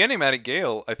 with the enigmatic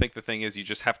Gale, I think the thing is you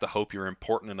just have to hope you're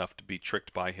important enough to be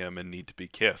tricked by him and need to be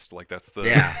kissed. Like that's the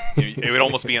it would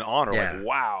almost be an honor. Yeah. Like,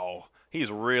 wow, he's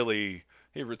really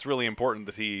it's really important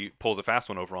that he pulls a fast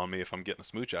one over on me if I'm getting a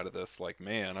smooch out of this. Like,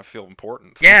 man, I feel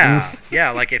important. Yeah,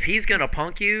 yeah. Like if he's gonna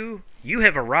punk you, you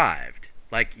have arrived.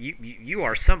 Like you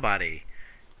are somebody.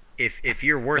 If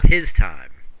you're worth his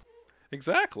time.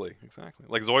 Exactly.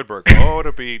 Like Zoidberg. Oh,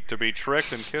 to be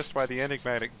tricked and kissed by the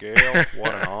enigmatic Gale.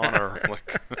 What an honor.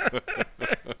 Like.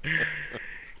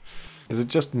 Is it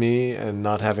just me and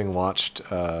not having watched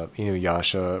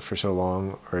Inuyasha for so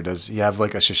long, or does he have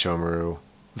like a Shishomaru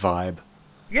vibe?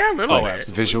 Yeah, a little bit.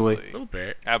 Absolutely. Visually? A little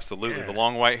bit. Absolutely. Yeah. The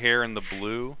long white hair and the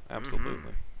blue. Absolutely. Mm-hmm.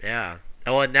 Yeah.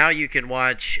 Oh, and now you can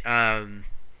watch the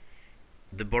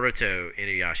Boruto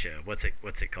Inuyasha. What's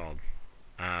it called?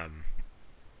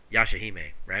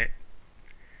 Yashahime, right?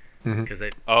 Mm-hmm.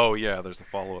 Oh yeah, there's a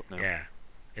follow-up now. Yeah,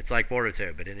 it's like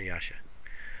Boruto, but Inuyasha.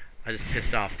 I just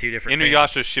pissed off two different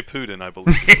Inuyasha Shippuden, I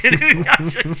believe.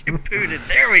 Inuyasha Shippuden.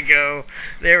 There we go.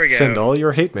 Send all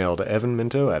your hate mail to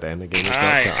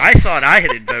evanminto@anagamers.com. I thought I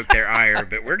had invoked their ire,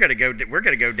 but we're gonna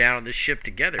go down on this ship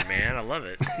together, man. I love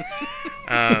it.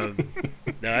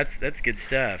 No, that's good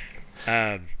stuff.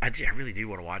 I really do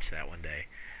want to watch that one day.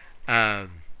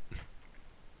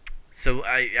 So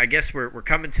I guess we're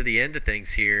coming to the end of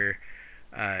things here.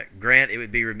 Grant, it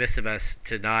would be remiss of us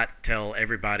to not tell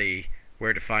everybody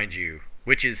where to find you,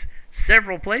 which is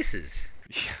several places.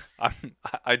 Yeah,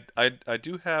 I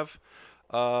do have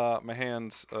my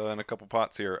hands in a couple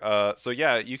pots here. So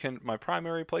yeah, my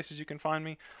primary places you can find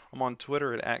me. I'm on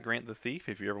Twitter at @GrantTheThief.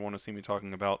 If you ever want to see me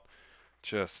talking about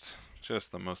just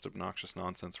the most obnoxious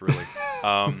nonsense, really.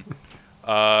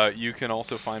 You can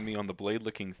also find me on the Blade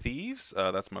Licking Thieves.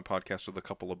 That's my podcast with a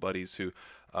couple of buddies who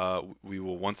we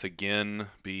will once again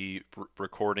be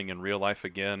recording in real life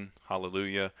again.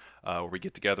 Hallelujah. Where we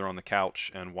get together on the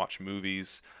couch and watch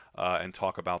movies and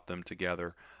talk about them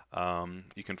together.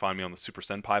 You can find me on the Super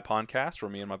Senpai podcast, where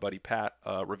me and my buddy Pat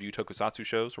review tokusatsu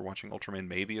shows. We're watching Ultraman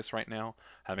Mabius right now,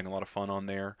 having a lot of fun on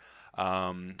there.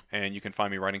 And you can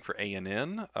find me writing for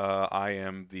ANN. I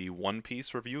am the One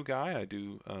Piece review guy. I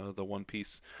do the One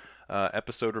Piece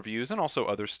episode reviews and also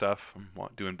other stuff. I'm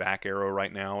doing Back Arrow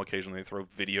right now. Occasionally I throw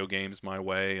video games my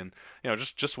way, and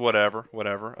just whatever.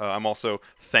 I'm also,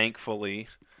 thankfully,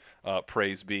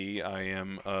 praise be, I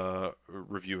am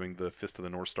reviewing the Fist of the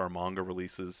North Star manga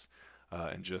releases.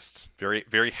 And just very,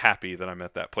 very happy that I'm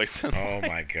at that place. Oh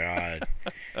my God,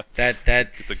 that's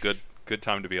it's a good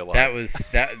time to be alive.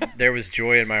 There was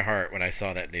joy in my heart when I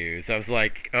saw that news. I was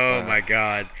like, oh my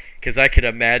God, because I could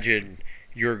imagine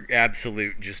your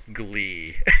absolute just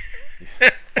glee.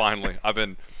 Finally, I've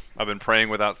been praying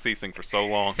without ceasing for so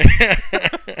long.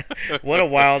 What a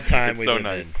wild time we live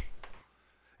nice. in.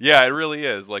 Yeah, it really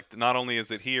is. Like, not only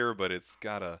is it here, but it's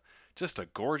got just a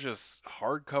gorgeous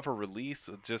hardcover release.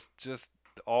 Just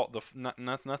all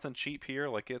nothing cheap here.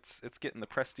 Like, it's getting the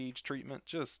prestige treatment.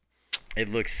 It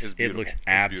looks It's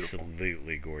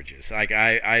absolutely gorgeous. Like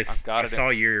I saw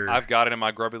I've got it in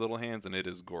my grubby little hands, and it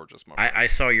is gorgeous. I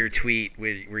saw your tweet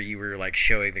where you were like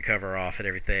showing the cover off and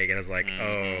everything, and I was like,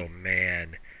 oh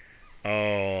man,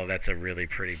 oh, that's a really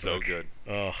pretty book. So good.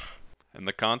 Oh. And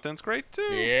the content's great too.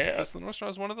 Yeah. Fist of the North Star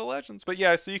is one of the legends. But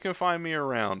yeah, so you can find me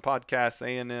around podcasts,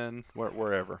 ANN,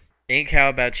 wherever. Ink, how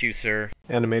about you, sir?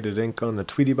 Animated Ink on the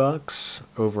Tweety Box,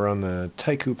 over on the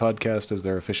Taiku podcast as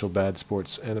their official Bad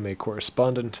Sports anime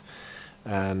correspondent,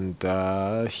 and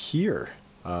here,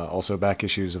 also back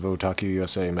issues of Otaku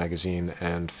USA magazine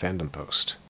and Fandom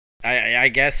Post. I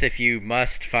guess if you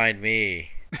must find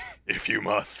me, if you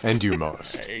must, and you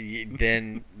must,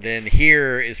 then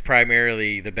here is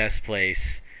primarily the best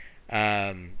place,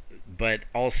 but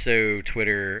also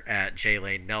Twitter at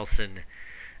JLaneNelson.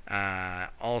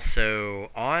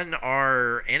 Also on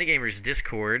our Anagamers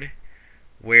Discord,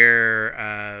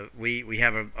 where we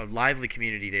have a lively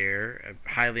community there.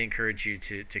 I highly encourage you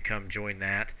to come join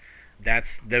that.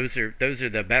 Those are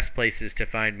the best places to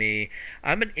find me.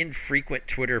 I'm an infrequent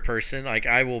Twitter person. Like,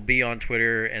 I will be on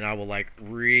Twitter and I will like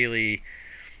really,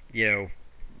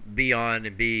 be on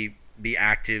and be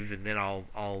active, and then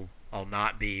I'll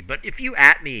not be. But if you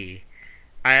at me,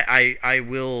 I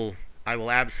will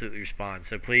absolutely respond.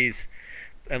 So please,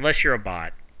 unless you're a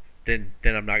bot, then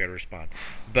I'm not gonna respond.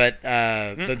 But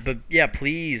yeah,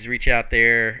 please reach out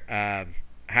there.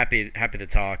 Happy to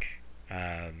talk.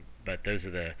 But those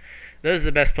are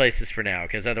the best places for now,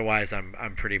 because otherwise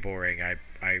I'm pretty boring.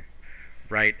 I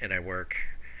write and I work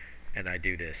and I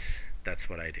do this. That's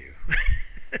what I do.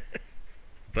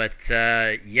 But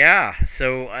yeah,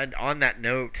 so on that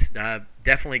note,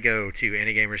 definitely go to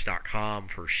anagamers.com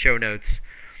for show notes,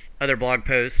 other blog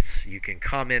posts. You can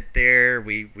comment there.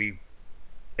 We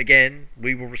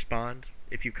will respond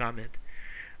if you comment.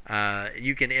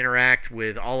 You can interact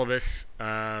with all of us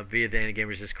via the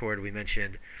Anagamers Discord we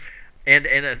mentioned. And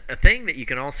a thing that you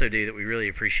can also do that we really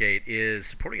appreciate is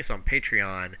supporting us on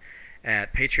Patreon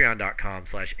at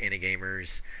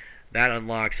patreon.com/anagamers. That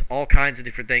unlocks all kinds of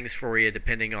different things for you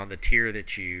depending on the tier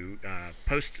that you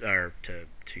post or to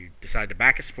decide to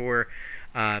back us for.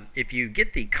 If you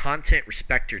get the Content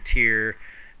Respector tier,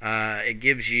 it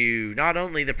gives you not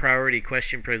only the priority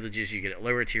question privileges you get at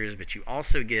lower tiers, but you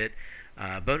also get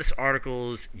bonus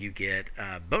articles, you get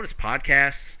bonus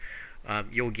podcasts.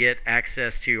 You'll get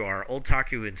access to our Old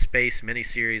Taku in Space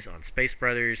miniseries on Space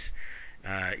Brothers.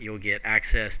 You'll get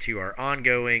access to our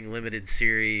ongoing limited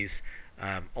series,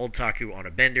 Old Taku on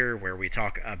a Bender, where we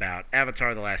talk about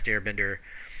Avatar: The Last Airbender.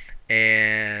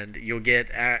 And you'll get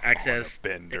access.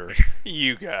 Bender.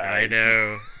 You guys. I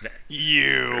know.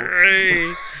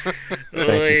 You. Thank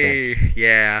you.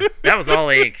 Yeah, that was all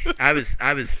ink. I was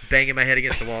banging my head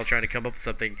against the wall trying to come up with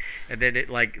something, and then it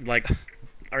like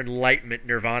our enlightenment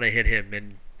nirvana hit him,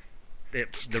 and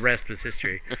the rest was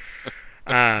history.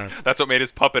 That's what made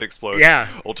his puppet explode. Yeah.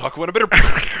 We'll talk about a bit of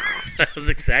That was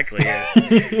exactly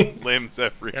it. limbs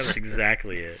everywhere. That was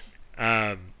exactly it.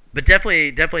 But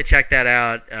definitely check that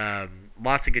out.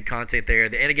 Lots of good content there.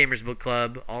 The Anagamers Book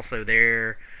Club also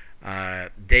there.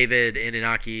 David and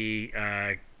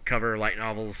Inaki cover light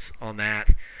novels on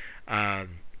that.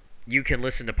 You can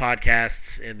listen to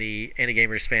podcasts in the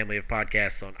Anagamers family of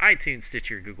podcasts on iTunes,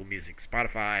 Stitcher, Google Music,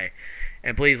 Spotify,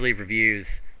 and please leave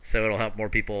reviews so it'll help more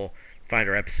people find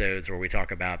our episodes where we talk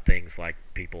about things like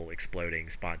people exploding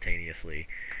spontaneously.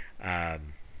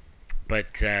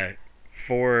 But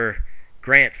for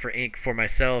Grant, for Ink, for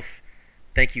myself,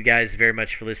 thank you guys very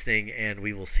much for listening, and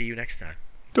we will see you next time.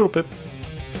 Doodle pip.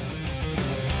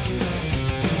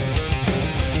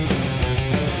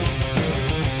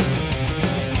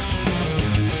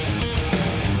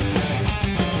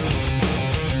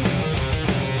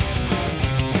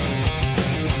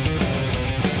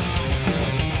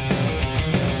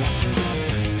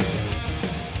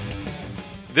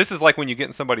 This is like when you get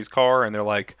in somebody's car and they're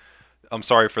like, I'm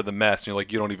sorry for the mess. And you're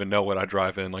like, you don't even know what I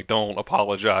drive in. Like, don't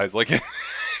apologize. Like,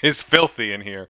 it's filthy in here.